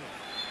there with him.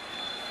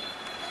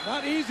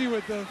 Not easy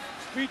with the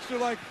speedster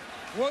like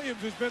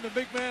Williams, who's been the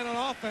big man on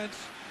offense.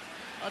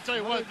 I'll tell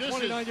you what, this is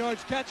 29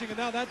 yards catching, and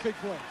now that big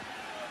play.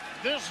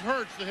 This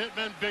hurts the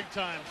Hitmen big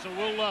time. So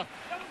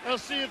we'll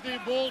see if the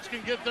Bulls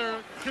can get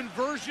their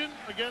conversion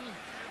again.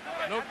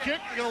 No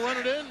kick, they're gonna run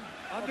it in.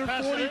 Under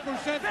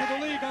 40% for the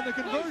league on the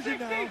conversion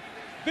now.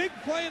 Big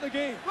play in the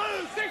game.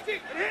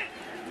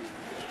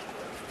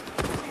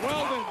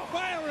 Weldon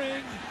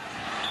firing,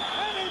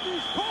 and it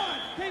is caught.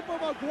 Capo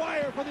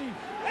McGuire for the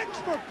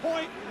extra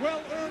point,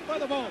 well earned by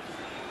the Bolts.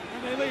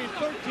 And they lead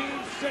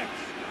 13-6.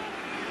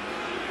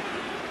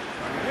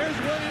 Here's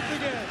Williams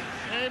again.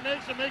 And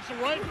he makes a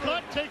right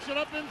cut, takes it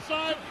up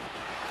inside.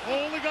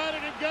 Only guy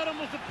that can get him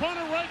was the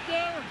punter right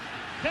there.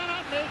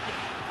 Cannot make it.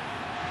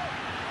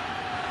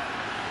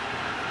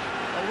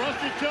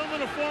 Rusty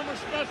Tillman, a former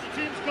special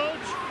teams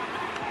coach,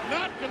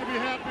 not going to be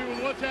happy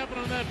with what's happened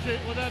on that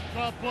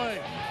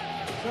play.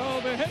 So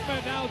the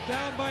Hitmen now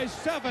down by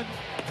 7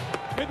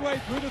 midway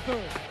through the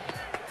third.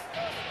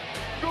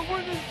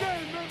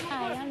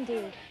 Hi, I'm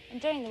Dee,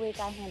 and during the week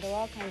I handle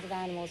all kinds of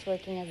animals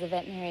working as a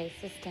veterinary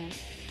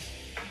assistant.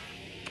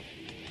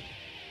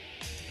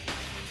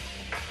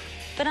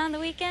 But on the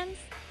weekends,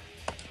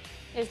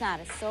 there's not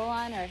a soul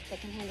on earth that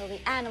can handle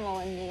the animal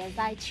in me as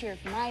I cheer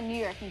for my New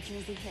York, New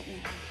Jersey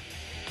Hitmen.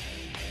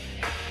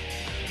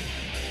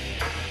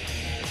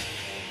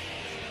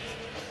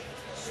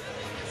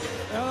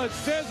 Well, it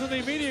says in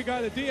the media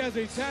guide that Dee has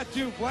a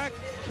tattoo, black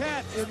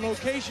cat in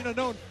location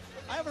unknown.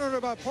 I haven't heard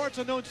about parts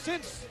unknown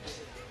since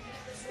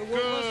the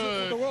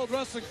World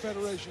Wrestling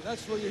Federation.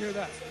 That's where you hear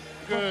that.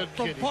 Good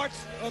from kitty.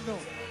 Parts unknown.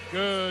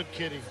 Good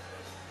kitty.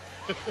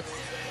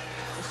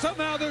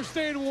 Somehow they're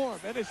staying warm,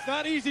 and it's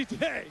not easy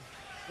today.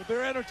 But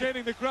they're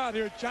entertaining the crowd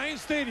here at Giant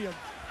Stadium,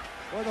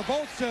 where the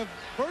Bolts have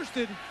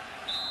bursted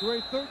to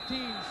a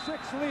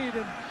 13-6 lead,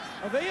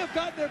 and they have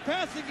gotten their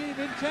passing game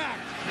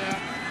intact. Yeah.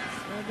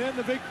 And then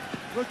the big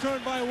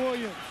return by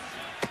Williams.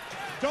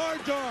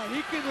 Dardar,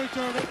 he can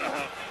return it.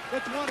 The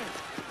 20.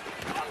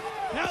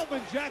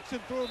 Calvin Jackson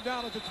threw him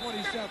down at the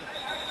 27.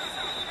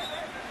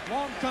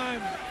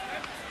 Long-time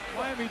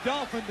Miami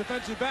Dolphin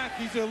defensive back.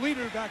 He's a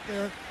leader back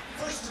there.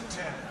 1st and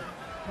 10.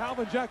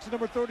 Calvin Jackson,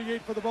 number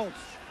 38 for the Bolts.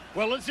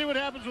 Well, let's see what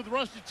happens with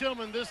Rusty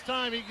Tillman. This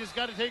time, he just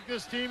got to take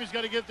this team. He's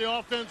got to get the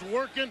offense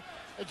working.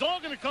 it's all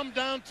going to come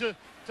down to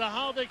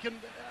how they can,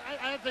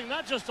 I think,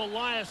 not just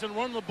Elias and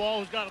run the ball,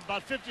 who's got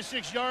about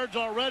 56 yards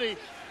already,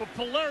 but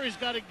Polari's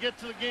got to get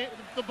to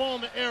the ball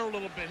in the air a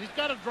little bit. He's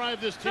got to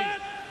drive this team.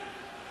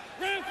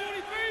 Red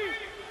 43!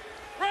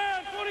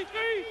 Red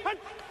 43!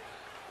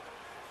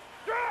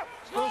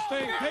 Still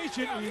staying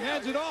patient. He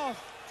hands it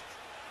off.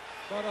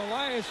 But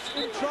Elias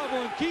in trouble,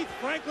 and Keith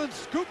Franklin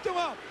scooped him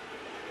up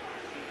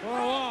for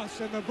a loss,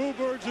 and the Boo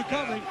Birds are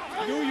coming,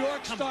 New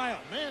York style.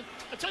 Man,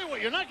 I tell you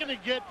what, you're not going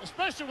to get,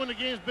 especially when the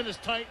game's been as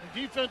tight, and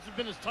defense has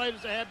been as tight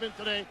as they have been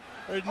today,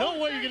 there's no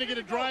way you're going to get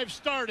a drive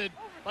started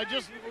by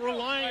just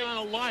relying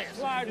on Elias.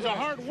 He's a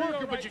hard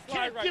worker, but you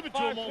can't give it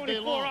to him all day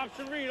long.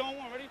 Option read on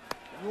one, ready?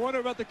 You wonder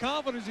about the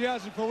confidence he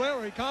has in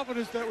Polari,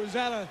 confidence that was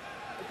at an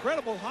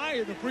incredible high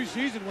in the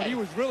preseason when he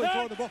was really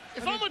throwing the ball.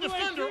 If I'm a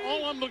defender,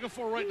 all I'm looking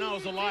for right now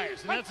is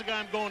Elias, and that's the guy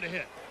I'm going to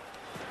hit.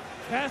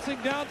 Passing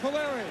down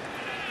Polari.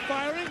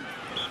 Firing.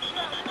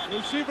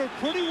 Receiver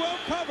pretty well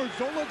covered.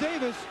 Zola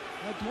Davis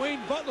had Duane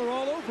Butler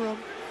all over him.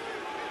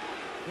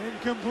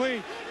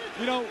 Incomplete.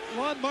 You know,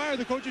 Ron Meyer,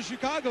 the coach of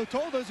Chicago,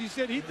 told us, he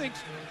said he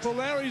thinks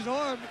Polari's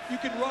arm, you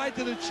can ride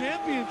to the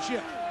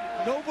championship.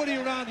 Nobody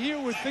around here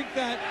would think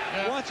that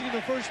watching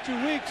the first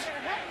 2 weeks.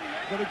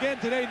 But again,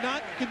 today,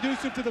 not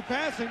conducive to the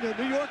passing. The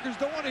New Yorkers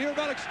don't want to hear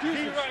about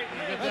excuses.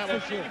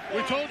 That's for sure.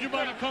 We told you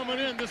about it coming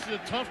in. This is a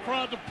tough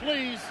crowd to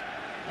please.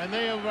 And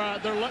they're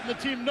letting the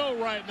team know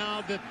right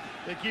now that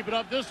they keep it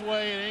up this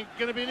way. It ain't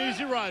going to be an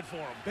easy ride for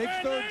them. Big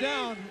third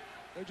down.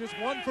 They're just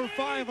 1 for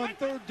 5 on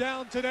third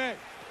down today.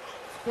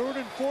 3rd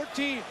and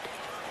 14.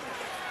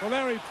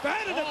 Polari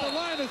batted at the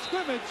line of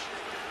scrimmage.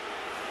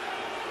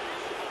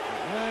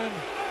 And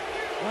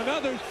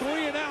another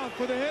 3 and out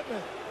for the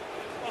Hitmen.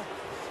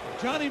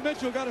 Johnny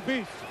Mitchell got a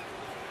piece.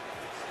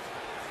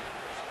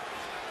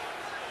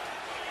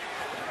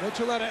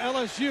 Mitchell out of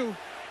LSU.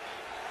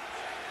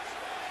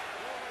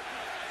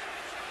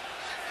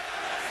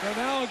 So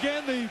now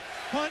again the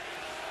punt.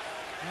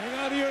 Hang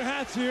on to your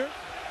hats here.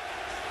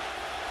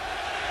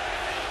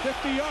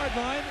 50-yard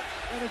line,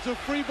 and it's a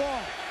free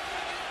ball.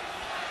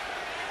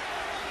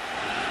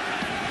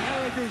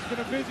 Gallagher's been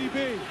a busy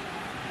bee.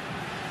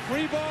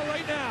 Free ball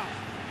right now.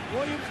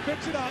 Williams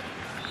picks it up.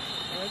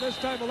 And this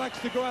time elects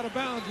to go out of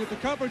bounds with the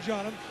coverage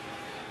on him.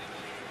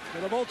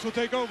 And the Bolts will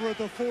take over at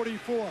the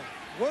 44.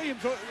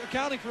 Williams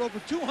accounting for over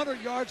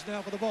 200 yards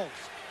now for the Bolts.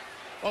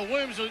 Well,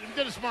 Williams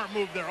did a smart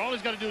move there. All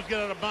he's got to do is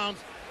get out of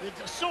bounds.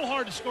 It's so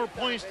hard to score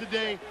points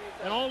today,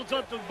 and all it's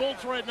up to the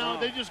Bolts right now.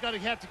 They just got to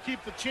have to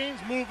keep the chains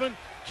moving,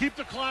 keep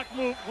the clock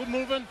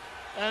moving,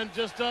 and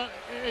just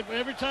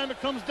every time it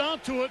comes down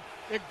to it,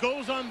 it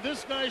goes on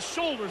this guy's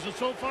shoulders, and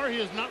so far he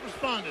has not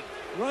responded.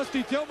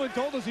 Rusty Tillman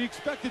told us he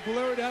expected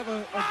Polari to have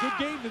a good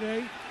game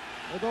today,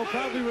 although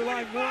probably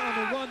relying more on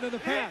the run than the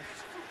pass.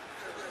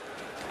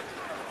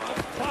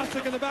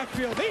 Bostic in the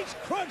backfield. He's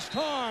crunched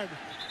hard.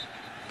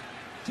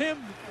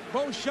 Tim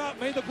Beauchamp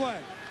made the play.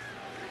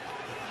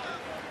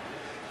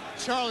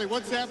 Charlie,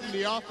 what's happening to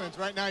the offense?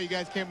 Right now, you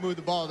guys can't move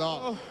the ball at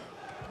all.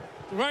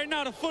 Right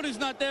now, the foot is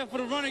not there for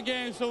the running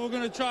game, so we're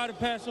going to try to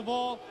pass the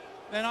ball.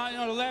 And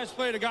the last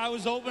play, the guy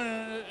was open,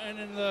 and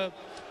then the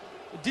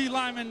D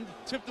lineman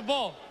tipped the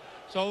ball.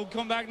 So we'll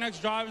come back next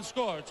drive and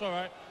score. It's all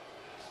right.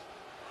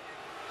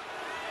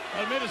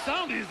 That made it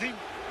sound easy.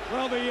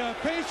 Well, the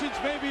patience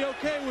may be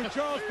okay with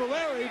Charles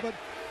Polari, but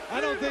I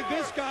don't think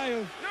this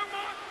guy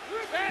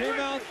came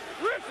out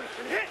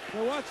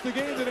to watch the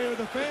game today with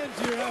the fans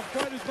here have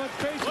quite as much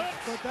patience,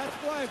 but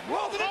that's life.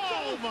 Weldon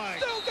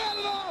still got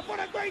it off. What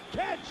a great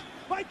catch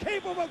by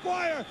Cable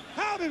McGuire.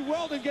 How did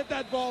Weldon get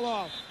that ball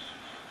off?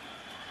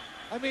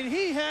 I mean,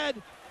 he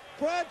had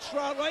Brad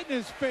Trout right in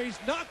his face,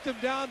 knocked him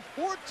down,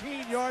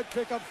 14-yard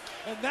pickup,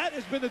 and that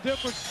has been the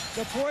difference.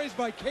 The poise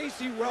by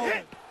Casey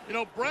Weldon. You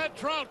know, Brad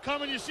Trout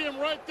coming, you see him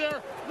right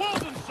there.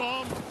 Weldon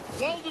saw him.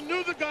 Weldon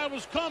knew the guy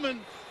was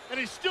coming, and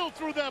he still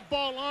threw that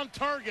ball on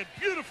target.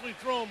 Beautifully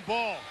thrown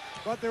ball.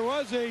 But there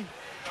was it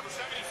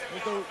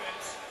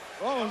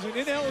was an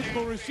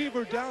ineligible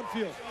receiver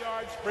downfield.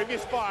 Yards,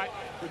 previous spot,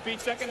 repeat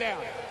second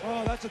down.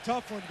 Oh, that's a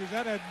tough one because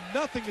that had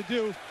nothing to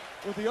do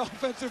with the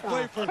offensive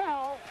play for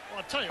Well,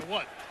 I'll tell you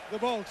what. The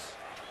Bolts.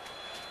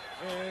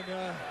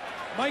 And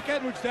Mike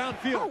Edwards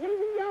downfield.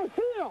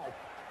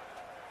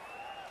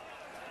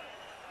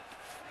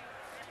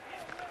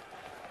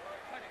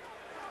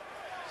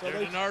 So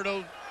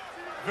DiNardo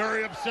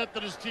very upset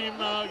that his team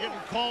getting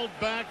called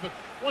back, but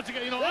once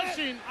again, you know,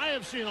 I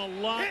have seen a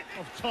lot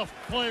of tough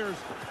players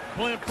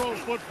playing pro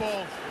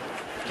football.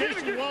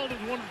 Casey Weldon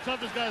is one of the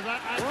toughest guys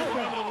I've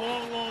remember in a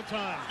long, long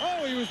time.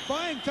 Oh, he was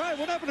buying time.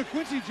 What happened to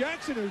Quincy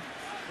Jackson, who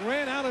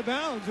ran out of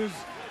bounds as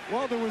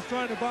Weldon was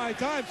trying to buy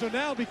time? So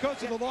now,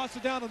 because of the loss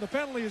of down on the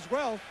penalty as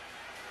well,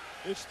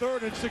 it's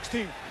 3rd and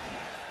 16.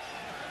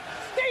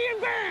 Stay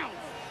in bounds.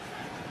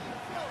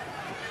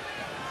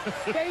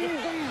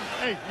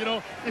 Hey, you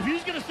know, if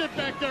he's going to sit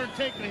back there and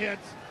take the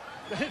hits,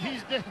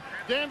 he's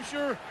damn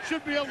sure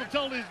should be able to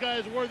tell these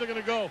guys where they're going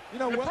to go. You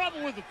know, the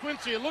problem with the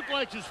Quincy, it looked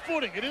like his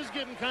footing. It is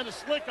getting kind of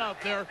slick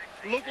out there.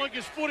 It looked like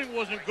his footing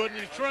wasn't good, and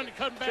he's trying to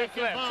cut back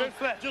in bounds.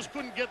 Just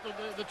couldn't get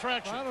the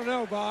traction. I don't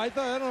know, Bob. I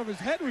don't know if his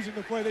head was in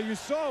the play there. You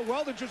saw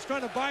Weldon just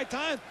trying to buy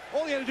time.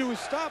 All he had to do was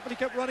stop, and he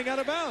kept running out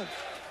of bounds.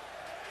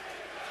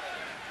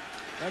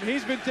 And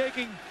he's been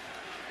taking,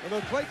 well,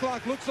 the play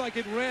clock looks like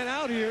it ran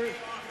out here.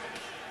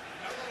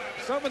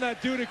 Some of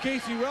that due to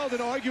Casey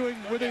Weldon arguing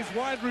with his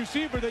wide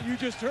receiver that you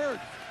just heard.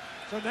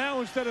 So now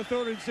instead of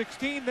 3rd and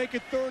 16, make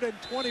it 3rd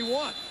and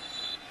 21.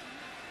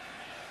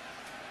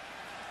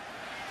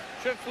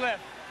 Trips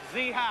left,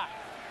 Z high.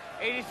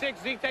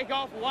 86, Z take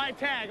off, wide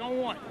tag on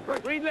 1.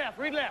 Read left,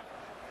 read left.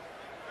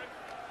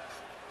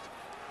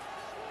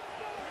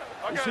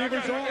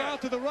 Receivers all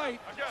out to the right.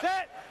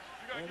 Set.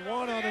 And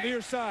 1 on the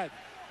near side.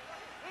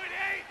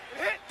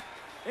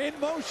 In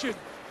motion.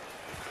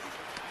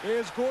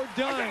 Here's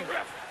Gordon.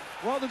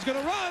 Weldon's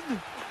going to run.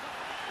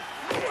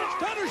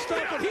 Stutter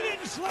stop, but he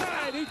didn't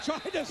slide. He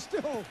tried to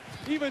still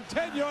even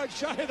 10 yards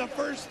shy of the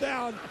first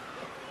down.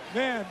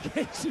 Man,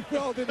 Casey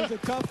Weldon is a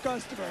tough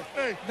customer.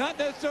 Not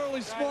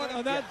necessarily smart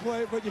on that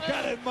play, but you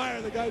got to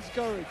admire the guy's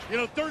courage. You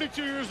know,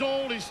 32 years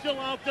old. He's still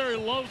out there. He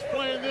loves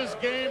playing this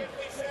game.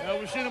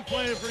 We've seen him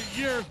playing for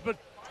years, but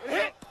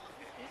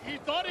he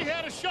thought he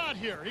had a shot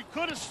here. He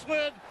could have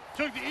slid,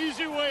 took the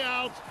easy way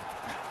out,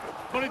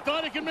 but he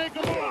thought he could make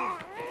a move.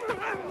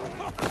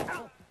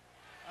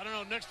 I don't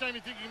know, next time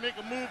you think you can make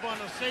a move on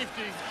a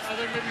safety, I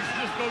think maybe you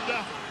should just go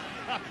down.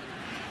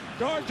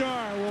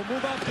 Dardar will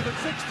move up to the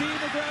 16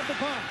 to grab the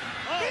punt.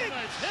 Big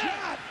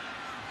shot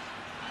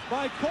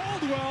by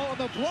Caldwell on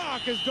the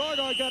block as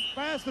Dardar got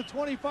past the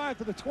 25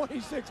 to the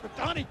 26. But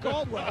Donnie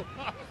Caldwell,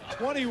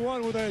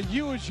 21 with a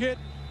huge hit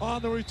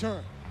on the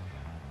return.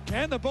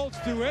 Can the Bolts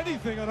do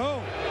anything at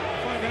home?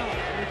 We'll find out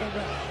when we come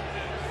back.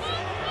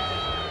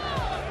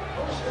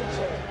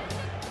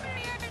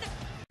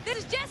 This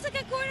is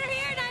Jessica Corner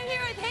here, and I'm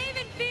here with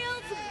Haven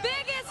Field's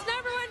biggest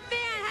 #1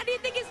 fan. How do you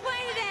think he's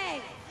playing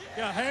today?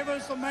 Yeah,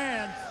 Haven's the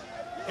man.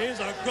 He's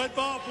a good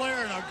ball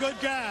player and a good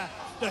guy.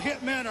 The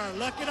Hitmen are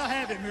lucky to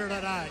have him here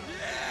tonight.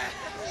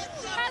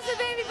 How's the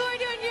baby boy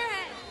doing in your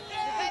head? The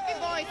baby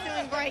boy's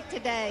doing great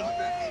today.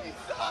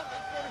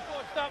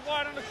 Stop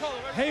wide on the color.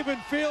 Haven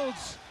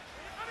Fields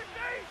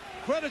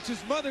credits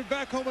his mother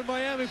back home in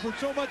Miami for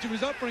so much of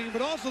his upbringing,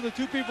 but also the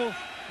two people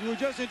you were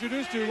just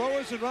introduced to,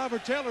 Lois and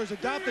Robert Taylor, his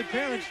adopted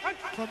parents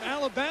from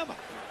Alabama,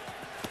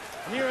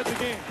 here at the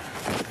game.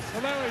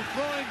 Larry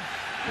throwing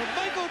to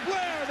Michael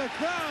Blair, the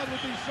crowd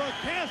with the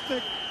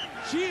sarcastic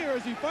cheer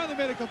as he finally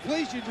made a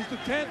completion, just the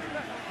 10th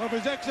of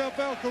his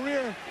XFL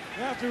career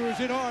after he was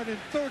hit hard in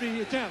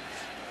 30 attempts.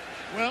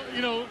 Well,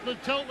 you know,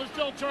 let's tell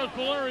Charles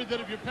Polari that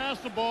if you pass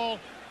the ball,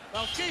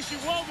 now Casey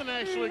Weldon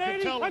actually can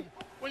tell him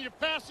when you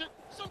pass it,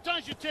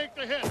 sometimes you take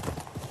the hit.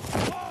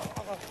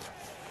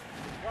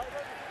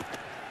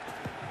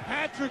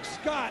 Patrick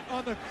Scott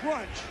on the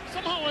crunch.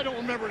 Somehow I don't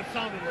remember it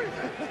sounding like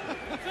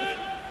that.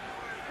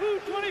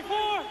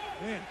 224.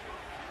 Man,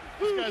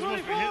 these guys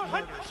must be hitting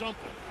hard or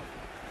something.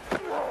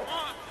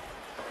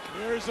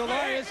 Here's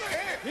Elias.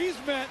 He's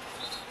met.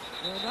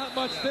 Well, not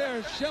much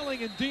there.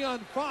 Shelling and Deon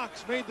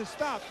Fox made the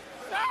stop.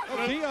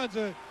 Well, Deon's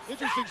an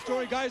interesting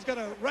story. Guy's got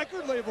a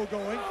record label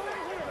going,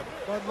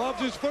 but loves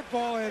his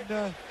football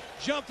and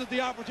jumped at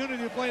the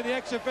opportunity to play in the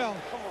XFL.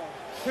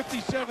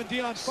 57,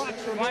 Deon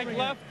Fox from Mike Birmingham.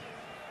 left,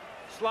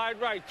 slide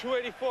right,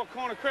 284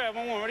 corner crab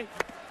on 1, ready?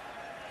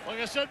 Like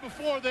I said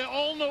before, they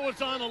all know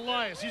it's on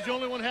Elias. He's the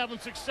only one having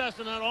success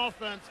in that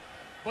offense.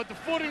 But the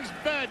footing's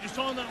bad. You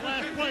saw in that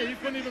last play, he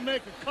couldn't even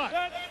make a cut.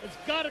 It's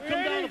got to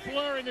come down to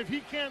Polari, and if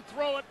he can't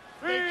throw it,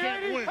 they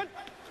can't win.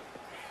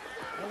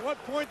 At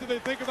what point do they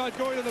think about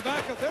going to the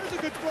backup? There's a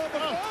good throw,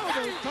 but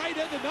the tight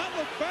end did not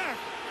look back.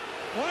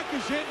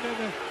 Marcus Hinton and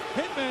the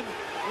Hitmen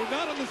were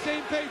not on the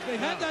same page. They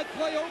had that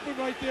play open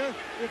right there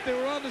if they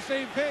were on the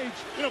same page.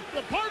 You know,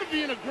 the part of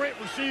being a great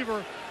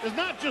receiver is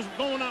not just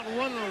going out and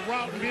running a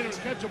route and being able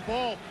to catch a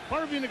ball.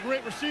 Part of being a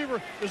great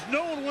receiver is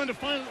knowing when to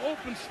find an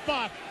open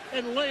spot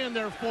and laying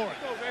there for it.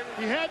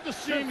 He had the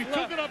seam. He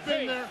took it up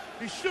in there.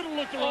 He should have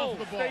looked around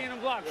for the ball. Stay in the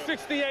block.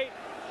 68.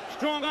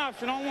 Strong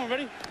option on 1.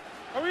 Ready?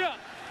 Hurry up.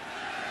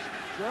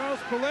 Charles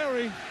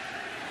Polari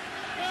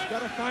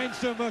got to find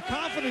some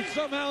confidence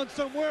somehow and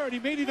somewhere, and he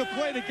may need a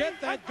play to get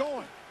that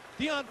going.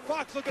 Deon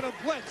Fox looking to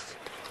blitz.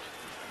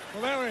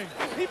 Polari,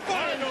 he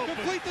fires,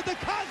 complete to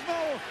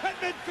DeCosmo at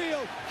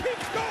midfield.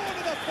 Keeps going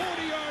to the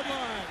 40-yard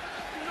line.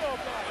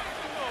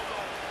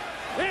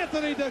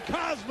 Anthony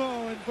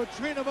DeCosmo, and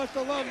Petrina must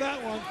have loved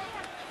that one.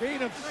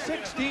 Gain of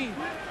 16.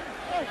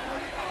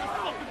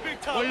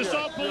 Well, you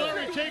saw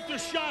Polari take the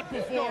shot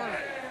before.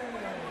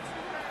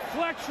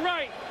 Flex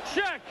right.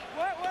 Check.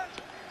 What?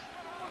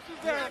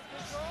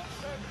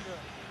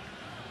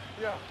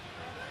 Yeah.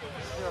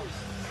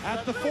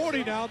 At the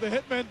 40 now, the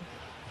Hitmen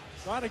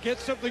trying to get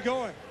something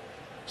going.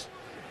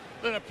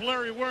 Look at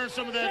Polari wearing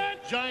some of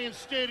that Giant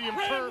Stadium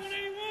turf.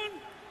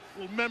 A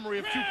little memory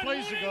of 2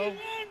 plays ago.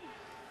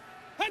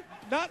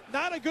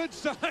 Not a good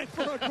sign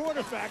for a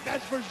quarterback,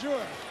 that's for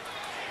sure.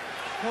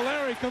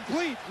 Polari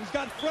complete. He's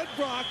got Fred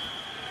Brock.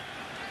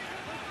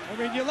 I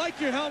mean, you like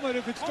your helmet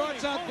if it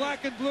starts out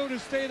black and blue to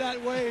stay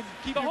that way and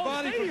keep your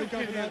body from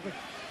becoming that.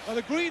 But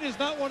the green is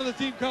not one of the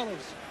team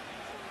colors.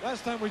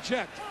 Last time we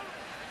checked.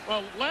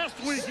 Well, last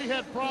week he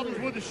had problems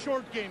with the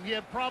short game. He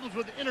had problems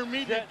with the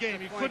intermediate game.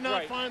 He could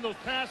not find those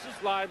passes.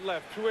 Slide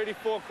left,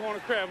 284 corner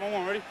crab.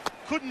 On, ready?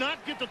 Could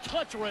not get the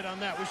touch right on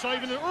that. We saw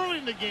even early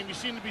in the game he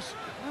seemed to be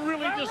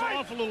really just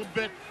off a little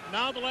bit.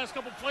 Now the last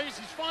couple plays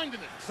he's finding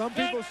it. Some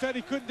people said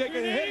he couldn't take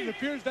a hit. It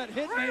appears that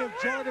hit may have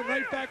jarred him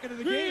right back into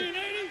the game.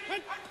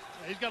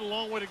 He's got a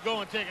long way to go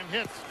on taking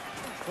hits.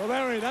 Well,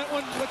 Larry, that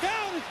one, look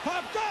out, it's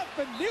popped up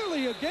and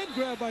nearly again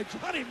grabbed by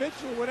Johnny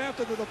Mitchell, went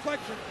after the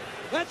deflection.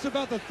 That's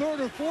about the third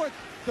or fourth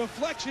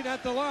deflection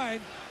at the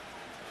line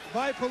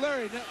by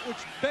Polari, which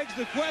begs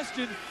the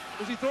question,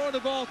 is he throwing the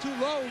ball too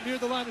low near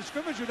the line of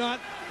scrimmage or not?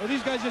 Or are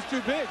these guys just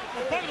too big?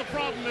 Well, part of the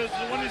problem is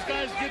that when these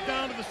guys get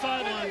down to the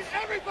sidelines,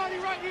 everybody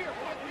right here.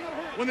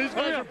 When these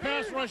guys are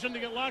pass rushing to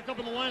get locked up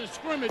in the line of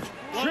scrimmage,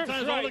 a lot of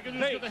times all they can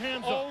do is get the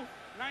hands up.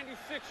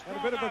 96. And a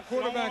bit of a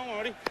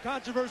quarterback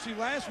controversy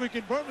last week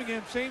in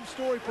Birmingham. Same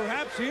story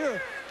perhaps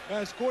here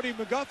as Cordy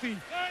McGuffey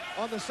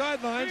on the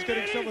sidelines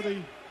getting some of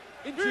the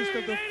interest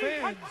of the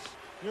fans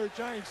here at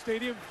Giant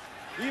Stadium,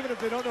 even if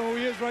they don't know who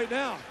he is right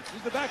now.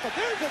 He's the backup.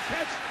 There's a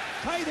catch,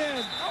 tight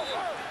end.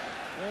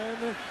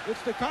 And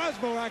it's the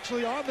Cosmo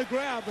actually on the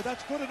grab, but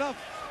that's good enough,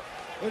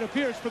 it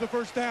appears, for the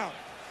first down.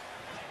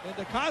 And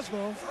the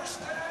Cosmo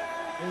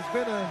has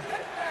been a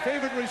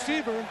favorite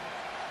receiver.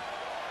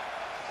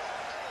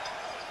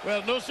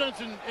 Well, no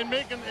sense in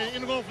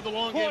going for the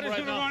long game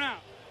right now. Run out.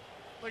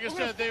 Like I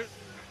said, they.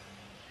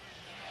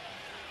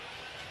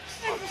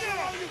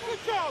 Good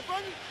job,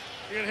 buddy.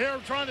 You can hear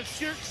him trying to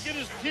get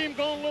his team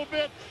going a little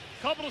bit.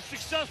 Couple of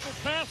successful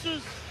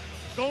passes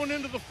going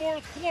into the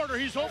fourth quarter.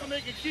 He's hoping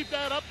they can keep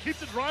that up, keep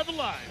the drive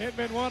alive.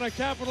 Hitmen want to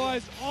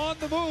capitalize on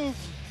the move.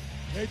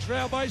 They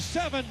trail by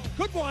 7.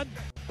 Good one.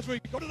 As we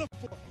go to the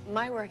fourth.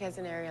 My work as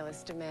an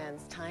aerialist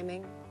demands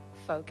timing,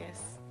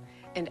 focus,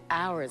 and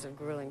hours of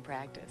grueling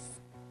practice.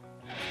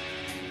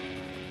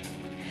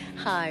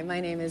 Hi, my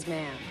name is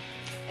Ma'am.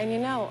 And you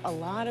know, a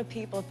lot of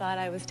people thought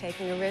I was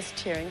taking a risk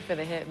cheering for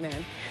the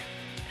Hitmen.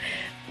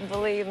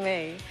 Believe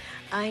me,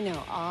 I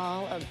know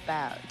all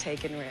about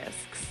taking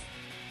risks.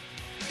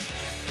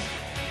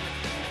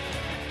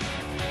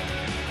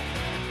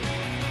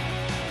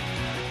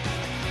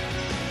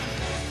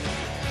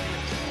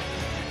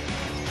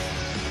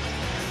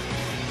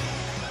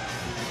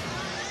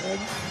 And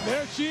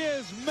there she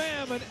is,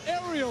 Ma'am, an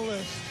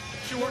aerialist.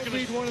 She working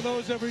one of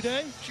those every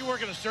day. She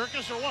working a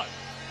circus or what?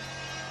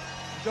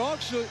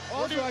 Also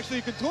actually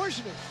a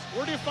contortionist.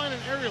 Where do you find an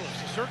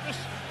aerialist? A circus?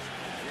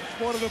 It's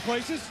one of the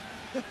places.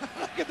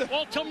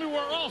 Well, tell me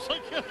where else.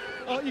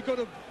 You go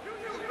to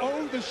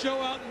the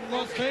show out in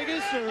Las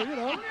Vegas, or you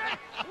know,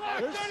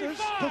 there's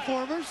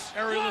performers.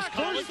 Aerialist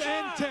college. 1st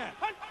and 10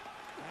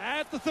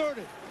 at the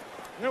 30.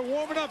 They're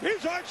warming up.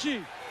 Here's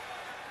Archie.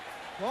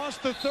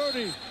 Lost the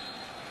 30.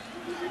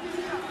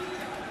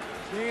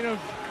 Gain of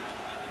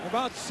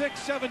about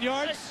 6-7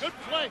 yards. Hey,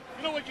 good play.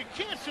 You know what? You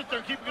can't sit there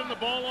and keep getting the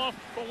ball off,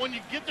 but when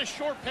you get the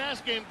short pass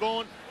game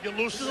going, you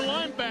loosen the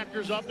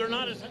linebackers up. They're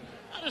not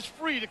as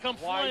free to come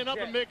flying up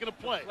and making a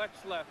play.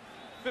 Flex left.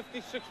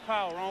 56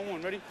 power on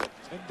one. Ready?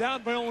 And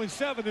down by only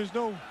 7. There's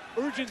no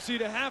urgency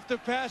to have to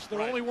pass.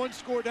 They're only one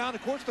score down.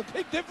 Of course, the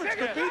big difference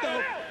could be,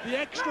 though, the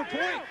extra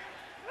point.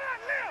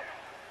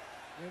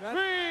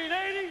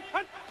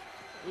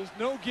 There's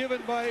no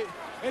given by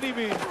any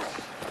means.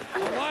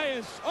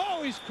 Elias,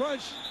 he's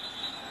crushed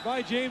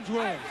by James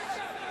Wells.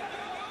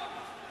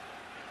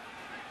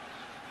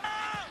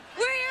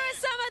 We're here with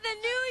some of the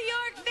New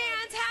York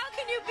fans. How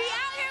can you be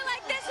out here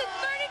like this in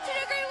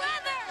 32-degree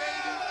weather?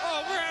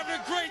 Oh, we're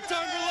having a great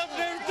time. We're loving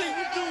everything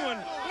we're doing.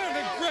 We're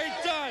having a great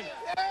time.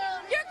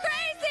 You're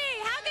crazy.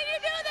 How can you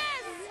do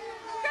this?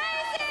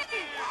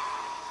 Crazy.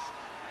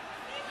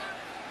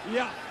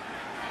 Yeah.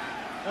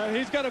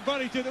 He's got a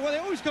buddy, too. Well, they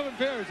always come in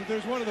pairs if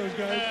there's one of those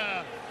guys.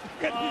 Yeah.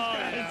 Look at these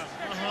guys.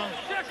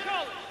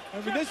 Yeah. I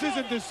mean, this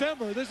isn't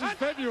December. This is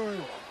February.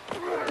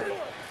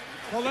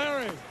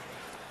 Polari.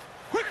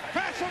 Quick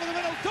pass over the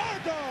middle.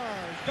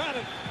 Dardar's got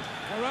it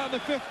around the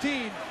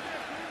 15.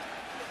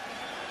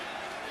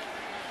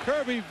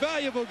 Kirby,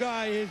 valuable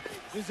guy.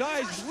 His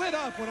eyes lit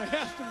up when I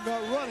asked him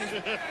about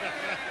running.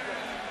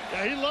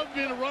 Yeah, he loved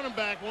being a running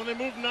back. When they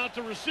moved him out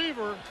to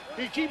receiver,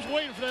 he keeps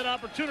waiting for that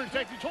opportunity. In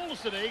fact, he told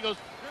us today,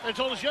 they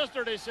told us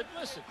yesterday, he said,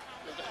 listen,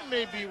 I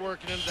may be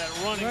working into that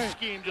running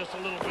scheme just a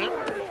little bit.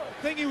 The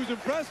thing he was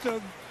impressed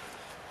of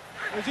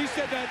is he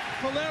said that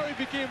Polari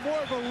became more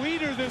of a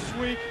leader this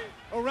week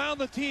around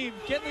the team,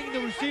 getting the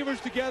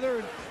receivers together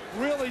and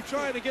really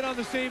trying to get on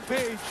the same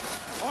page.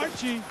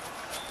 Archie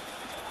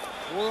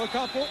for a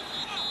couple.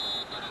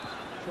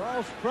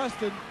 Charles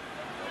Preston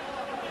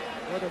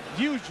had a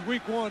huge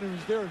week one. He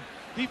was their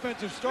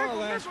defensive star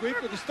last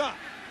week with a stop.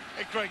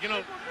 Hey, Craig,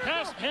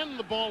 handing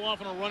the ball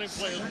off on a running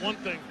play is one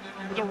thing.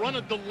 But to run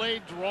a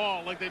delayed draw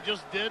like they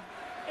just did,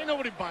 ain't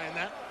nobody buying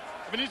that.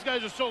 I mean, these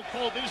guys are so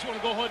cold, they just want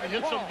to go ahead and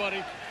hit somebody.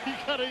 You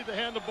got to either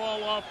hand the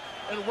ball off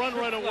and run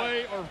right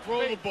away or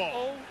throw the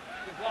ball.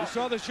 You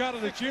saw the shot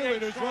of the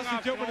cheerleaders. Rusty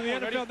Tillman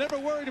in the NFL never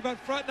worried about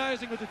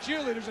fraternizing with the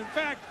cheerleaders. In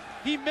fact,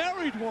 he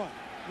married one.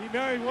 He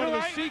married one of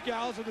the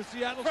Seagulls of the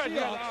Seattle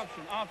Seahawks.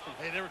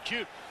 Hey, they were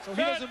cute. So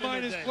he doesn't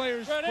mind his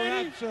players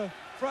perhaps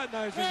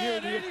fraternizing here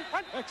in the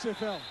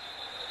XFL.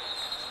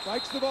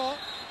 Spikes the ball.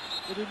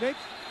 Did he make?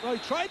 Well, he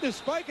tried to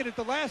spike it at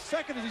the last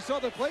second as he saw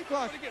the play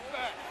clock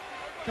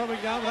coming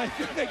down. I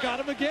think they got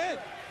him again.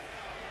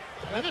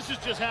 And this is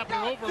just happening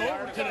over and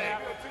over today.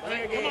 I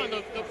mean, come on,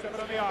 the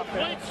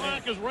play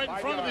clock is right in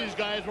front of these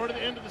guys, right at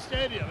the end of the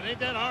stadium. It ain't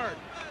that hard.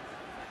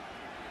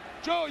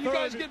 Joe, you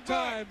guys get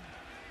time.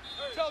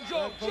 Tell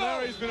Joe.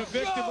 Valeri's been a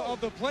victim of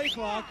the play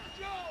clock.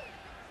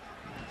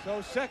 So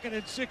 2nd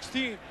and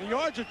 16. The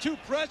yards are too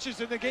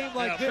precious in a game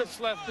like this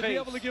to be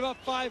able to give up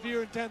 5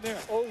 here and 10 there.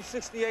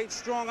 068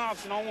 strong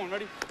option on 1.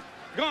 Ready?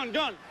 Gun.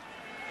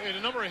 Hey, the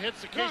number of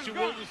hits that Casey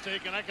Wills has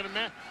taken, I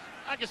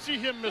can see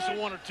him missing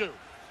 1 or 2.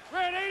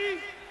 Red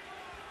 80.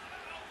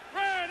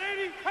 Red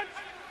 80.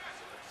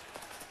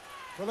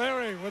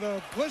 Valeri with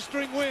a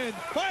blistering wind,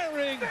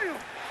 firing.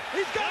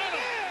 He's got it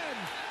in!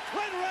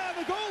 Right around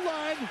the goal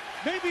line,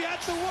 maybe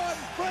at the 1.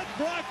 Fred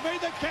Brock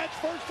made the catch,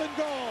 1st and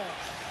goal.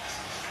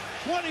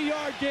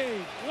 20-yard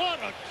gain. What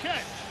a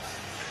catch.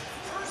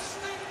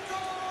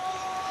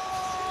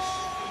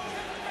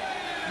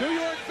 New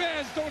York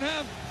fans don't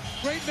have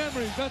great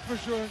memories, that's for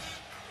sure. You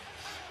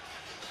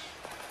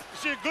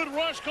see a good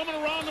rush coming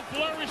around the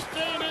Valeri,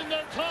 staying in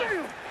there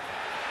tough.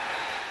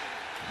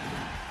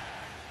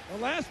 The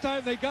last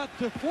time they got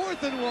to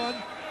 4th and 1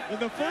 in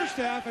the first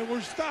half and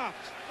were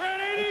stopped.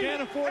 They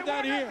can't afford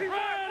that here.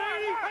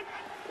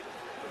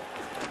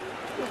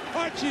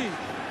 Archie.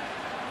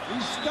 He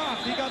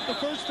stopped. He got the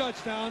first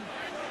touchdown.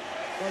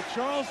 But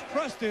Charles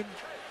Preston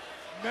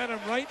met him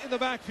right in the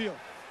backfield.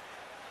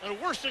 And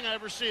the worst thing I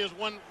ever see is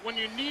when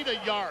you need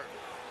a yard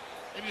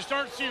and you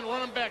start seeing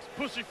running backs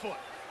pussyfoot.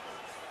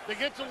 They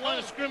get to the line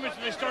of scrimmage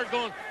and they start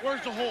going,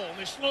 where's the hole? And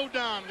they slow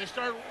down. They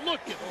start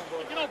looking.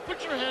 You know,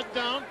 put your head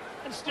down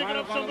and stick it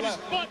up somebody's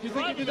butt. You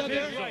think he did that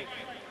there? Right.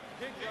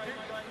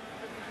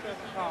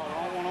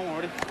 On 1,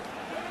 ready?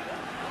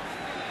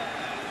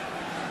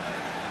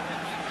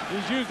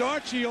 He's used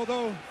Archie,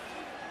 although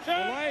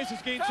Elias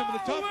has gained some of the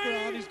tough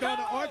ground. He's gone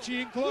to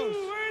Archie in close.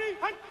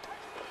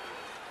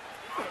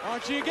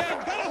 Archie again,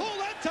 got a hole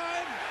that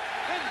time,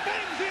 and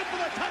bangs in for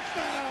the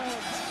touchdown.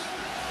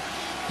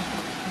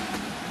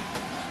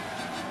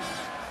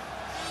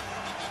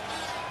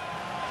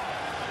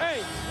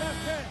 Hey,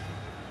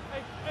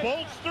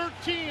 Bolts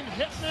 13,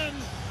 Hitmen,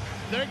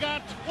 they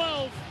got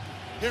 12.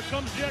 Here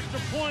comes the extra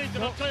point,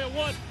 and I'll tell you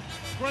what,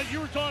 Greg, you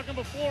were talking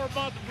before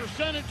about the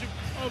percentage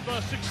of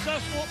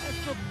successful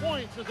extra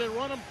points as they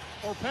run them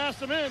or pass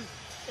them in.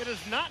 It is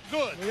not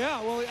good.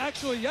 Yeah, well,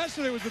 actually,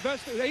 yesterday was the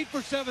best, 8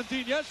 for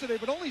 17 yesterday,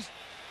 but only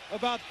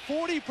about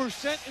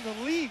 40% in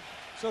the league.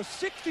 So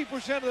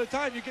 60% of the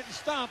time you're getting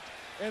stopped,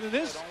 and in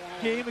this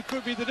game, it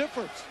could be the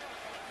difference.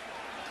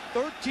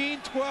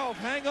 13-12,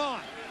 hang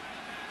on.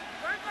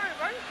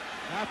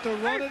 After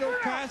run it or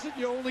pass it,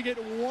 you only get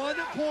 1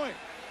 point.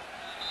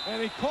 And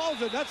he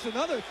calls it, that's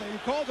another thing, he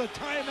calls a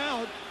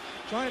timeout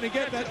trying to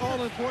get that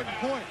all-important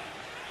point.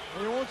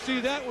 And you won't see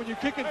that when you're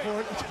kicking for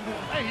it.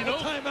 Hey, you know,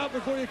 timeout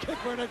before you kick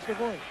for an extra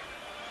point.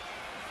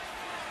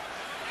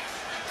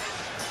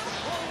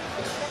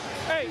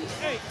 Hey,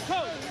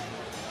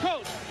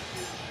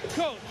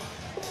 coach,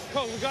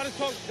 we got to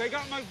talk. They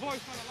got my voice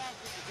on the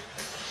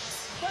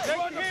loudspeaker. They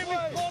can hear me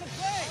call the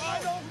play.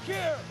 I don't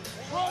care.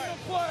 Run the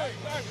play.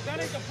 That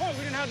ain't the point.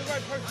 We didn't have the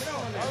right personnel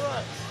on there. All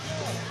right.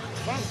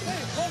 But I'm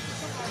saying, close to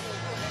somebody.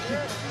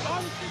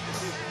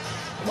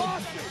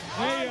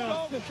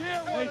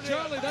 Hey,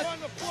 Charlie,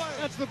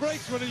 that's the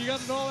brakes when you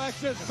got an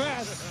all-access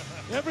pass.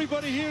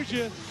 Everybody hears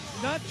you,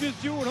 not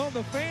just you at home.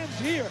 The fans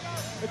here,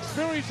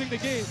 experiencing the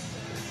game,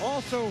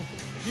 also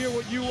hear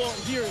what you are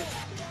hearing.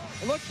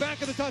 And look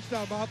back at the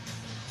touchdown, Bob.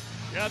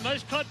 Yeah,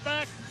 nice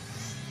cutback.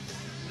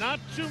 Not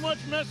too much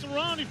messing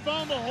around. He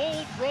found the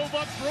hole, drove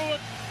up through it.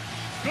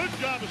 Good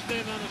job of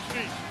staying on his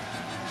feet.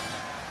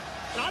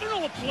 Now, I don't know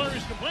what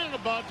Valeri's complaining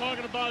about,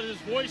 talking about his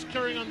voice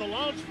carrying on the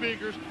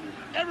loudspeakers.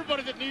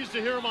 Everybody that needs to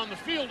hear him on the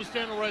field is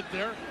standing right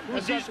there.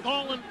 As he's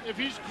calling, if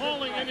he's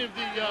calling any of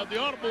the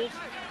audibles,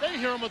 they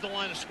hear him at the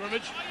line of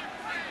scrimmage.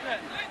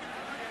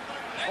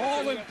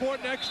 All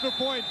important extra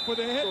point for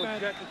the Hitmen.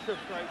 Get the trip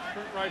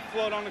right,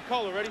 float on the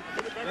color. Ready?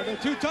 And the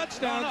 2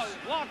 touchdowns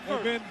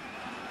have been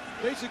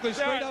basically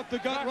straight up the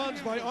gut runs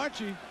by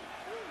Archie.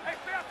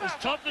 As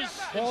tough as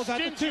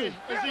stingy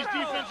as these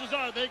defenses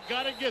are, they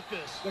got to get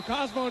this. The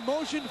Cosmo in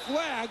motion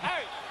flag.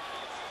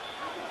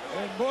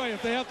 And boy,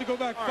 if they have to go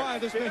back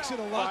 5, this makes it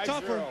a lot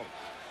tougher.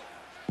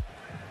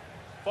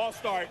 False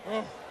start.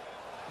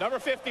 Number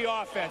 50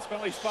 offense,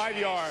 at least 5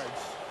 yards.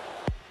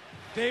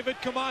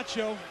 David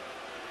Camacho,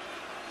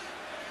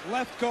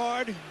 left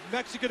guard,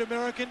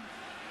 Mexican-American,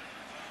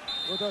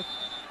 with a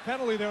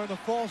penalty there on the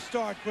false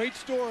start. Great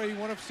story.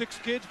 One of 6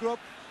 kids, grew up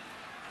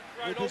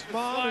with his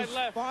mom. His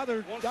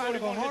father died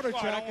of a heart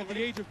attack at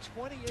the age of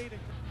 28.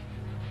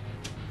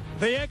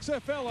 The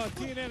XFL on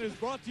TNN is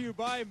brought to you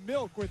by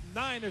Milk with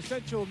 9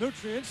 essential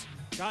nutrients.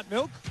 Got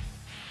milk?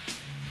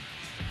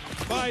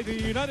 By the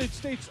United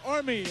States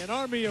Army, an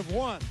army of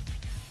one.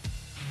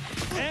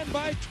 And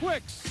by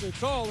Twix.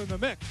 It's all in the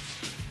mix.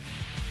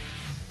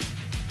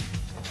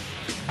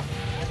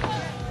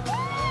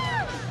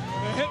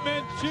 The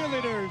Hitmen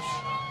cheerleaders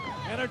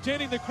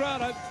entertaining the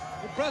crowd. I'm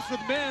impressed with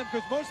Man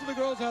because most of the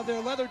girls have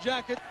their leather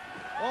jacket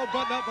all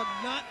buttoned up, but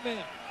not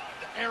Man.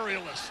 The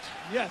aerialist.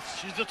 Yes.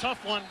 She's a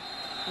tough one.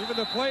 Even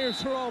the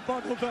players are all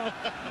bundled up.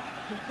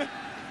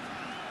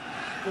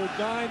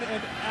 Duane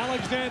and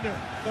Alexander.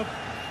 The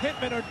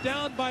Hitmen are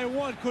down by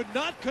 1. Could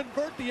not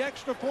convert the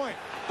extra point.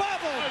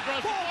 Bobble!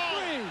 Ball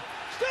free!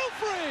 Still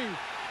free!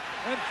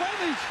 And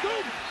finally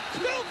Scoop!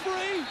 Still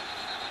free!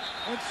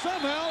 And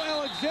somehow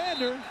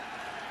Alexander,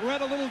 who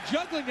had a little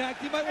juggling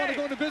act, he might want to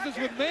go into business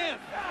with Man.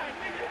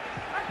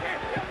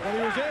 But he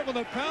was able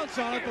to pounce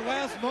on it at the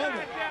last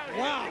moment.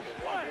 Wow.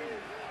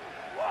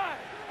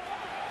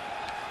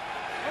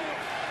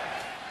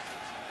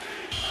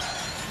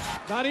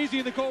 Not easy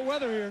in the cold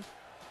weather here.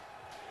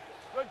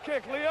 Good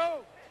kick,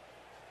 Leo.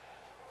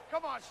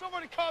 Come on,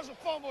 somebody cause a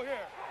fumble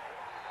here.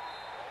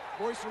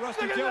 Voice of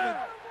Rusty Tillman.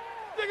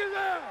 Dig it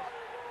down.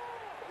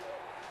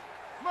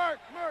 Mark,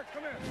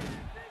 come in.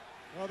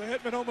 Well, the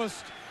Hitmen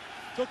almost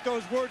took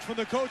those words from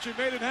the coach and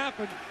made it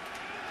happen.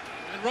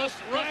 And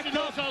Rusty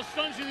knows how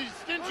stingy these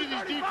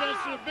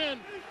defenses have been,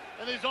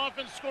 and these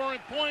offense scoring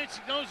points.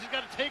 He knows he's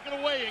got to take it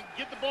away and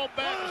get the ball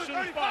back as soon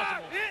as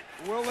possible.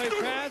 Will they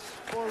pass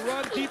or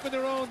run deep in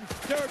their own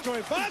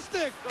territory?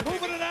 Bostic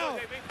moving it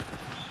out.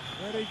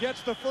 And he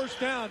gets the first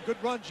down. Good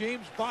run,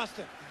 James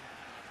Bostic.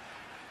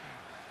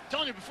 I'm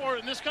telling you before,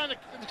 in this kind of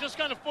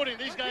footing,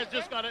 these guys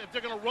just got to, if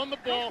they're going to run the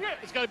ball,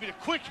 it's got to be the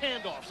quick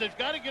handoffs. They've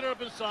got to get it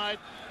up inside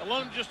and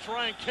let them just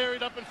try and carry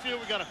it up in field.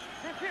 We got a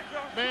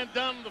man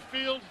down in the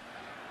field.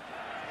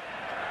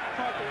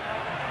 The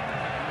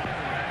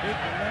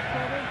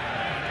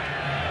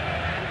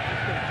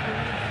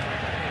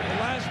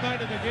last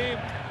night of the game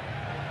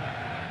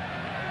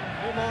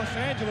in Los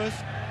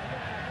Angeles,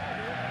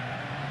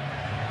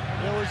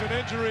 there was an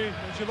injury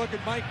as you look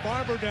at Mike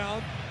Barber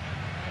down,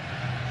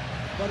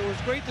 but it was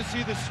great to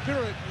see the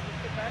spirit.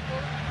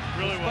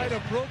 Really despite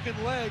a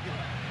broken leg.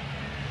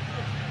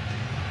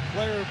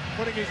 Player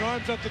putting his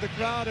arms up to the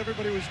crowd,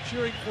 everybody was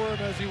cheering for him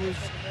as he was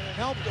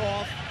helped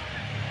off.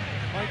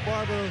 Mike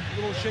Barber a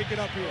little shaken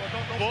up here.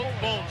 Both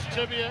bones,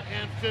 tibia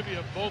and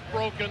fibia, both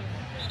broken.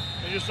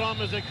 And you saw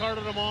him as they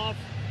carted him off.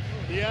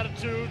 The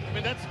attitude, I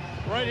mean, that's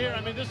right here.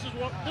 I mean, this is,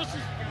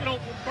 you know,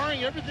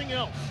 barring everything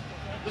else.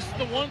 This is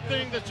the one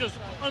thing that's just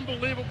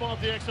unbelievable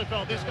about the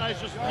XFL. These guys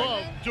just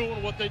love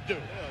doing what they do.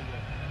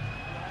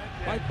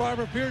 Mike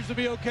Barber appears to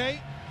be okay.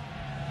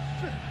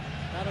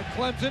 Out of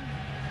Clemson.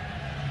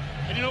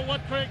 And you know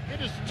what, Craig?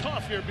 It is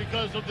tough here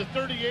because of the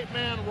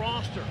 38-man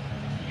roster.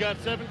 You got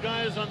 7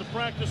 guys on the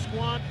practice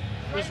squad.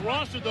 This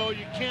roster, though,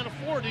 you can't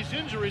afford these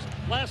injuries.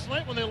 Last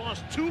night when they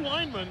lost 2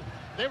 linemen,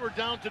 they were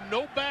down to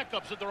no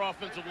backups at their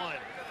offensive line.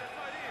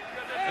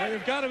 Well,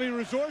 you've got to be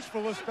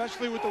resourceful,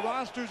 especially with the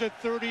rosters at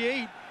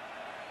 38.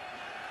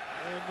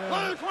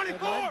 And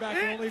 24,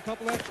 only a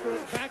couple extra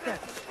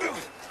backups.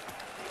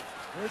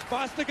 There's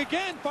Bostic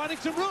again, finding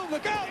some room.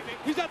 Look out!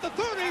 He's at the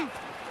 30.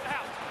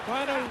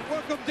 Trying to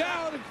work him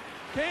down and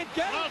can't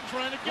get him.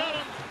 Trying to get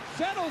him.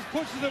 Settles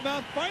pushes him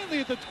out. Finally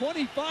at the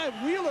 25,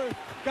 Wheeler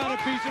got a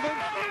piece of him.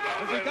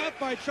 As he got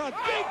by shot,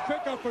 big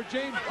pickup for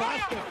James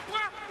Bostic.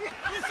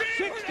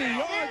 60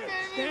 yards,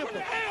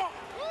 Stanford.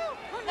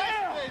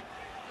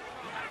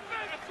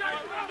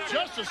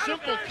 Just a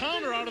simple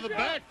counter out of the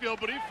backfield,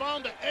 but he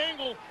found the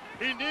angle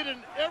he needed.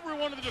 Every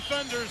one of the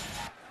defenders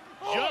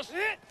just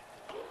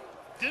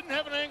didn't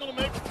have an angle to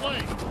make a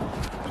play.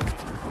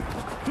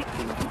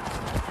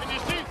 And you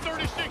see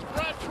 36,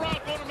 Brad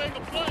Trout going to make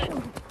a play.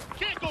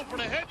 Can't go for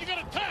the head, you got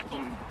to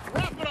tackle.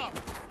 Wrap it up.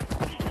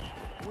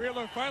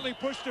 Wheeler finally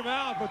pushed him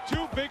out, but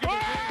too big of a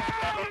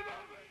game.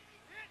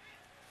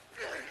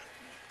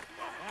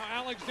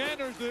 Now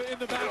Alexander's in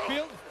the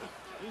backfield.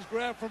 He's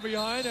grabbed from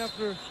behind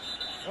after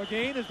a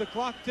gain as the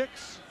clock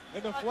ticks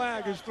and the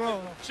flag is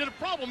thrown. See, the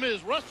problem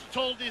is, Rusty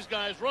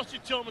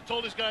Tillman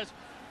told these guys,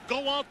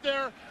 go out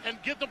there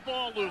and get the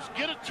ball loose,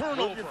 get a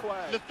turnover.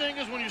 The thing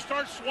is, when you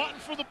start swatting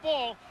for the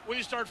ball, when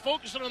you start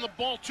focusing on the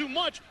ball too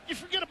much, you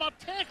forget about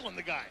tackling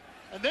the guy.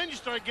 And then you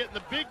start getting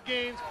the big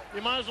gains.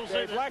 You might as well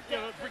say, that, you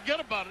know, forget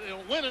about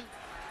it, winning.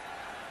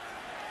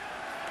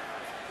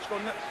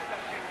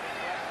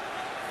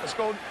 Let's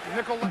go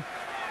nickel.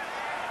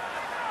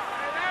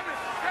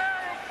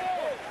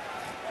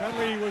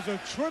 Penalty was a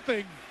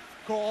tripping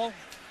call.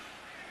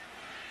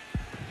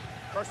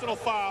 Personal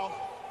foul,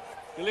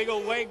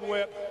 illegal leg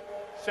whip,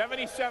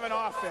 77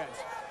 offense.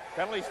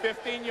 Penalties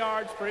 15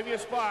 yards,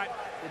 previous spot,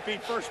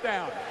 repeat first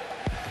down.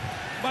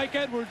 Mike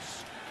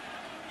Edwards,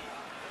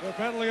 the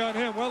penalty on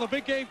him. Well, the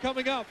big game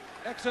coming up.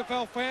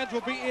 XFL fans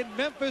will be in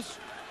Memphis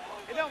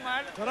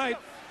tonight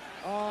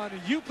on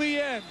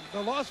UPN.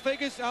 The Las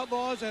Vegas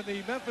Outlaws and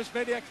the Memphis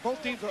Maniacs,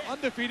 both teams are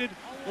undefeated.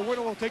 The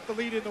winner will take the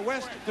lead in the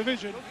West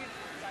Division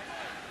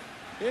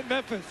in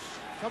Memphis.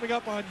 Coming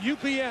up on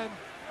UPN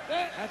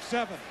at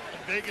 7.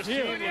 The Vegas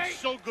team was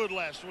so good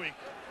last week.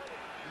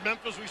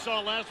 Memphis we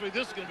saw last week.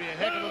 This is going to be a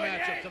heck of a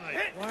matchup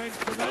tonight. Ryan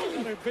Burnett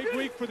on a big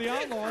week for the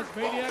Outlaws.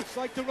 Maniacs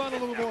like to run a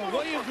little more.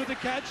 Williams with the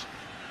catch.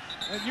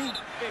 And you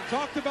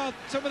talked about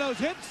some of those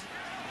hits.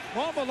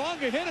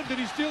 Malmalonga hit him. Did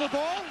he steal the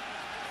ball?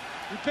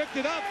 He picked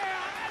it up.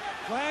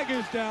 Flag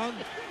is down.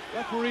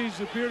 Referees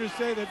appear to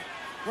say that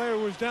player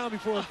was down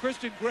before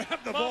Christian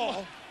grabbed the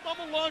ball.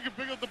 Malmalonga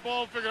picked up the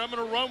ball, figured I'm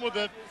going to run with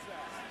it.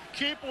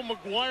 Capo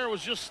McGuire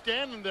was just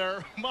standing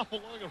there.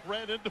 Malmalonga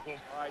ran into him.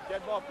 All right,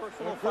 dead ball,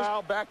 personal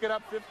foul. Back it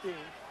up 15.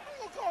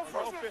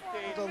 Ball 15.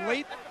 The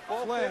late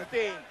flag.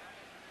 15.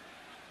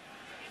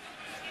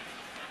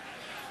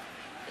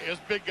 Hey, us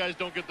big guys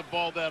don't get the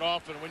ball that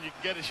often. When you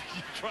get it,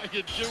 you try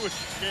to do what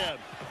you can.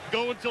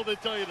 Go until they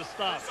tell you to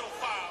stop.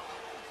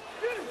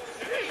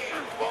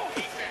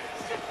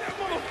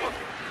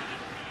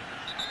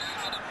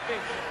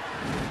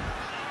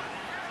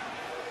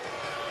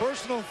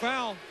 Personal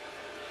foul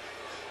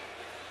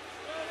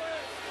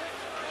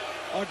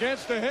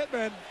against the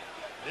Hitmen.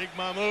 Big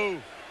Mamu.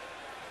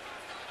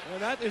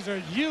 And that is a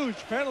huge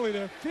penalty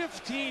there,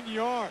 15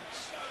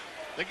 yards.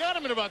 They got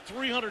him at about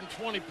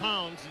 320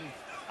 pounds. And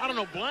I don't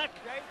know, black,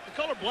 the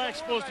color black's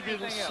supposed to be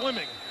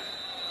slimming.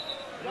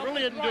 He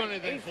really didn't do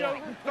anything for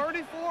him.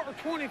 34 or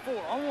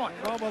 24 on one.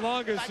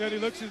 Malmalonga said he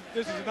looks at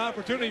this as an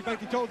opportunity. In fact,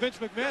 he told Vince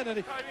McMahon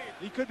that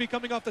he could be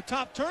coming off the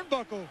top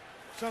turnbuckle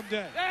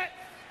someday.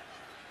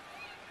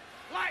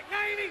 Like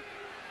 90.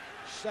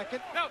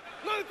 Second. No,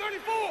 blue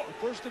 34.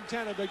 First and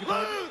 10, I beg your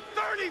Blue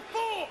pardon.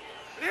 34.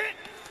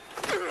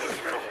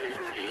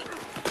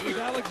 Hit.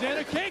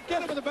 Alexander can't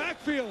get him in the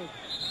backfield.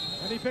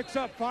 And he picks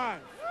up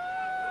 5.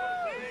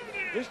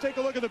 Let's take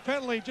a look at the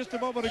penalty just a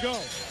moment ago.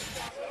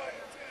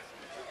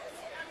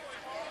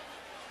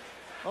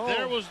 Oh.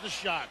 There was the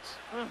shot.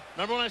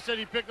 Remember when I said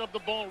he picked up the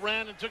ball,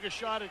 ran, and took a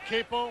shot at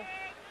Capo?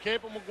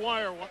 Capo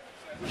McGuire,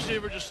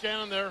 receiver, just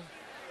standing there,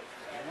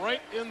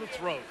 right in the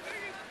throat.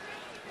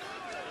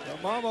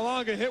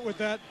 Malmalonga hit with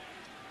that.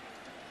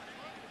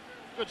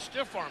 Good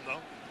stiff arm, though.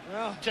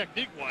 Yeah.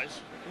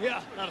 Technique-wise.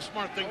 Yeah. Not a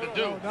smart thing to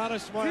do. No, not a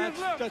smart.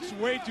 That's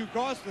way too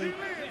costly.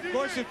 Of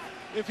course,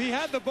 if he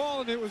had the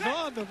ball and it was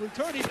on the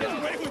return, he'd get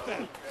away with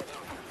that.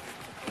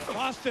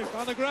 Bostic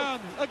on the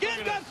ground.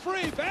 Again got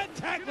free. Bad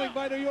tackling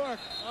by New York.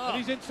 And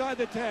he's inside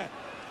the 10.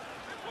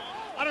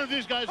 I don't know if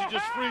these guys are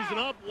just freezing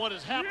up what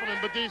is happening,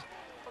 but these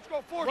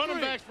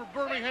running backs for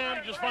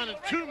Birmingham just finding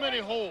too many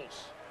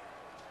holes.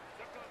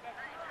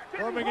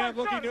 Birmingham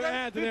looking to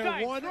add to their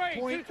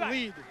 1-point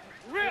lead.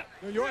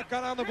 New York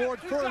got on the board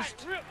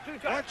first.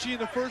 Archie in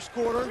the first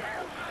quarter.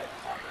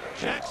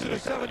 Jackson, a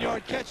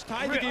 7-yard catch,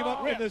 tied the game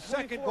up in the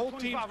second. Both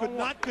teams could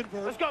not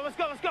convert. Let's go, let's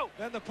go, let's go.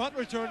 Then the punt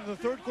return in the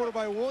third quarter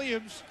by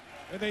Williams,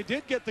 and they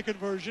did get the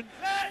conversion.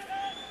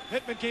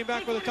 Hitman came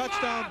back with a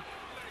touchdown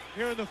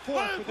here in the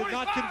fourth, but did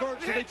not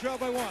convert, so they trail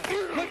by 1.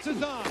 Blitz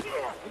is on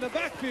in the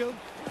backfield.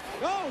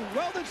 Oh,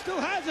 Weldon still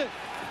has it.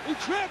 He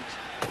tripped,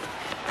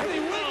 and he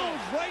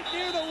wiggles right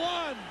near the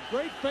 1.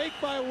 Great fake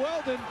by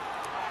Weldon.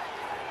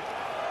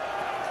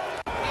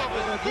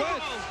 With a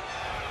blitz.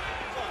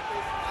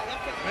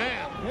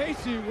 Man.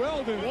 Casey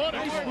Weldon,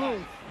 nice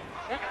move.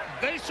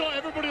 They saw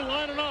everybody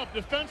lining up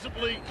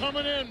defensively,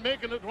 coming in,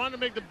 trying to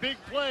make the big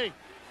play.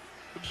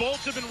 The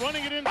Bolts have been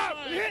running it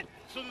inside,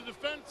 so the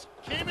defense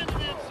came into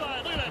the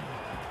inside. Look at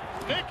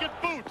that. Naked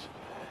boot.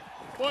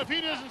 Boy, if he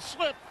doesn't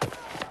slip,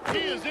 he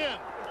is in.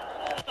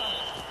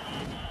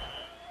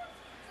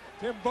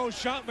 Tim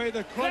Beauchamp made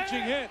the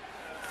crunching hit.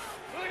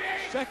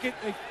 Second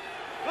and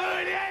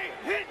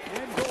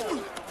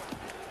goal.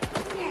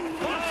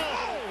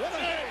 Oh, what a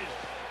hit.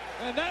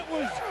 And that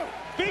was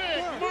Big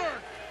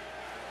Merk.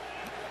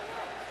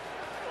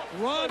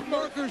 Ron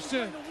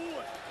Merkerson.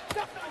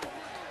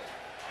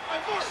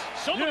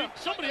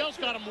 Somebody else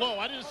got him low.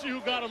 I didn't see who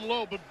got him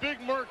low, but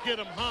Big Merk hit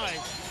him high.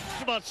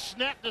 Just about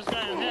snapped this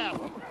guy in half.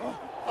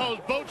 Oh, it was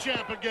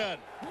Beauchamp again.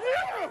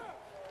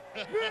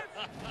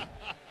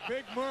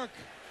 Big Merk.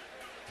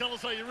 Tell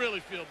us how you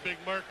really feel, Big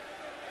Merk.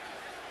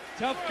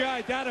 Tough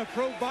guy, down a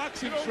pro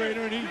boxing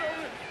trainer, and he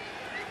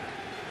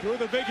threw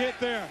the big hit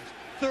there.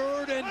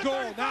 Third and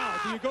goal. Now,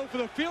 do you go for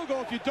the field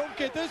goal if you don't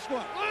get this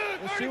one?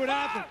 We'll see what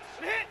happens.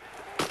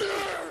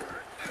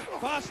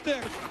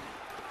 Bostic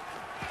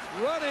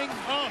running,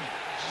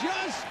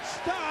 just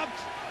stopped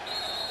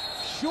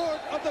short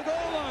of the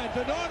goal line.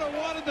 Bernardo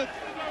wanted the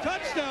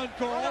touchdown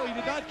call. He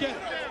did not get it.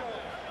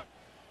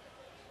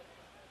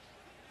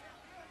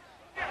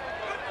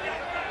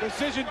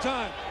 Decision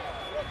time.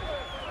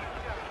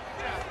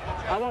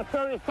 I want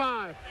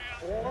 35.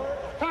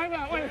 Time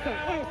out. Wait a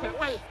second.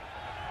 Wait.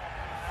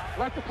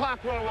 Let the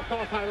clock roll. We'll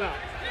call a timeout.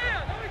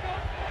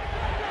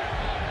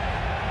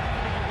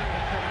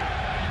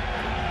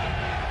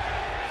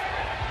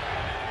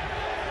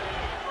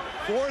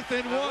 Fourth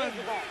and 1.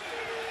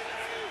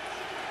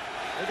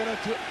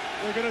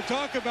 They're going to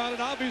talk about it.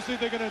 Obviously,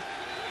 they're going to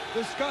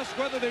discuss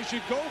whether they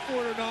should go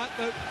for it or not.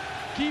 The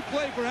key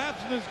play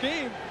perhaps in this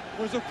game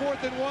was a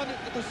 4th and 1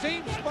 at the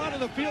same spot on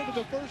the field in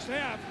the first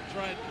half. That's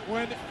right.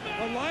 When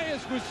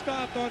Elias was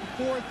stopped on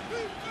 4th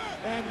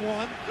and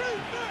 1.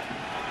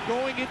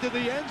 Going into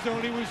the end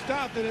zone, he was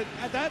stopped. And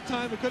at that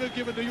time, it could have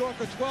given New York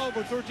a 12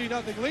 or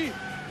 13-0 lead.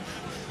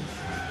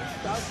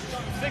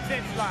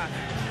 6-inch line.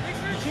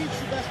 Keeps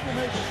the best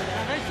formation.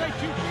 Now, they say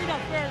 2 feet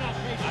up there, not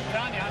Casey. I'm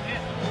telling you, I'm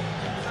in.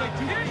 They say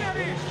 2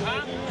 feet.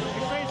 Huh?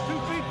 They say it's 2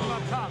 feet from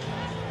up top.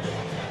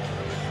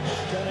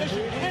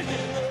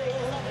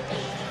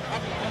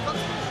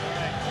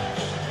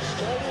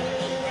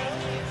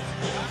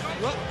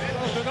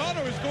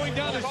 Donato is going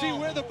down to see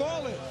where the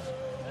ball is.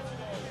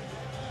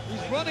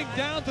 He's running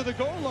down to the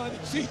goal line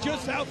to see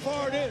just how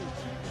far it is.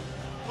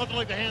 Nothing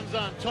like the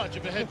hands-on touch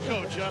of a head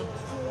coach, huh?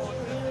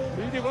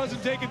 He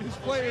wasn't taking his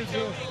players'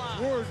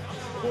 word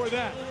for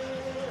that.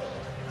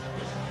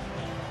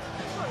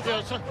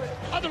 Yeah, so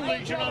other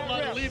leagues, you're not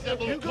allowed to leave that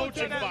little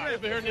coaching box.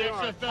 Over here in the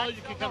XFL,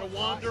 you can kind of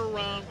wander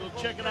around, go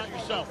check it out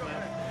yourself,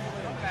 man.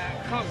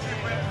 Coach,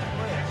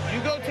 you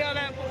go tell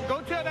that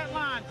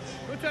line,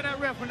 go tell that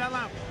ref on that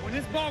line, when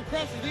this ball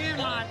crosses the end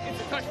line,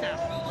 it's a touchdown.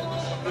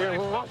 Yeah,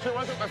 well,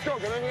 let's go.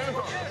 Get in the end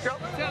zone. Let's go.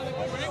 Tell them,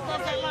 when they cross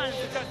that line,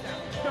 it's a touchdown.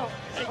 Go.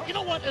 Hey, you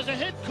know what? As a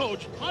head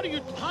coach, how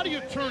do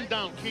you turn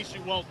down Casey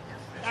Weldon?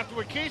 After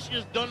what Casey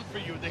has done for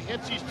you, the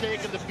hits he's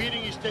taken, the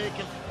beating he's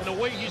taken, and the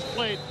way he's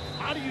played,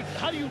 how do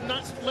you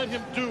not let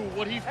him do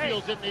what he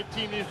feels that the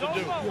team needs to do?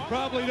 You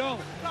probably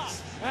don't.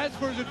 As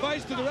for his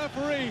advice to the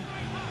referee,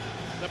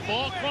 the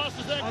ball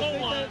crosses that goal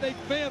line. They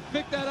may have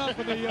picked that up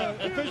in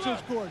the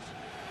officials' course.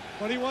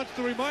 But he wants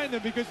to remind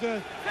them because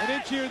an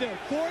inch here there.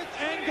 4th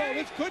and goal.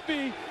 This could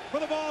be for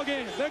the ball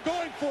game. They're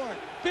going for it.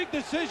 Big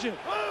decision.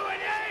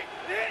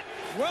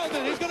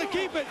 Weldon, he's going to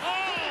keep it.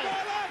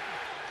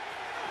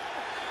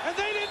 And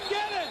they didn't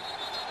get it.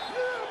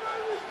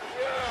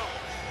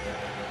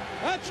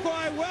 That's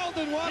why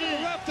Weldon wanted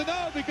the ref to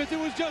know, because he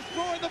was just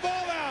throwing the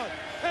ball out.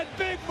 And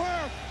Big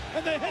Murph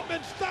and the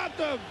Hitmen stopped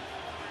him.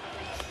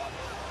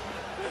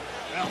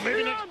 Well,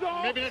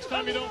 maybe next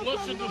time you don't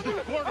listen to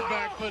the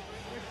quarterback, but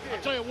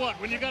I'll tell you what,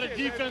 when you got a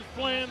defense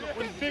playing,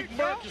 when Big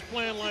Murph is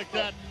playing like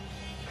that.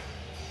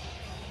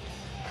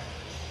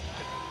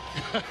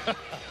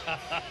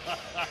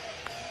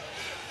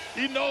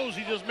 He knows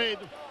he just made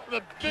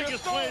the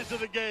biggest plays of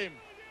the game.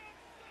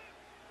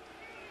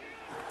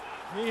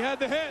 He had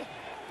the hit.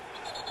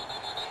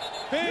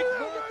 Big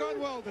work on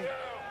Weldon.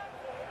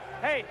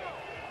 Hey,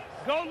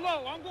 go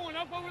low. I'm going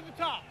up over the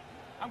top.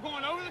 I'm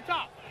going over the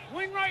top.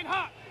 Wing right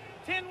hot.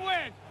 10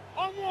 wedge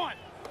on 1.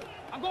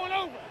 I'm going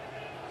over.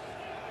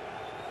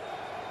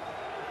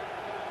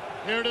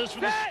 Here it is for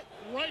this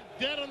right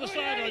dead on the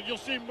sideline. You'll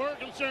see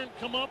Merkinson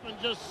come up and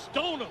just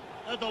stone him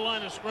at the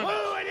line of scrimmage.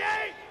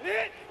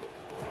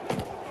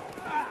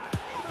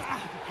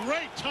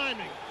 Great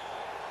timing.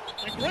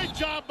 And great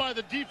job by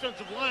the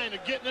defensive line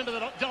of getting into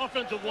the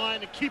offensive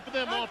line and keeping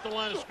them off the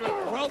line of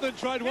scrimmage. Weldon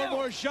tried one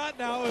more shot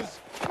now as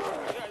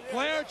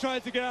Flair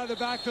tries to get out of the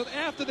backfield.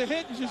 After the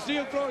hit, you see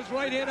him throw his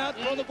right hand out,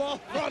 throw the ball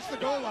across the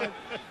goal line.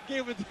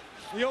 Gave it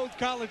the old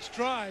college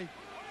try.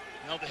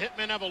 Now the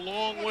Hitmen have a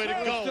long way to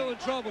go. They're still in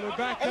trouble. They're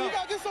backed up. You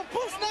got to get some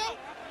push now.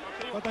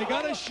 But they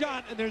got a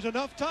shot, and there's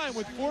enough time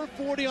with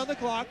 4:40 on the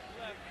clock.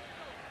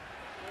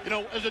 You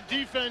know, as a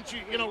defense,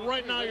 you know,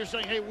 right now you're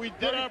saying, hey, we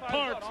did our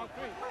part.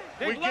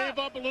 We gave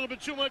up a little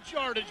bit too much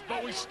yardage,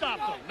 but we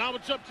stopped them. Now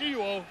it's up to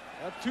you, O.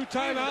 Have 2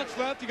 timeouts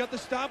left. You got the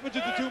stoppage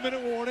at the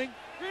 2-minute warning.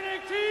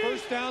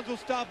 First downs will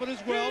stop it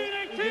as well.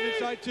 We'll get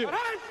inside 2.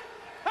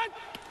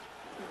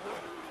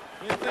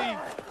 In the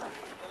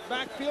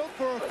backfield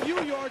for a few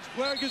yards,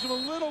 Blair gives him a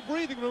little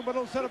breathing room, but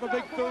it'll set up a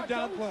big 3rd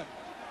down play.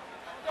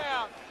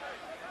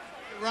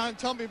 Ron,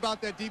 tell me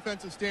about that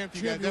defensive stand for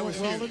you guys. That was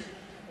huge.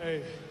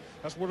 Hey,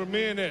 that's where the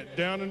men at,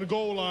 down in the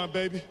goal line,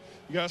 baby.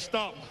 You got to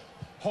stop them.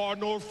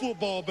 Hard-nosed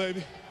football,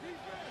 baby.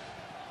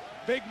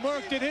 Big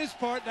Murph did his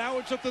part. Now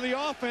it's up to the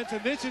offense,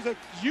 and this is a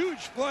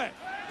huge play.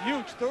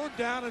 Huge 3rd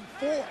down and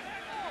 4.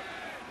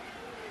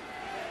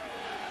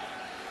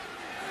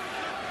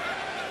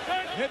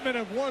 Hitmen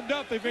have warmed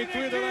up. They've made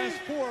 3 of the last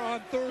 4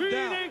 on 3rd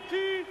down.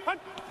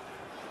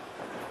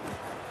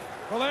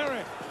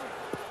 Valeri.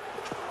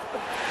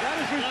 That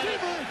is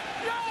receiver,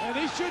 and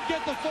he should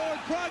get the forward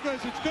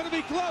progress. It's going to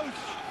be close.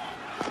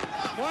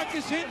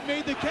 Marcus Hinton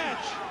made the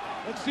catch.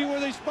 Let's see where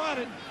they spot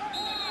it.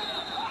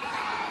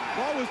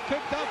 Ball was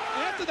picked up.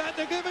 After that,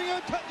 they're giving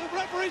the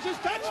referees his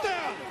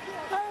touchdown.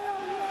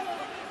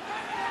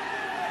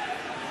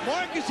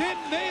 Marcus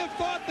Hinton may have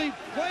thought the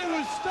play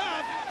was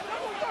stopped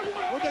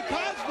with the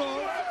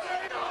Cosmo.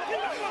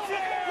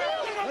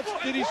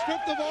 Did he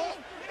strip the ball?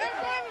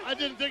 I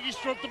didn't think he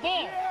stripped the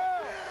ball.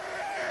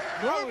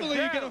 Normally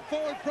you get a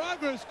forward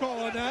progress call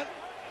on that.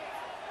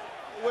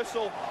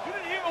 Whistle. You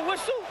didn't hear a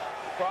whistle?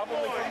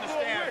 Probably from the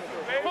stands.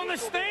 From the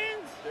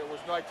stands? There was,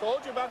 I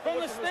told you about the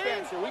whistle from the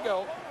stands. Here we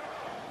go.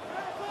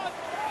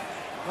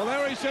 Well,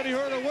 Larry said he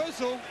heard a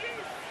whistle.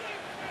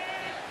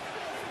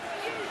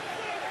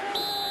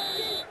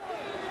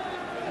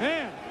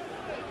 Man.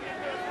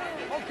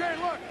 Okay,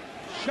 look.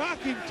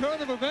 Shocking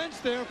turn of events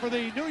there for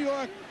the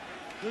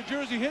New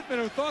Jersey Hitmen,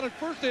 who thought at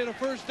first they had a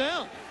first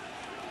down.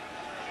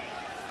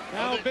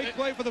 Now big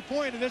play for the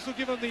point, and this will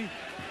give them the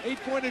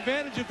 8-point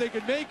advantage if they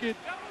can make it.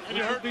 And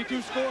you heard, be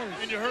 2 scores.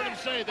 And you heard him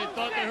say they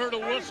thought they heard a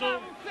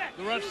whistle.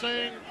 The ref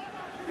saying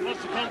it must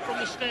have come from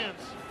the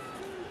stands.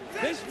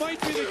 This might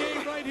be the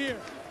game right here.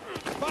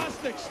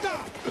 Bostic,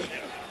 stop.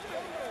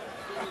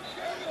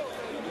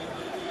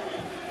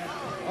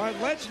 All right,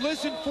 let's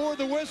listen for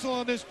the whistle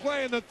on this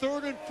play in the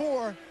 3rd and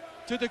 4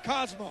 to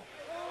DeCosmo.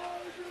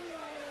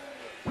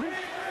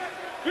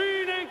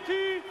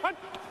 3-18.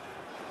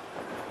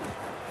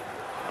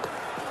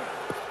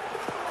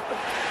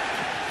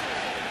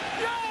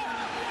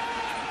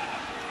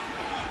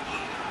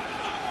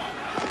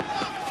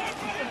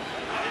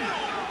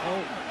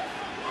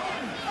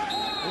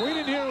 We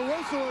didn't hear a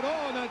whistle at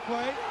all on that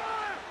play.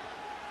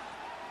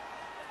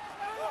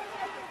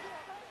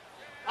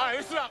 All right,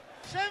 listen up.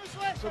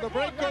 So the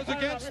break goes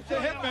against the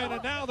Hitmen,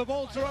 and now the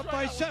Bolts are up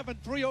by 7,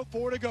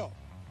 3:04 to go.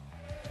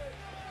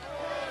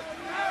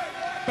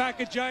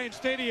 Back at Giant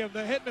Stadium,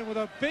 the Hitmen with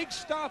a big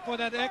stop on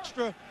that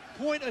extra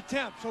point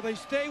attempt. So they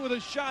stay with a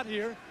shot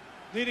here,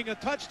 needing a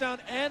touchdown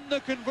and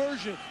the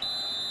conversion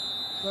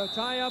to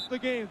tie up the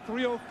game.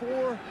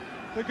 3:04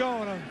 to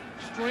go, and a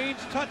strange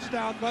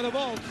touchdown by the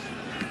Bolts.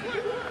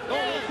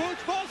 Oh, the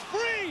Boots ball's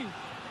free!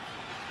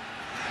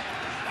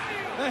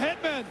 The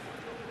Hitmen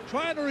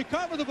trying to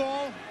recover the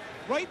ball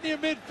right near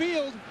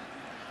midfield.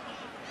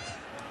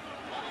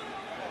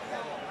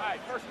 All right,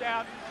 first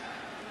down.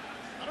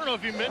 I don't know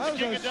if he meant to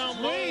kick it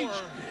down low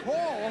or...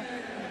 Call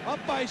up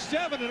by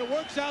 7, and it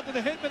works out to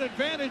the Hitmen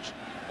advantage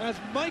as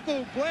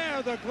Michael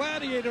Blair, the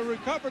Gladiator,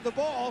 recovered the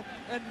ball,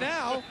 and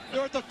now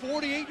they're at the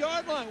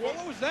 48-yard line.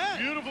 What was that?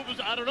 Beautiful.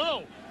 I don't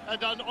know.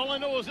 All I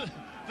know is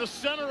the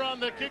center on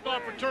the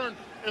kickoff return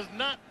is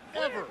not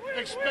ever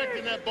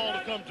expecting that ball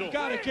to come to him.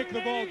 Got to kick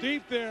the ball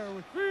deep there.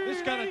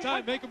 This kind of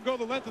time, make him go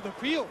the length of the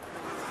field.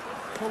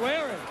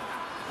 Polari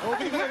over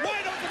the middle,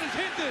 wide open is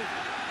Hinton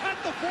at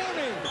the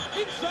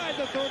 40, inside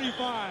the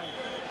 35.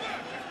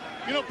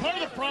 You know, part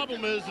of the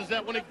problem is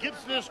that when it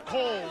gets this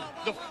cold,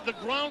 the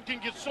ground can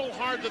get so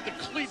hard that the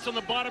cleats on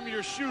the bottom of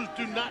your shoes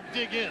do not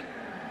dig in.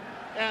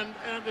 And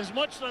as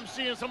much as I'm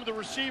seeing some of the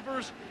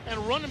receivers and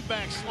running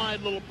backs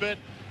slide a little bit,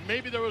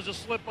 maybe there was a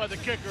slip by the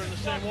kicker in the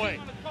same way.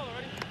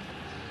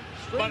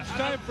 But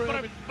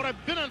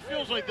I've been on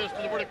fields like this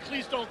where the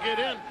cleats don't get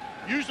in.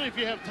 Usually if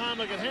you have time,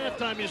 like at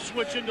halftime, you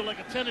switch into like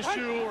a tennis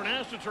shoe or an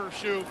AstroTurf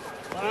shoe.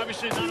 But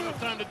obviously not enough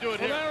time to do it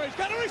here. Polari's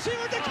got a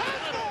receiver,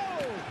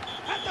 DeCosmo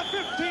at the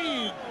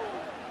 15.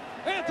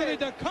 Anthony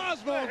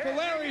DeCosmo, and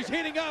Polari's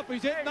heating up.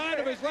 He's hit 9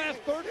 of his last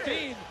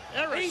 13.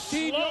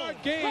 18-yard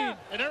gain.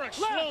 And Eric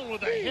Sloan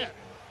with a hit.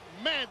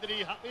 Man, did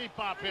he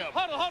pop him.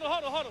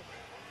 Huddle.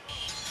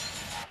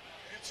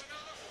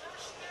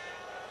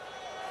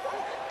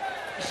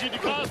 You see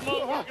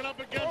DeCosmo working up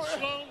against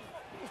Sloan.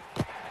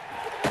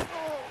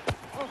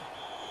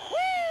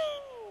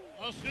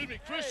 Oh, excuse me,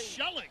 Chris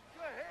Schelling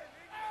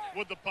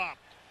with the pop.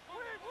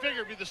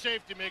 Figured be the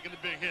safety making the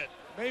big hit.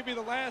 Maybe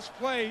the last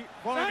play,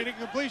 barring an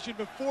incompletion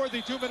before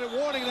the 2-minute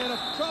warning. They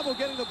had trouble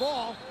getting the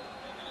ball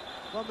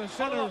from the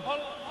center,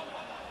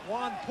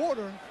 Juan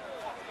Porter.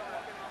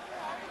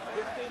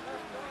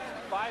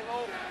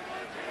 5-0.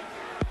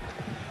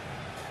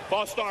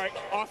 Ball start,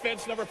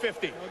 offense number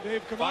 50.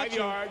 Dave Camacho. 5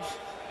 yards,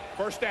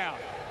 first down.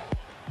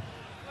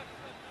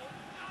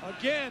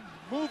 Again,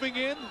 moving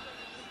in,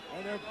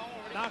 and they're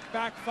knocked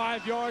back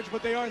 5 yards,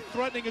 but they are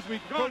threatening as we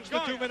approach the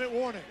 2-minute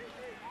warning.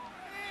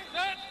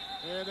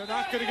 And they're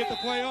not going to get the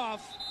play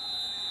off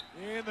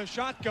in the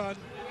shotgun.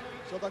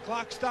 So the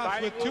clock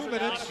stops with 2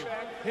 minutes.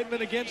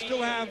 Hitmen again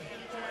still have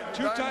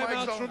 2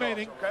 timeouts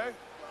remaining.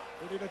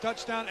 They need a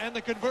touchdown and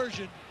the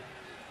conversion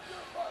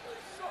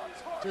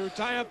to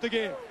tie up the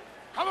game.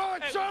 Come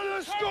on, Charlie,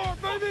 let's score,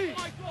 baby!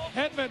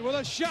 Hitmen with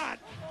a shot,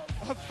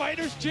 a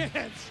fighter's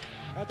chance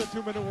at the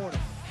 2-minute warning.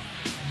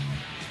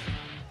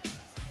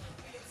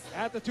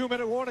 At the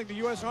 2-minute warning, the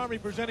U.S. Army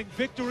presenting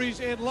victories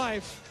in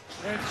life,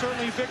 and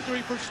certainly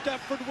victory for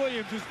Stepford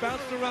Williams, who's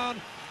bounced around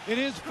in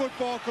his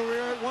football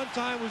career. At one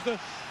time was the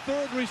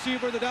 3rd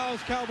receiver of the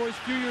Dallas Cowboys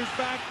a few years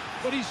back,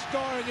 but he's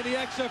starring in the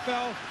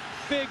XFL.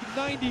 Big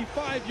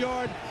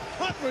 95-yard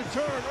punt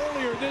return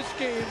earlier this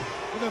game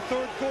in the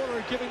 3rd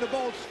quarter, giving the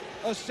Bolts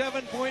a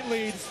 7-point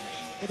lead.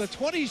 With a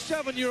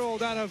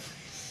 27-year-old out of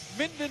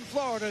Minden,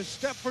 Florida,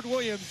 Stepford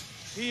Williams,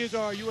 he is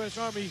our U.S.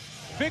 Army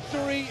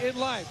victory in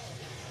life.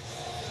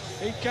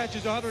 8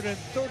 catches,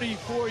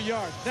 134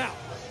 yards. Now,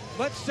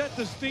 let's set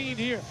the scene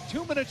here.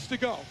 2 minutes to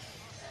go.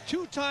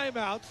 2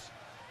 timeouts.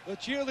 The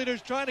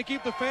cheerleaders trying to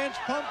keep the fans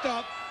pumped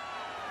up.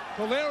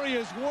 Polari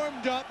is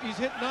warmed up. He's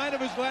hit 9 of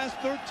his last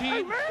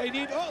 13. They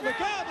need, oh, look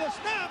out, the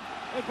snap.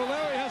 and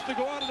Polari has to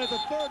go out at the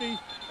 30,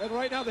 and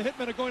right now the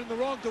Hitmen are going in the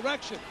wrong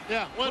direction.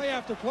 Yeah. Well, play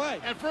after play.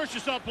 At first you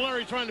saw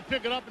Polari trying to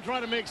pick it up and try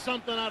to make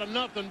something out of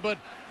nothing, but,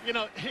 you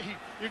know,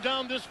 you're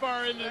down this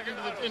far into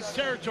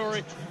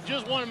territory,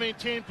 just want to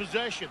maintain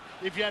possession.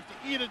 If you have to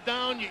eat it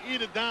down, you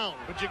eat it down,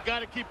 but you got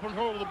to keep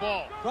control of the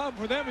ball. Problem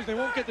for them is they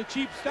won't get the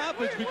cheap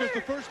stoppage because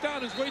the first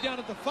down is way down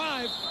at the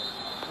 5,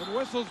 and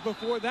whistles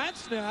before that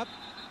snap.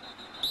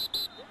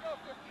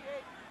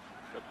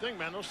 Good thing,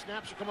 man. Those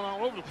snaps are coming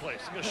all over the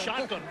place. Like a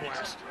shotgun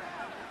blast.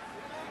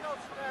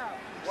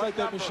 It's like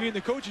that machine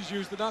the coaches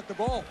use to knock the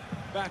ball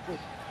backward.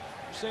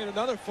 You're saying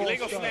another false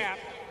illegal start. snap.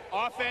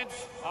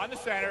 Offense on the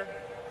center.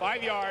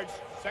 5 yards.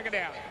 Second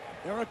down.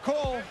 Eric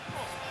Cole.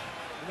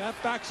 And that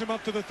backs him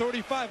up to the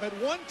 35. At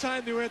one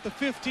time, they were at the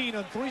 15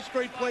 on 3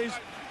 straight plays.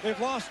 They've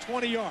lost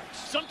 20 yards.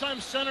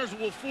 Sometimes centers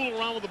will fool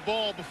around with the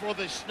ball before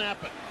they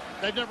snap it.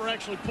 They've never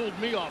actually pulled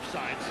me off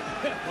sides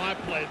when I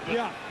played. But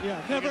yeah,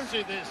 never. You can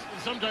see this.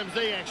 Sometimes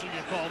they actually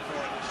get called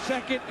for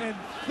it. 2nd and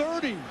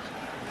 30.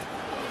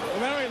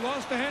 Larry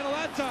lost the handle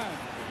that time.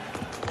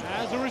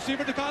 As a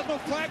receiver, the Cosmo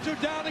flags are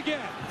down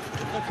again.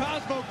 The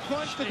Cosmo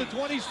crunched at the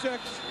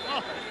 26.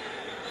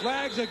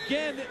 Flags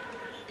again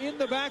in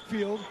the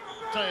backfield.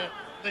 I'll tell you,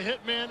 the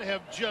Hitmen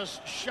have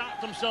just shot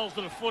themselves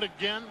to the foot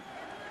again.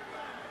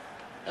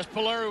 As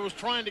Polari was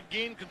trying to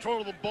gain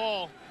control of the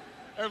ball,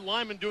 their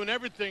linemen doing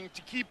everything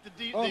to keep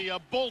the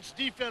Bolts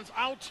defense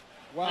out,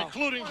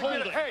 including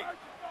holding. Hey,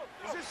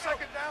 is this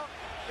second down?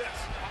 Yes.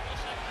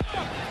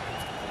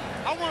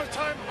 I want a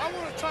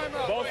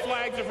timeout. Both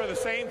flags are for the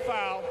same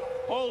foul.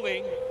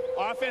 Holding.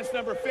 Offense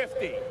number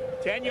 50.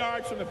 10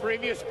 yards from the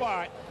previous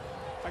spot.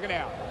 Second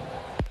down.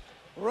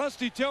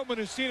 Rusty Tillman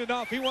has seen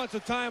enough. He wants a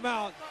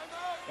timeout.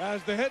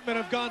 As the Hitmen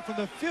have gone from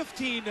the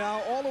 15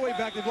 now all the way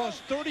back. They've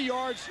lost 30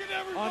 yards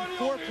on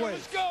 4 plays.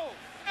 Let's go.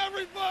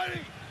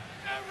 Everybody,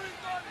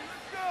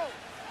 let's go.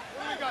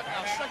 What do we got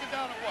now? Second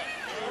down and what?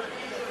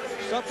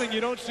 Something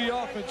you don't see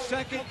often.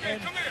 2nd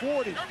and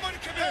 40. Everybody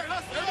come here.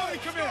 Everybody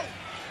come here.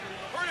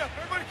 Hurry up.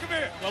 Everybody come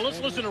here. Well, let's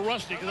listen to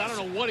Rusty, because I don't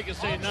know what he can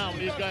say now when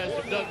these guys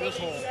have dug this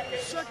hole.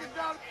 Second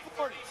down and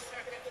 40.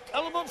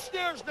 Tell them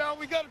upstairs now.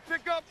 We got to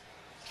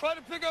try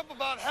to pick up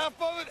about half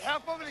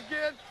of it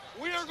again.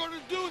 We are going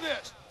to do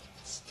this.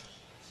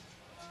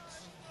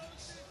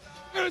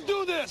 We're going to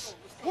do this.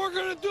 We're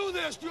going to do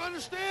this. Do you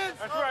understand?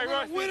 That's right, We're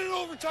going to win in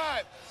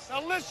overtime.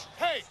 Now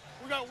hey,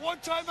 we got 1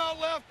 timeout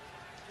left.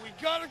 We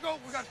got to go.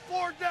 We got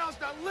 4 downs.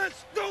 Now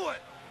let's do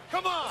it.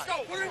 Come on. Let's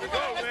go. We're going to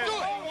go. Let's do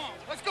it.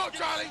 Let's go,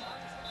 Charlie.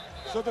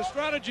 So the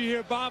strategy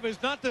here, Bob,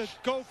 is not to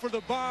go for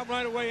the bomb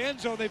right away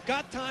end zone. They've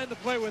got time to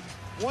play with.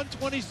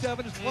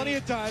 1:27 is plenty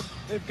of time.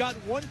 They've got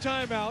 1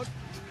 timeout.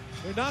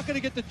 They're not going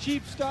to get the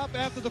cheap stop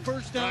after the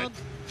first down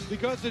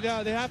because they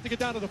have to get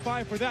down to the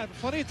 5 for that. But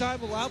plenty of time,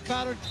 a little out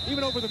pattern,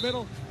 even over the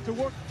middle, to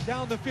work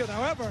down the field.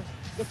 However,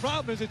 the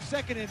problem is it's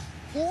 2nd and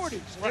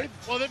 40. So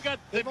well, they've got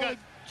 3 plays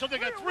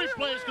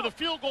because the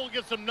field goal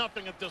gets them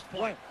nothing at this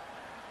point.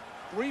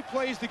 3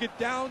 plays to get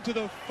down to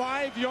the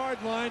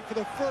 5-yard line for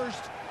the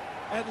first,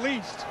 at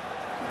least.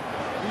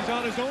 He's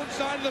on his own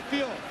side of the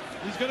field.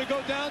 He's going to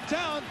go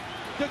downtown.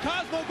 The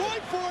Cosmo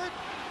going for it,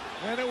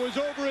 and it was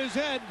over his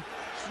head.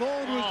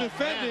 Sloan was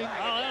defending.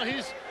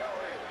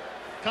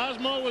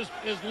 Cosmo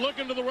is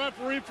looking to the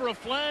referee for a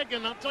flag,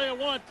 and I'll tell you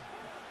what,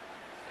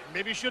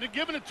 maybe he should have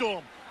given it to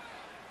him.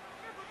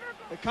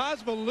 The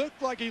Cosmo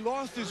looked like he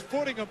lost his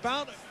footing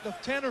about the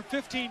 10 or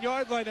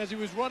 15-yard line as he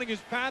was running his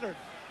pattern,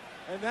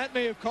 and that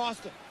may have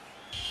cost him.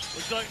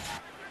 Looks like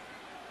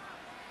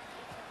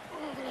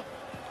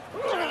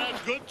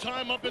a good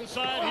time up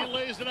inside. He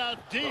lays it out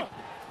deep.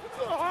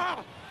 Come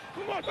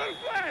on, throw the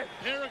flag.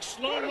 Eric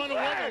Sloan running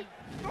with him.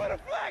 Throw the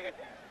flag.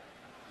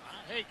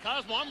 Hey,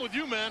 Cosmo, I'm with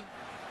you, man.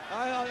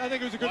 I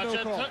think it was a good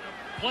no call.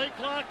 Play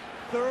clock.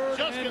 3rd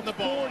just and getting the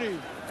ball. 40.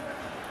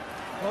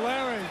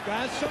 Polari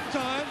has some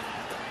time.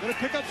 Going to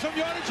pick up some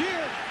yardage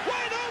here.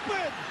 Wide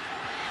open.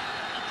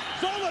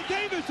 Zola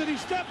Davis, did he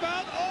step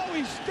out? Oh,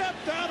 he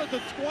stepped out at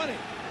the 20.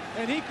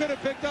 And he could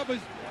have picked up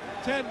his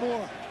 10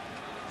 more.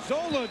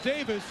 Zola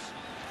Davis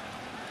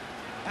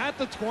at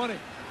the 20.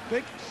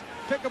 Big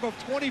pickup of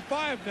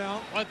 25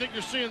 now. I think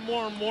you're seeing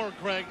more and more,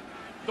 Craig,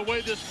 the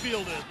way this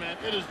field is, man.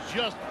 It is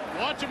just,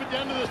 watch him at the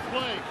end of this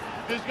play.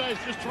 This guy's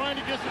just trying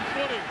to get some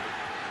footing.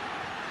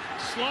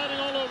 Sliding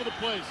all over the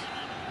place.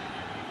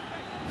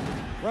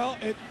 Well,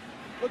 it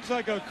looks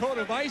like a coat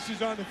of ice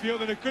is on the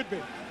field, and it could be.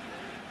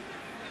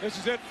 This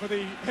is it for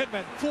the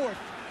Hitmen. 4th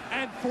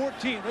and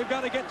 14. They've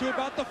got to get to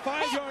about the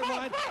 5-yard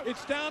line.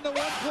 It's down to 1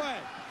 play.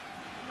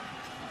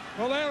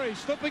 Polari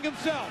slipping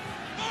himself.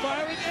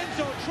 Firing end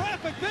zone.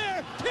 Traffic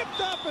there. Tipped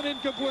up and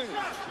incomplete.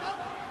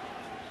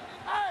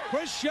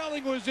 Chris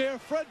Schelling was there.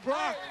 Fred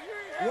Brock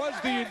was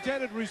the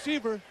intended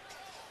receiver.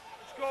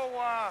 Let's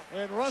go.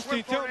 And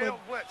Rusty Tillman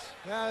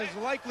has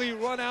likely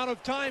run out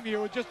of time here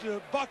with just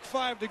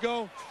 $1:05 to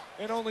go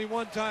and only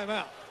 1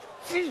 timeout.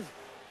 A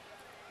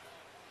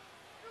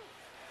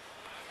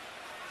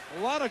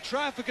lot of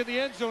traffic in the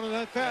end zone in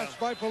that pass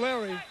by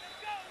Polari.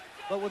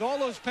 But with all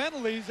those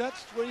penalties,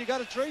 that's where you got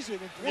to trace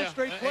it in 4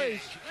 straight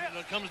plays.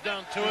 It comes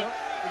down to it.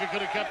 If he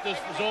could have kept this,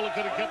 Zola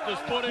could have kept this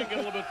footing, get a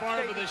little bit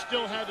farther, but they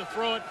still had to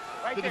throw it.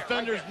 The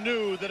defenders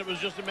knew that it was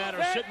just a matter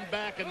of sitting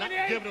back and not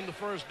giving them the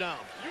first down.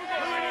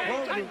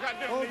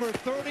 Over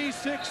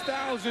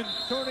 36,000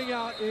 turning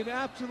out in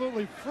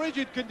absolutely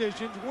frigid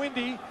conditions,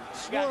 windy,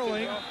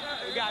 swirling.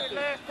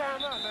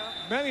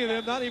 Many of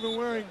them not even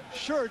wearing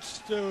shirts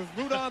to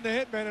root on the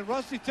Hitmen. And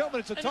Rusty Tillman,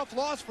 it's a tough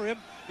loss for him.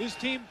 His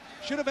team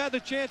should have had the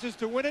chances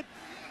to win it.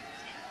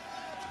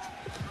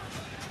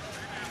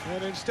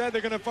 And instead,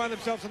 they're going to find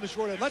themselves on the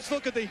short end. Let's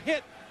look at the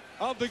hit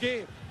of the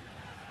game.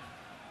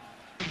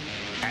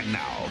 And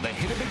now, the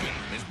hit of the game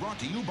is brought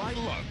to you by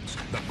Lugs,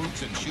 the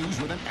boots and shoes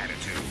with an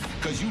attitude,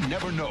 because you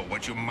never know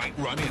what you might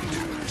run into.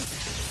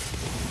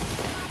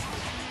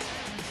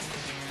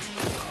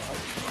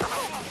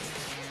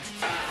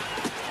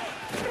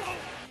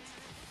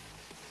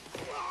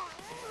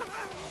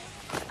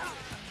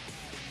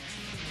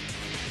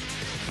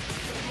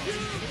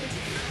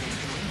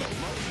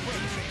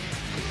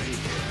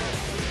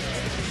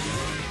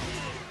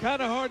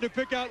 Kind of hard to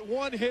pick out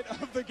one hit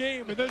of the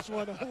game in this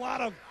one. A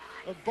lot of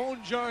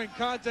bone-jarring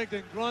contact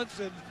and grunts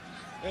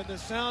and the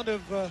sound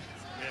of yeah.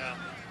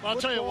 Well, I'll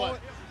tell you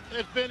what,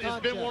 it's been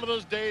one of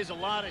those days, a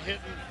lot of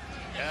hitting.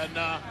 And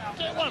I'll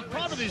tell you what, I'm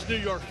proud of these New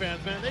York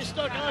fans, man. They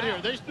stuck out here.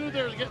 They knew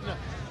they were getting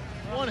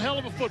one hell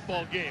of a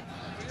football game.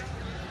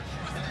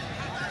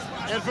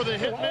 And for the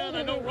Hitman,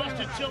 I know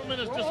Rusty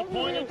Tillman is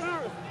disappointed.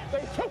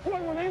 They took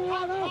one when they were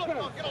on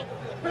offense.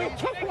 They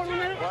took one when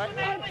they were on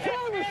offense. I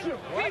promise you.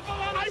 I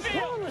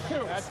promise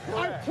you.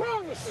 I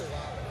promise you.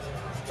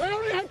 They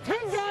only had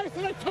 10 guys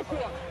and they took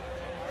one.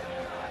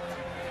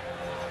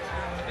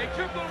 They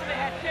took one when they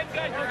had 10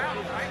 guys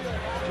around, right?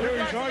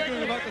 Jerry's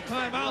arguing about the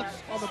timeouts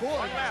on the board.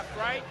 One left,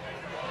 right?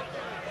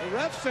 The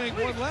ref's saying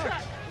one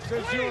left. It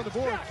says 0 on the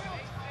board.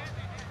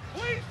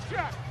 Please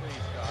check.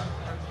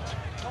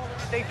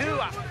 They do.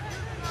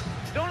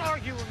 Don't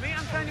argue with me.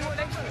 I'm telling you what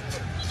they do.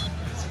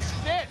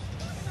 Sit.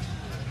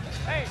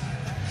 Hey.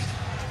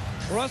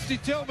 Rusty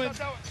Tillman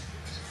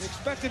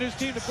expected his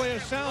team to play a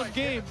sound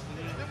game.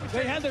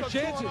 They had their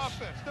chances.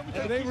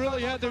 They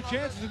really had their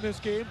chances in this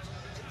game.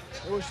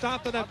 They were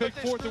stopped on that big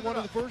 4th and 1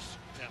 in the first.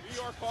 New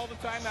York called the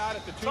timeout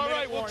at the 2-minute all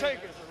right, we'll warning. take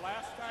it. It was their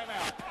last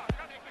timeout.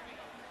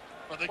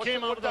 But they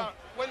came out of the...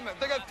 Wait a minute.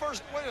 They got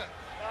first. Wait a minute.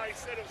 No, he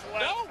said it was the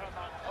last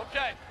timeout.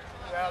 Okay.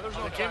 Yeah, there's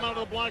no They came out of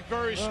the block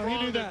very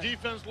strong. Their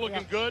defense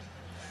looking good.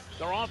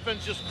 Their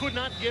offense just could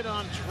not get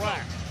on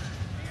track.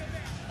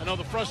 I know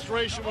the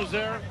frustration was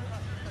there.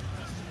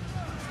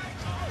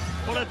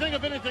 But I think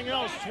if anything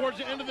else, towards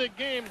the end of the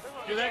game,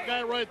 that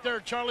guy right there,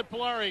 Charlie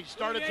Polari,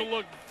 started to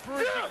look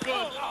pretty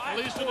good, at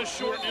least in the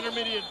short and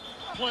intermediate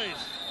plays.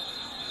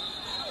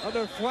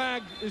 Another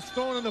flag is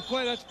thrown on the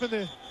play. That's been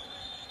the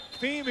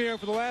theme here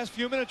for the last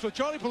few minutes. Well,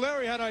 Charlie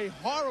Polari had a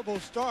horrible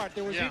start.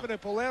 There was even a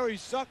Polari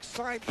sucks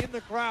sign in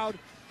the crowd,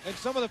 and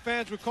some of the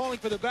fans were calling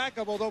for the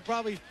backup, although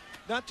probably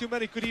not too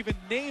many could even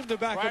name the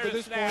backup at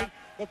this point.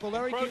 But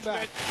Polari came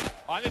back.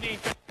 On the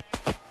defense.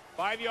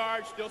 5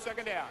 yards, still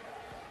second down.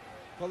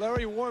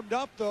 Polari warmed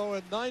up, though,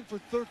 a 9 for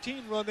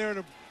 13 run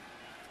there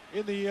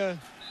in the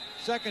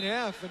second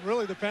half, and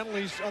really the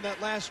penalties on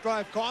that last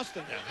drive cost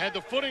them. Yeah, had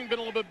the footing been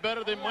a little bit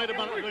better, they might have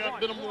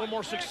been a little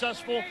more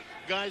successful.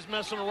 Guys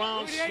messing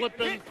around,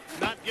 slipping,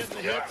 not getting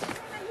the hits.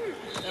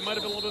 They might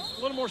have been a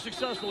little more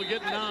successful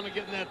getting down and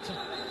getting that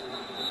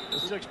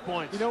 6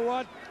 points. You know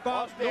what,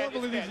 Bob?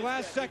 Normally these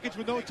last seconds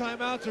with no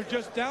timeouts are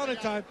just down in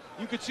time.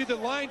 You could see the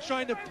line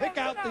trying to pick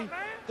out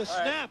the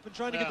snap and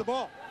trying to get the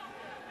ball.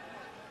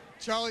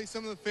 Charlie,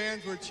 some of the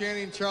fans were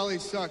chanting Charlie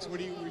sucks. What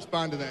do you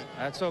respond to that?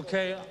 That's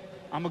okay.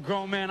 I'm a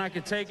grown man. I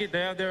can take it. They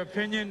have their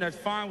opinion. That's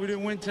fine. We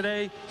didn't win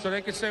today, so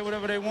they can say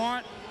whatever they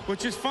want,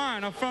 which is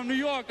fine. I'm from New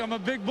York. I'm a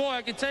big boy.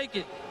 I can take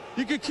it.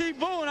 You can keep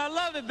booing. I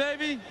love it,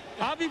 baby.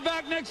 I'll be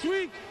back next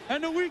week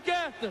and the week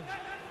after.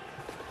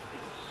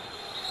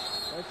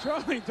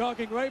 Charlie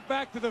talking right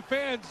back to the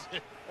fans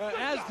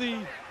as the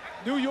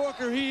New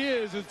Yorker he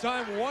is as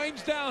time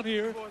winds down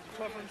here.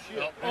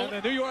 And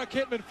the New York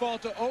Hitmen fall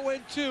to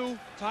 0-2,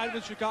 tied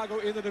with Chicago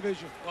in the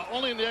division. Well,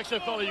 only in the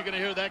XFL are you going to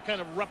hear that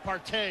kind of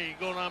repartee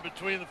going on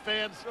between the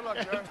fans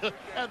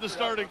and the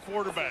starting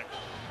quarterback.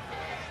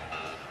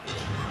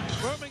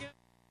 Birmingham.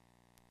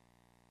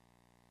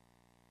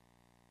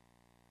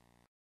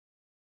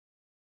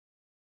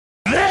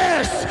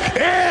 This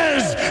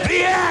is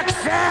the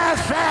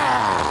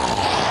XFL!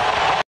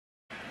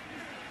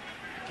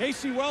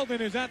 Casey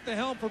Weldon is at the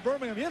helm for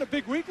Birmingham. He had a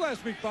big week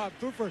last week, Bob.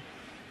 Threw for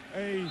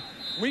a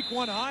week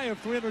 1 high of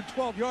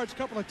 312 yards, a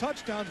couple of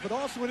touchdowns, but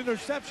also an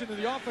interception, and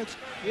the offense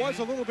was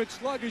a little bit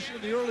sluggish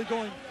in the early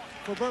going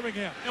for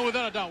Birmingham. And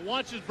without a doubt,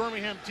 watch this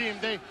Birmingham team.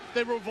 They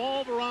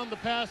revolve around the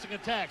passing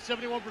attack.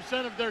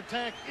 71% of their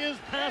attack is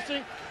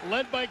passing,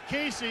 led by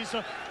Casey,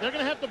 so they're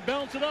going to have to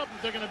balance it up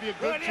if they're going to be a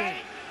good team.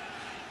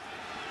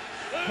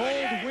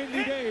 Cold,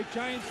 windy day at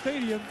Giant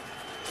Stadium.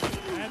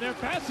 And they're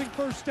passing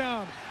first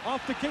down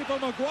off the Capo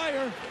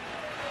McGuire.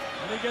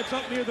 And he gets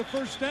up near the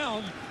first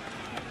down.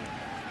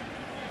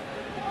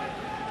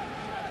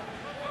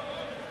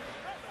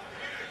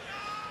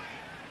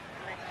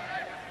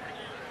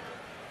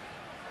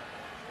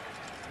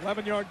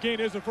 11-yard gain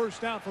is a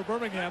first down for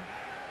Birmingham.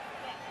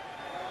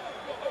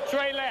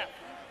 Straight left.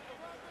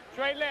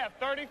 Straight left.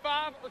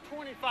 35 or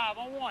 25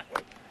 on one.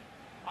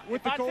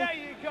 With if I tell you,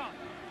 you come.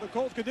 The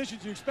cold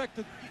conditions, you expect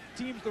the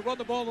teams to run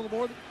the ball a little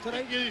more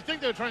today? You think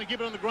they're trying to keep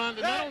it on the ground,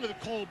 and not only the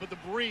cold, but the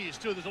breeze,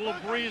 too. There's a little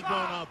breeze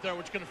blowing out there,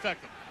 which can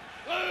affect them.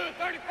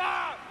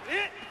 35.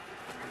 Hit.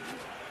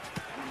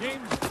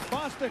 James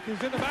Bostic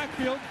is in the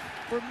backfield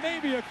for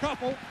maybe a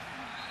couple.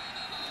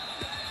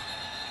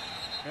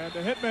 And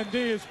the Hitmen D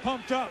is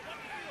pumped up.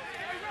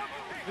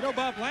 You know,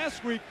 Bob,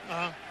 last week,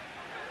 the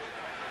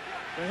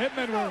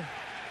Hitmen were,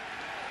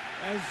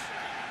 as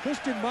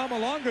Christian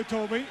Mamalonga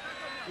told me,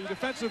 the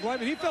defensive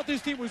lineman, he felt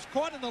his team was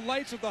caught in the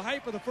lights of the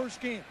hype of the first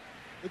game.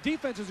 The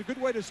defense is a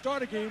good way to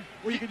start a game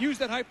where you can use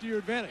that hype to your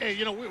advantage. Hey,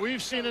 you know,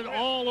 we've seen it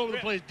all over the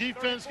place.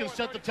 Defense can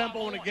set the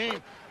tempo in a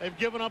game. They've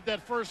given up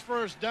that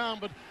first down,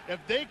 but if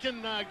they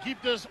can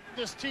keep this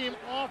team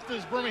off,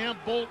 this Birmingham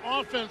Bolt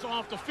offense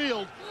off the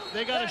field,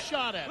 they got a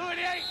shot at it. All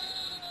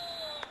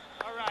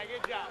right,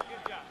 good job.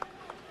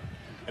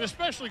 And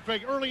especially,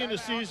 Craig, early in the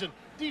season,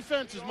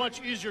 defense is much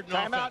easier than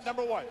offense. Timeout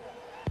number 1.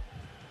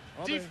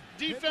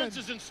 Defense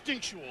is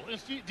instinctual.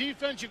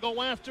 Defense, you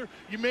go after,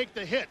 you make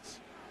the hits.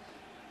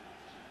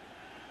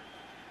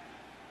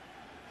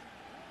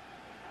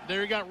 There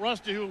you got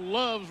Rusty, who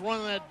loves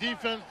running that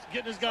defense,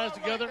 getting his guys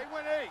together. They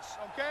went ace,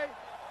 okay?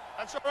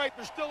 That's all right.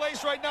 They're still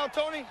ace right now,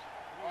 Tony.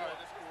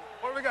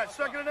 What do we got?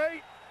 2nd and 8? Still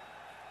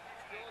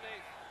an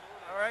ace.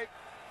 All right.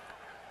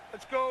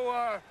 Let's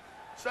go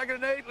 2nd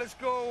and 8. Let's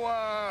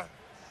go.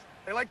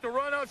 They like to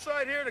run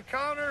outside here to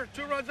counter.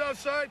 2 runs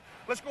outside.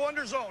 Let's go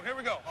under zone. Here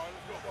we go. All right,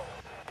 let's go.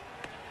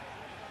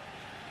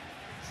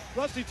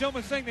 Rusty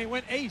Tillman saying they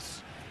went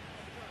ace.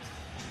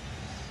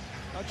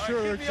 Not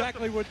sure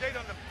exactly what he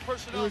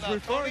was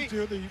referring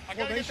to, the I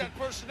got to get that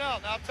personnel.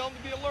 Now tell them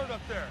to be alert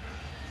up there.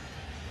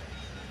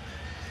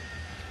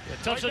 Yeah,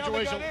 tough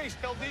situation. Now they got ace.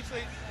 Tell Deach,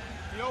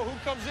 you know, who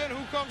comes in,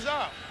 who comes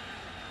out.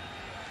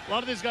 A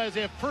lot of these guys,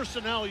 they have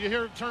personnel. You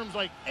hear terms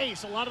like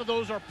ace. A lot of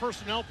those are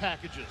personnel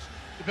packages,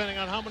 depending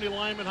on how many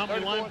linemen, how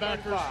many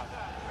linebackers.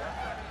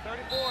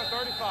 34 and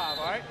 35,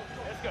 all right?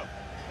 Let's go.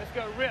 Let's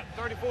go, rip.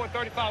 34 and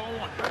 35 on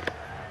 1.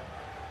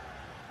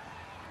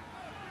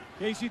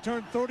 Casey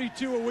turned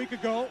 32 a week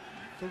ago.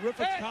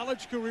 Terrific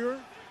college career.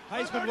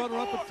 Heisman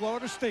runner-up at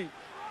Florida State.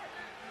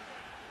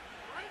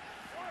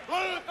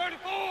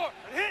 34,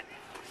 hit.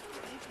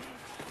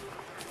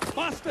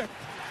 Bostic.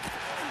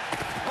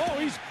 Oh,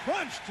 he's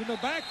crunched in the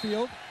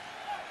backfield.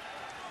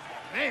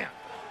 Man.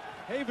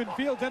 Haven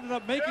Fields ended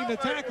up making the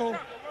tackle.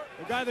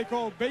 The guy they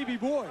call Baby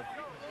Boy.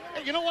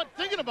 Hey, you know what?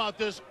 Thinking about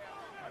this,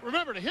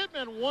 remember, the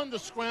Hitmen won the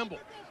scramble.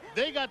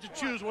 They got to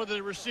choose whether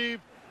they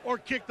received or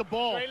kick the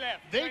ball.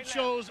 They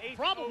chose,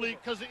 probably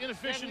because of the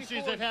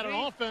inefficiencies they've had on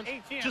offense,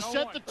 to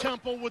set the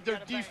tempo with their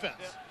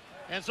defense.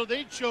 And so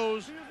they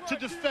chose to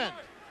defend.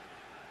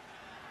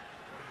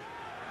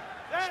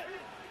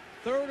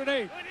 3rd and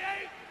 8.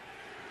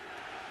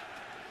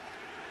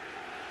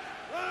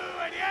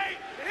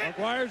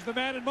 McGuire's the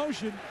man in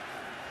motion.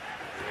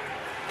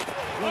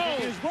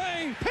 Looking his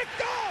way,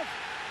 picked off!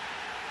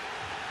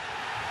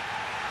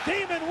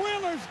 Damon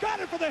Wheeler's got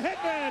it for the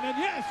Hitman, and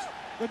yes,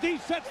 the D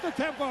sets the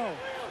tempo.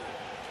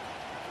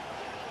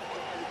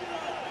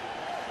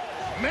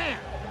 Man,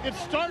 it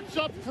starts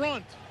up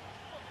front.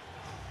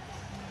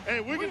 Hey,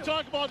 we can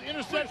talk about the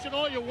interception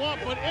all you want,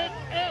 but it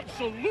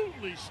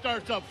absolutely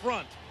starts up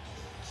front.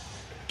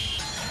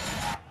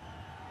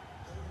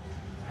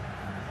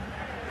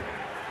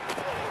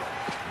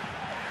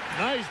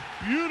 Nice,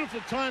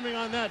 beautiful timing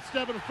on that,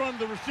 step in front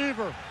of the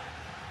receiver.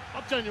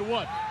 I'll tell you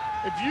what,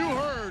 if you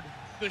heard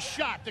the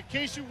shot that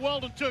Casey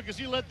Weldon took as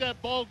he let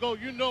that ball go,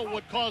 you know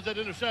what caused that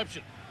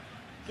interception.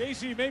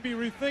 Casey may be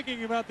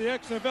rethinking about the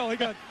XFL. He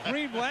got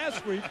creamed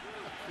last week,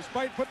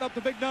 despite putting up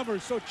the big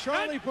numbers. So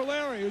Charlie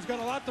Polari, who's got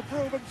a lot to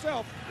prove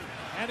himself,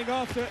 handing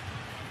off to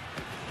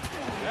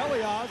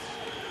Elias.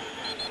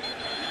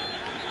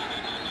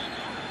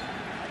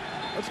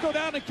 Let's go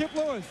down to Kip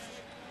Lewis.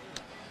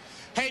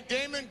 Hey,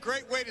 Damon,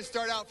 great way to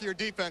start out for your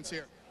defense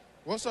here.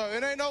 What's up?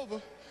 It ain't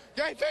over.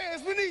 Gang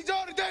fans, we need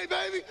y'all today,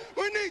 baby.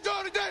 We need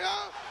y'all today,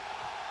 huh?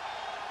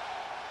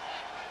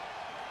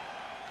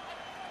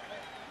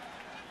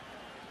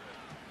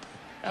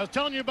 I was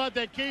telling you about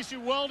that Casey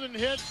Weldon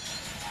hit.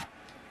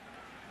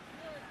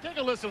 Take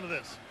a listen to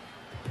this.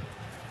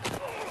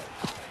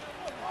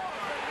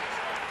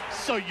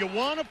 So you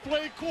want to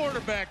play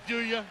quarterback, do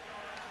you?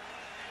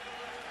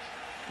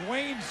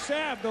 Duane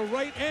Sabb, the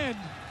right end,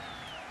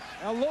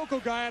 a local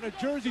guy out of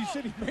Jersey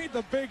City, made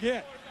the big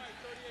hit.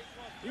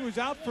 He was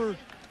out for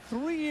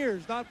 3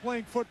 years not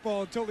playing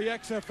football until the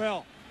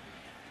XFL.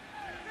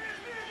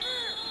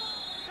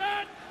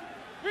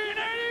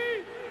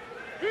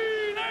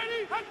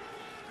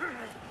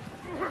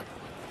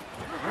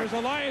 There's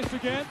Elias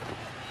again.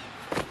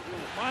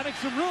 Finding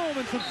some room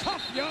and some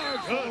tough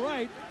yards to the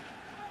right.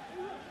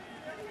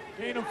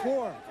 Gain of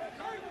 4.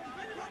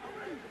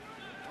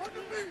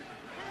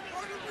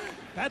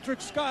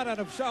 Patrick Scott out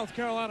of South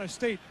Carolina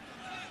State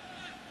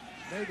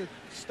made the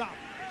stop.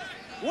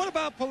 What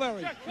about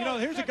Polari? You know,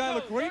 here's a guy that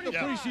looked great in the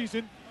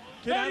preseason.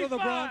 Kid out of the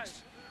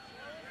Bronx.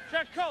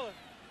 Check color.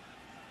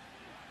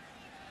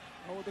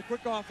 Oh, with a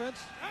quick offense.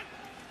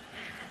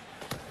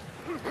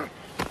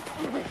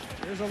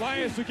 Here's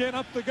Elias again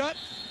up the gut.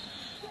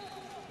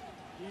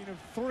 Gain of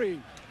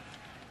 3.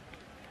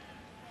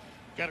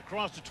 Got to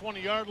cross the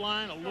 20-yard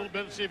line a little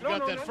bit and see if you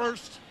got that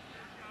first.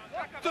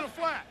 To the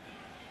flat.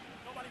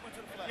 Nobody went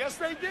to the flat. Yes,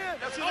 they did.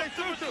 That's who they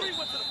threw to.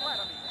 Went to the flat.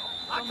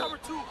 I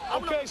covered 2.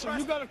 Okay, so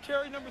you got to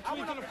carry number 3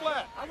 to the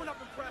flat. I went up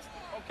and pressed.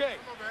 Okay,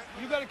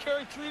 you got to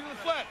carry 3 to the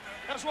flat.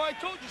 That's why I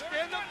told you,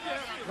 stand up.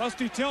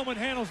 Rusty Tillman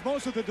handles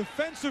most of the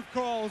defensive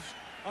calls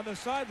on the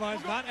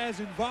sidelines, not as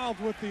involved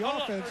with the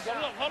offense.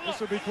 This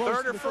will be close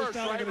Third to or the first first,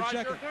 down. right, I'm going to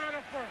check Roger?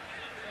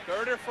 it.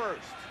 Third or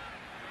first.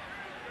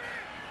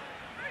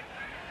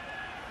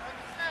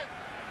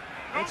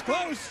 It's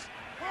close.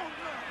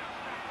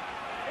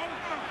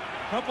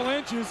 Couple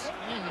inches.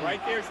 Right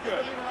there's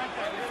good.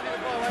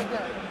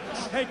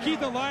 Hey,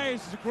 Keith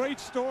Elias is a great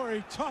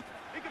story. Tough,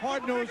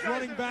 hard-nosed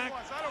running back.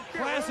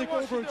 Classic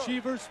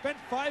overachiever. Spent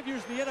 5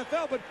 years in the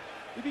NFL, but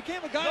he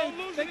became a guy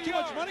who made too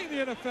much money in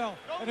the NFL.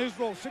 And his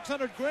role,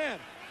 $600 grand.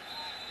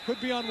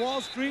 Could be on Wall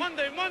Street.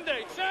 Monday,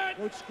 set.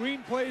 Wrote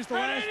screenplays the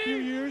last few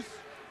years.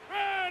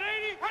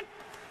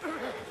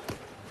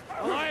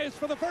 Elias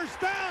for the first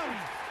down.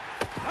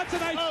 That's a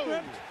nice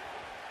script.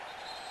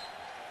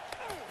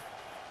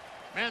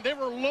 Man, they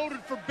were loaded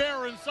for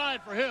bear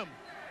inside for him.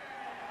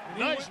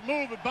 Nice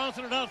move at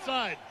bouncing it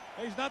outside.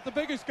 He's not the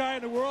biggest guy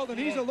in the world, and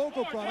he's a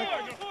local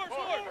product.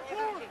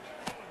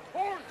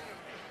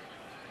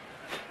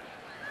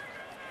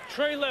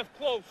 Trey left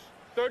close.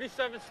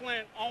 37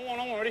 slant. On one,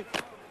 ready.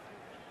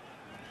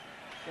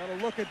 Got to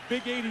look at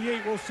Big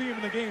 88. We'll see him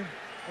in the game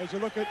as you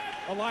look at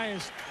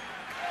Elias.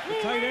 The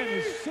tight end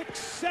is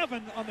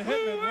 6'7" on the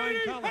Hitmen,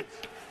 Ryan Collins.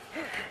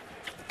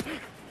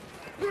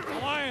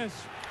 Elias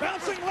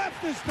bouncing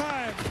left this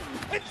time,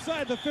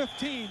 inside the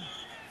 15.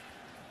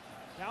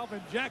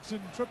 Calvin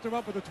Jackson tripped him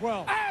up with a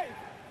 12. Hey!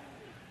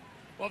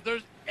 Well, if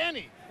there's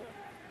any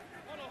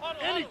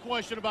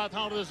question about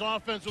how this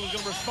offense was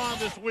going to respond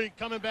this week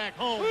coming back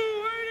home,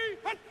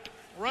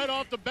 right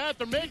off the bat,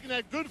 they're making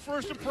that good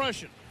first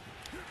impression.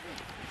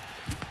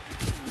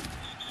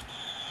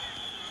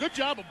 Good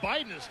job of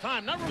biding his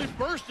time. Not really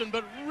bursting,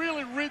 but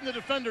really reading the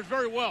defenders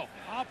very well.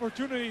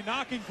 Opportunity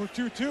knocking for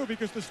 2-2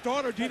 because the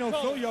starter, Dino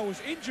Filio, was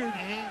injured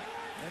in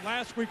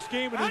last week's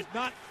game and is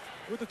not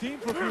with the team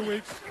for a few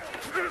weeks.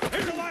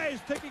 Here's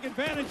Elias taking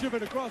advantage of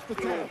it across the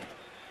tail.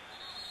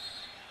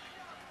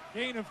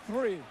 Gain of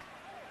 3. You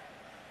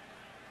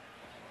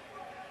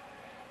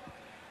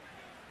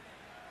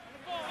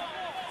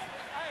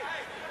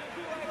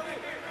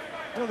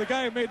know, the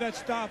guy who made that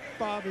stop,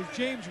 Bob, is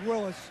James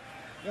Willis.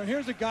 Now,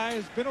 here's a guy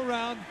who's been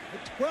around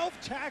with 12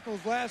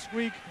 tackles last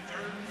week.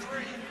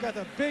 Got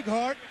a big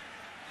heart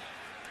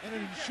and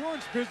an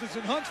insurance business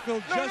in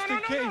Huntsville just in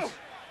case.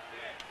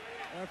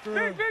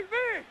 After a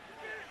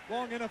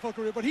long NFL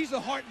career, but he's the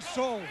heart and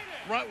soul.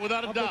 Right,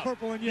 without a doubt. The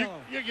purple and yellow.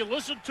 You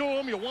listen to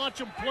him, you watch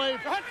him play.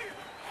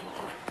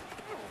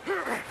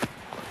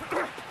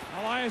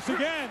 Elias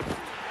again.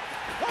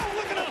 Oh,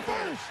 look at him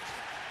first.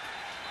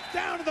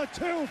 Down to the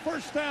 2,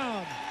 first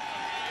down.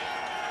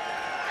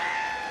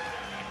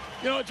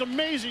 You know, it's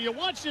amazing. You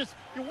watch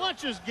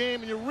this game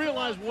and you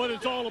realize what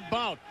it's all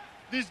about.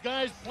 These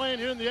guys playing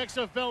here in the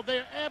XFL, they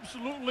are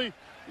absolutely,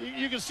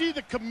 you can see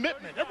the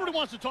commitment. Everybody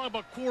wants to talk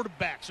about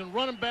quarterbacks and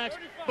running backs,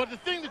 but the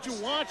thing that you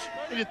watch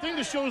and the thing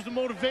that shows the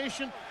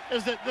motivation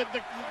is that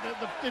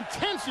the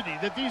intensity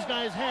that these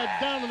guys had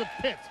down in the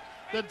pits.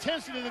 The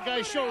intensity the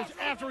guy shows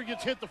after he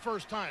gets hit the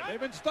first time. They've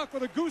been stuck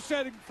with a goose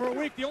egg for a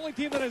week. The only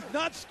team that has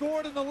not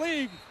scored in the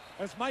league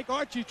as Mike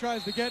Archie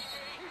tries to get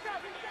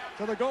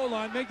to the goal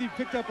line. Magdy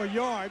picked up a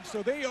yard,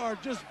 so they are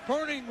just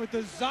burning with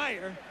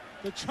desire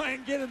to try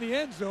and get in the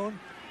end zone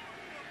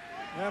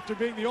after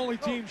being the only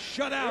team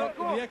shut out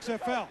in the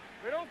XFL.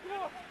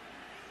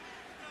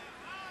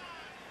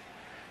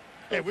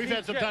 Hey, we've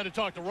had some time to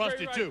talk to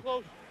Rusty, too.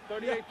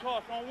 38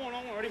 toss, on one,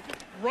 ready?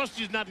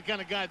 Rusty's not the kind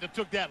of guy that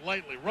took that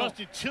lightly.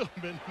 Rusty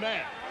Tillman,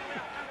 man.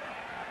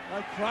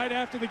 I cried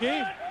after the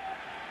game.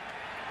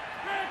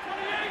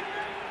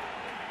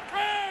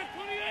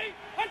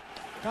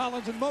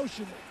 Collins in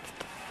motion.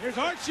 Here's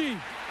Archie.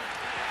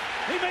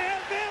 He may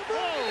have been.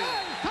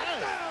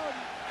 Touchdown!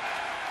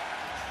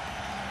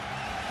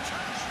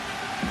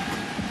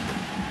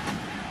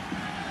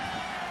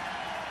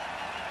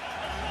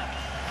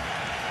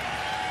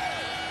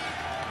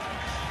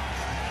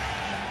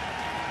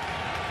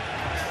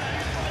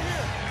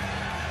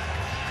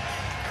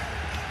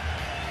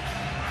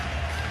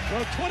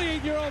 Well,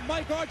 28-year-old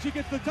Mike Archie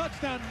gets the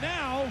touchdown.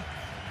 Now,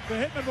 the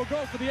Hitmen will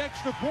go for the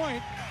extra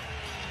point.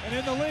 And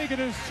in the league, it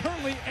is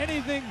certainly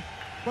anything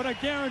but a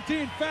guarantee.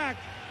 In fact,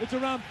 it's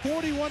around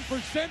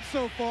 41%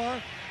 so far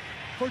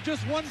for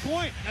just 1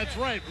 point. That's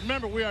right.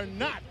 Remember, we are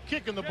not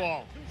kicking the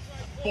ball.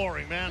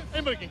 Boring, man.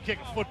 Anybody can kick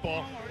a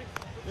football.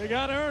 You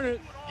got to earn it.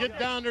 Get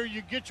down there,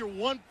 you get your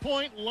 1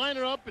 point, line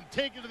it up, and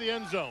take it to the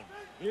end zone.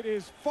 It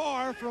is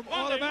far from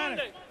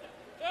automatic.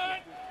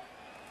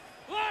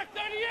 Flag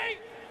 38!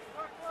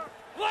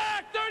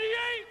 Flag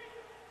 38!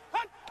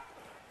 Hut.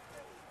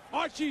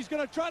 Archie's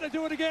going to try to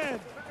do it again.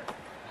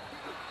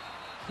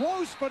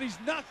 Close, but he's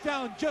knocked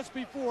down just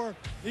before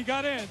he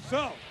got in.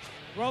 So,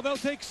 well, they'll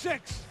take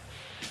 6.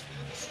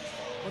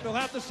 But they'll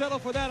have to settle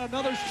for that.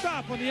 Another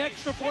stop on the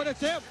extra point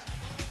attempt.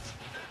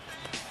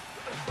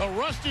 Well,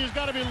 Rusty has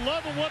got to be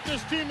loving what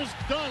this team has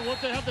done. What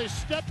they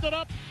stepped it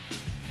up,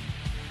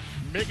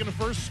 making the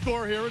first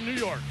score here in New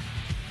York.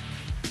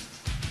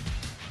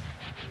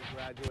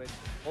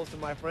 Most of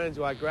my friends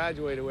who I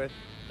graduated with,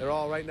 they're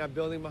all right in that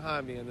building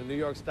behind me in the New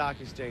York Stock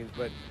Exchange.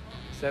 But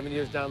 7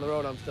 years down the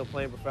road, I'm still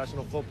playing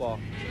professional football.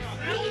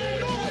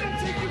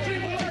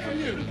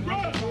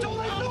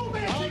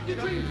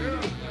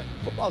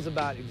 Football's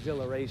about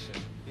exhilaration.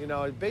 You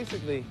know,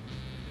 basically,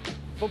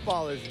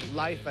 football is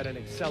life at an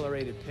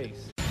accelerated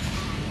pace.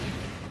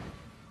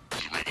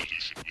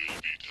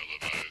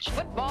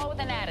 Football with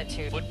an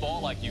attitude.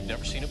 Football like you've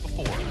never seen it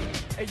before.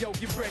 Hey, yo,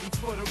 get ready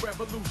for the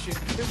revolution.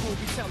 It will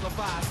be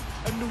televised.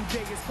 A new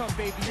day has come,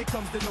 baby. Here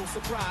comes the no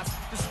surprise.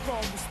 The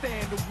strong will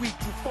stand, the weak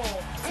will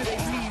fall. To their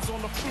knees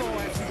on the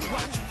floor as we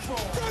watch you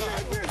fall.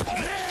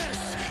 This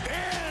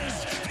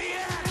is the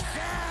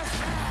XFL!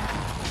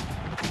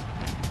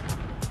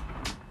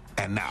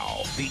 And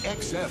now, the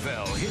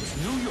XFL hits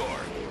New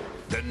York.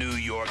 The New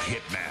York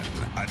Hitmen,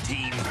 a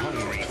team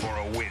hungry for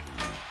a win.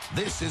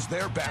 This is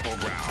their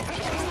battleground,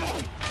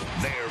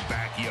 their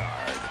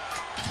backyard,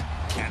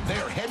 and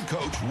their head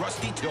coach,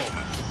 Rusty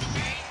Tillman.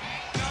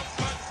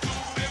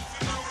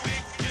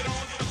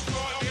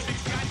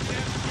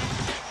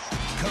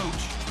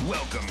 Coach,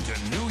 welcome to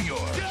New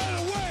York. Get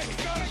away!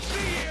 Gotta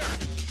see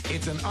here!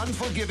 It's an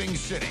unforgiving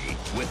city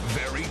with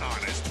very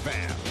honest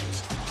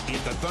fans.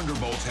 If the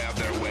Thunderbolts have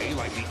their way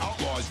like the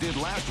Outlaws did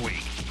last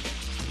week,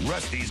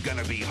 Rusty's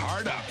gonna be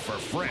hard up for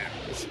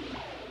friends.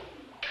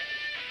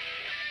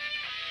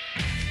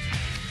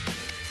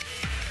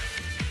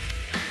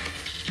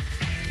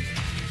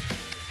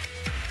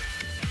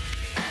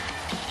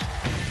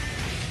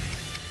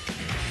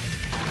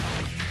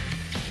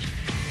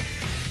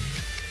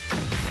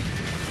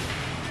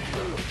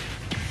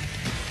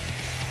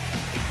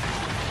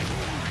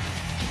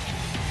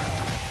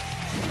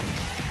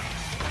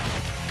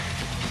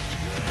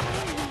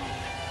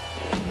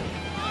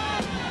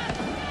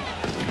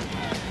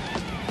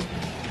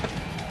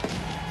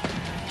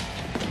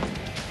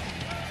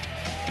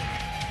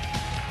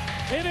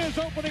 It is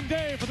opening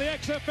day for the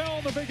XFL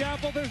in the Big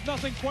Apple. There's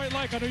nothing quite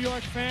like a New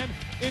York fan.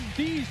 In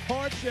these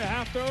parts, you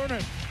have to earn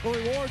it. The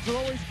rewards are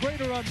always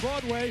greater on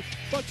Broadway,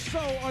 but so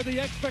are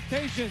the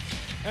expectations.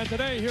 And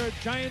today here at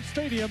Giant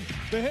Stadium,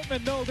 the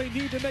Hitmen know they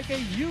need to make a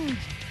huge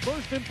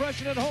first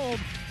impression at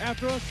home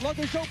after a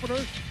sluggish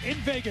opener in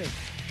Vegas.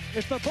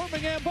 It's the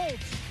Birmingham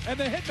Bolts and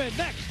the Hitmen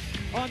next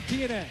on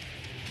TNN.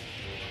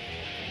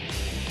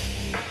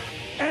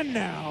 And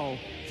now,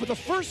 for the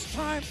first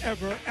time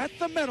ever at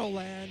the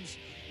Meadowlands,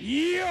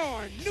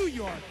 your New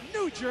York,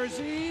 New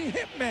Jersey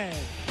Hitmen.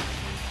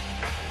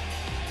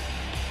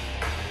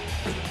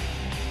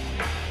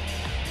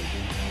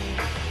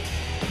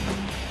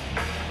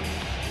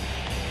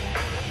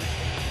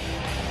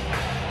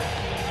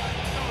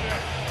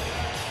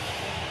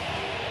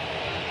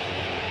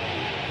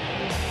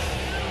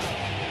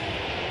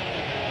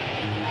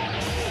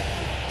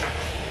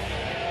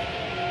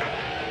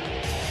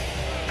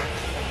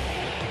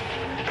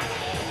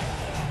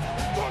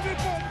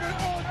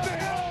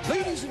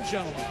 Ladies and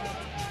gentlemen,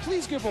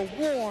 please give a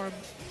warm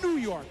New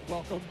York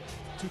welcome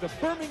to the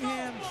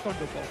Birmingham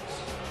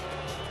Thunderbolts.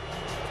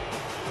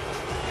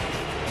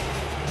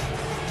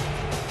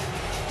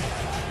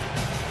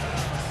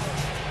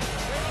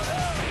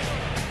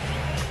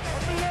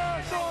 I'm in the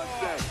ass all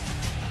day.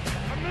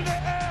 I'm in the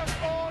ass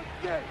all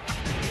day.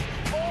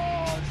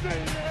 All day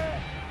in the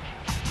ass.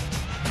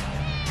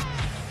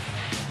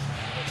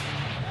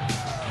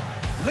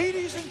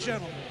 Ladies and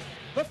gentlemen,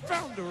 the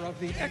founder of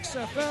the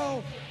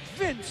XFL,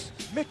 Vince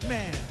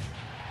McMahon.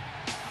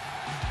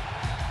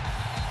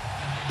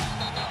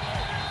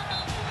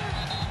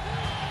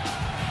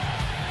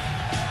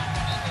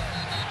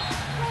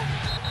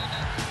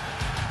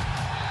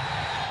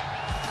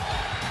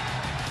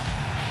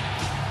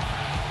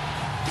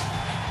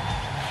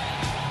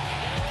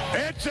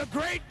 It's a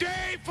great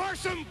day for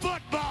some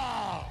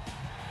football.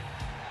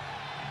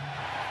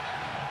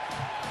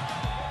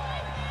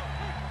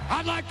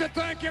 I'd like to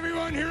thank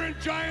everyone here in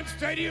Giant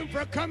Stadium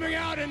for coming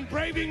out and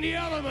braving the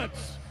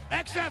elements,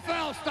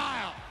 XFL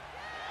style.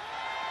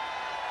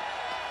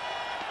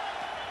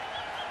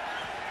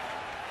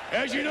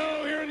 As you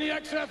know, here in the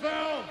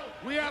XFL,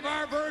 we have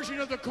our version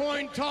of the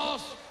coin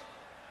toss.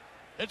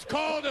 It's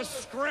called a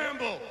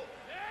scramble.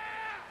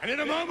 And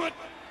in a moment,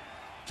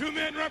 two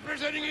men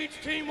representing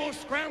each team will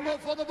scramble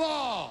for the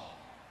ball.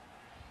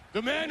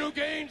 The man who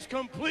gains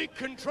complete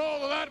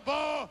control of that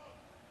ball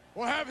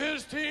will have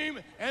his team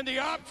and the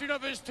option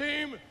of his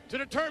team to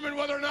determine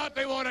whether or not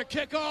they want to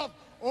kick off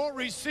or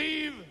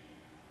receive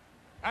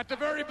at the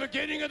very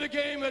beginning of the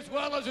game as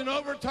well as in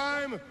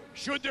overtime,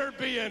 should there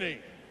be any.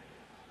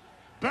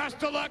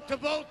 Best of luck to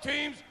both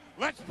teams.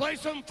 Let's play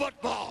some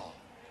football.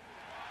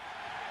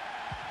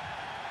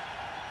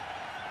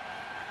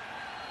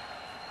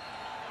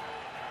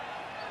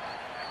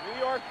 New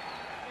York,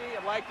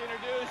 I'd like to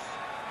introduce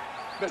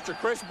Mr.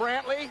 Chris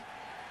Brantley,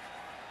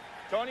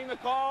 Tony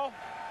McCall,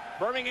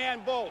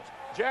 Birmingham Bolts.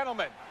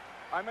 Gentlemen,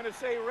 I'm going to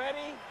say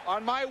ready.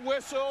 On my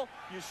whistle,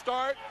 you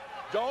start.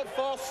 Don't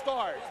false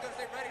start.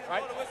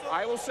 Right?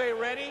 I will say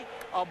ready.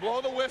 I'll blow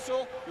the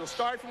whistle. You'll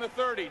start from the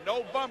 30.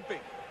 No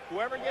bumping.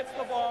 Whoever gets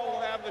the ball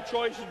will have the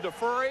choice of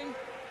deferring,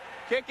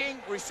 kicking,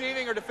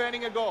 receiving, or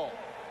defending a goal.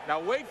 Now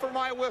wait for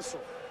my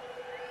whistle.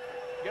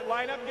 Get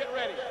lined up and get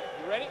ready.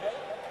 You ready?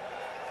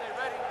 Say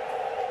ready.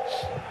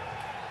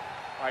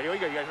 All right, here we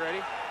go. You guys ready?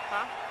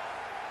 Huh?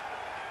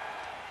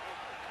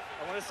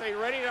 I want to say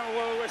ready, then I'll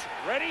blow the whistle.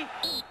 Ready?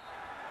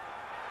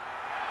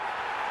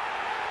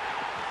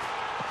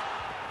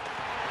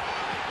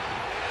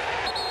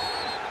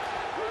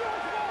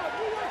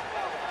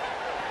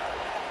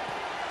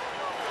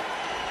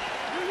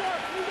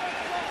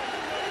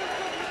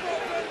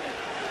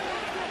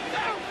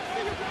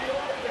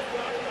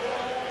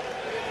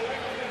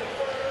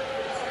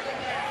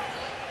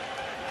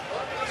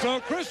 So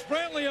Chris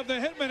Brantley of the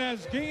Hitmen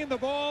has gained the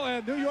ball,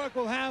 and New York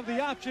will have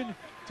the option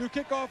to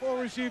kick off or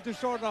receive to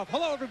start it off.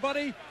 Hello,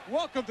 everybody.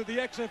 Welcome to the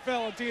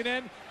XFL on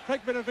TNN.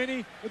 Craig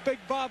Benavini with Big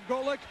Bob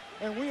Golick,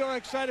 and we are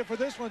excited for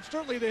this one.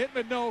 Certainly the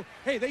Hitmen know,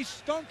 hey, they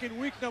stunk in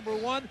week number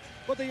 1,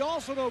 but they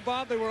also know,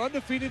 Bob, they were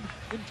undefeated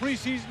in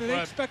preseason, and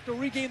they expect to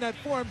regain that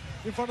form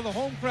in front of the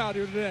home crowd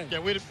here today. Yeah,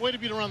 way to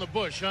beat around the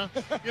bush, huh?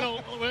 You know,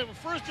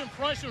 first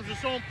impressions were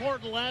so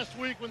important last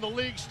week when the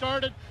league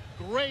started.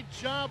 Great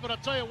job, but I'll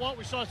tell you what,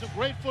 we saw some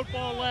great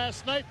football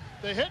last night.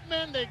 The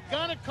Hitmen, they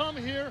got to come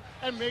here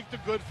and make the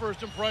good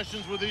first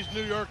impressions with these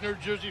New York, New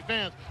Jersey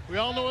fans. We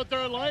all know what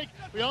they're like.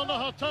 We all know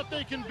how tough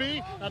they can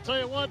be. I'll tell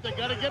you what, they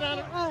got to get on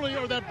it early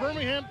or that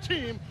Birmingham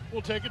team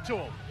will take it to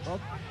them.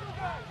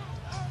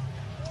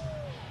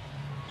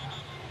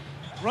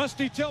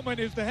 Rusty Tillman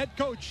is the head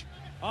coach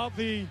of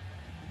the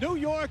New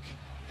York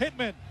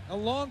Hitmen, a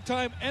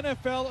longtime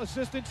NFL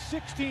assistant,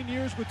 16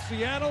 years with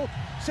Seattle.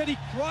 Said he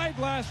cried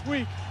last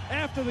week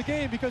after the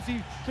game because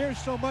he cares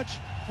so much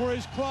for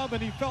his club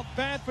and he felt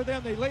bad for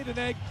them. They laid an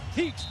egg.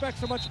 He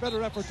expects a much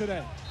better effort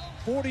today.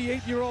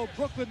 48-year-old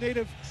Brooklyn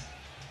native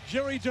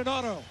Jerry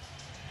Donato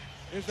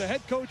is the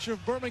head coach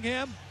of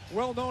Birmingham,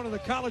 well known in the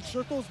college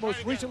circles,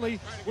 most recently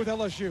with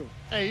LSU.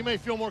 Hey, he may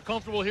feel more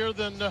comfortable here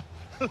than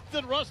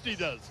Rusty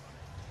does.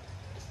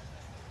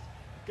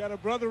 Got a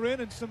brother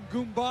in and some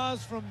Goombas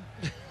from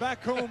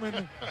back home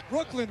in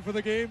Brooklyn for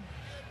the game.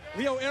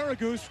 Leo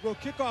Aragoose will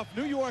kick off.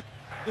 New York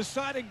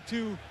deciding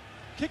to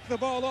kick the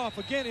ball off.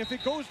 Again, if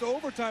it goes to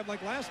overtime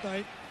like last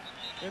night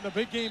in the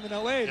big game in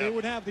LA, they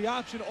would have the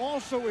option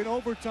also in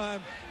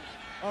overtime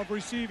of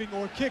receiving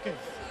or kicking.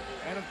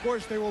 And of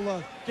course, they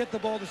will get the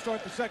ball to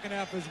start the second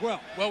half as well.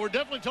 Well, we're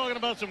definitely talking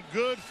about some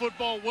good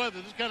football weather.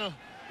 This kind of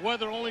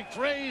weather only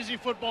crazy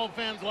football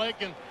fans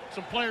like, and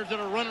some players that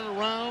are running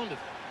around.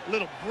 A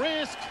little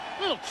brisk,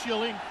 a little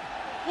chilly.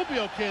 We'll be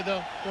okay,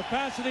 though.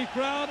 Capacity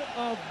crowd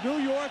of New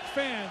York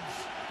fans.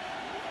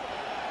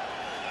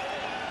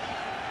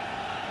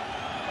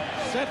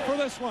 Set for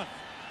this one.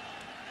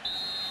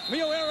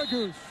 Leo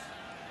Aragoose.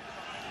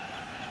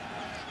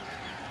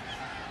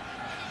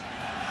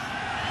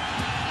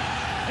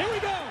 Here we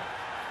go.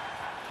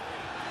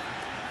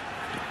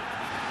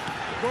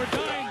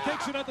 Gordine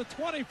takes it at the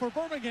 20 for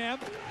Birmingham.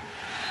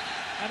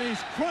 And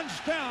he's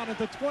crunched down at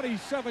the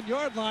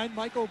 27-yard line.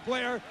 Michael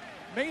Blair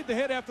made the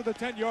hit after the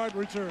 10-yard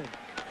return.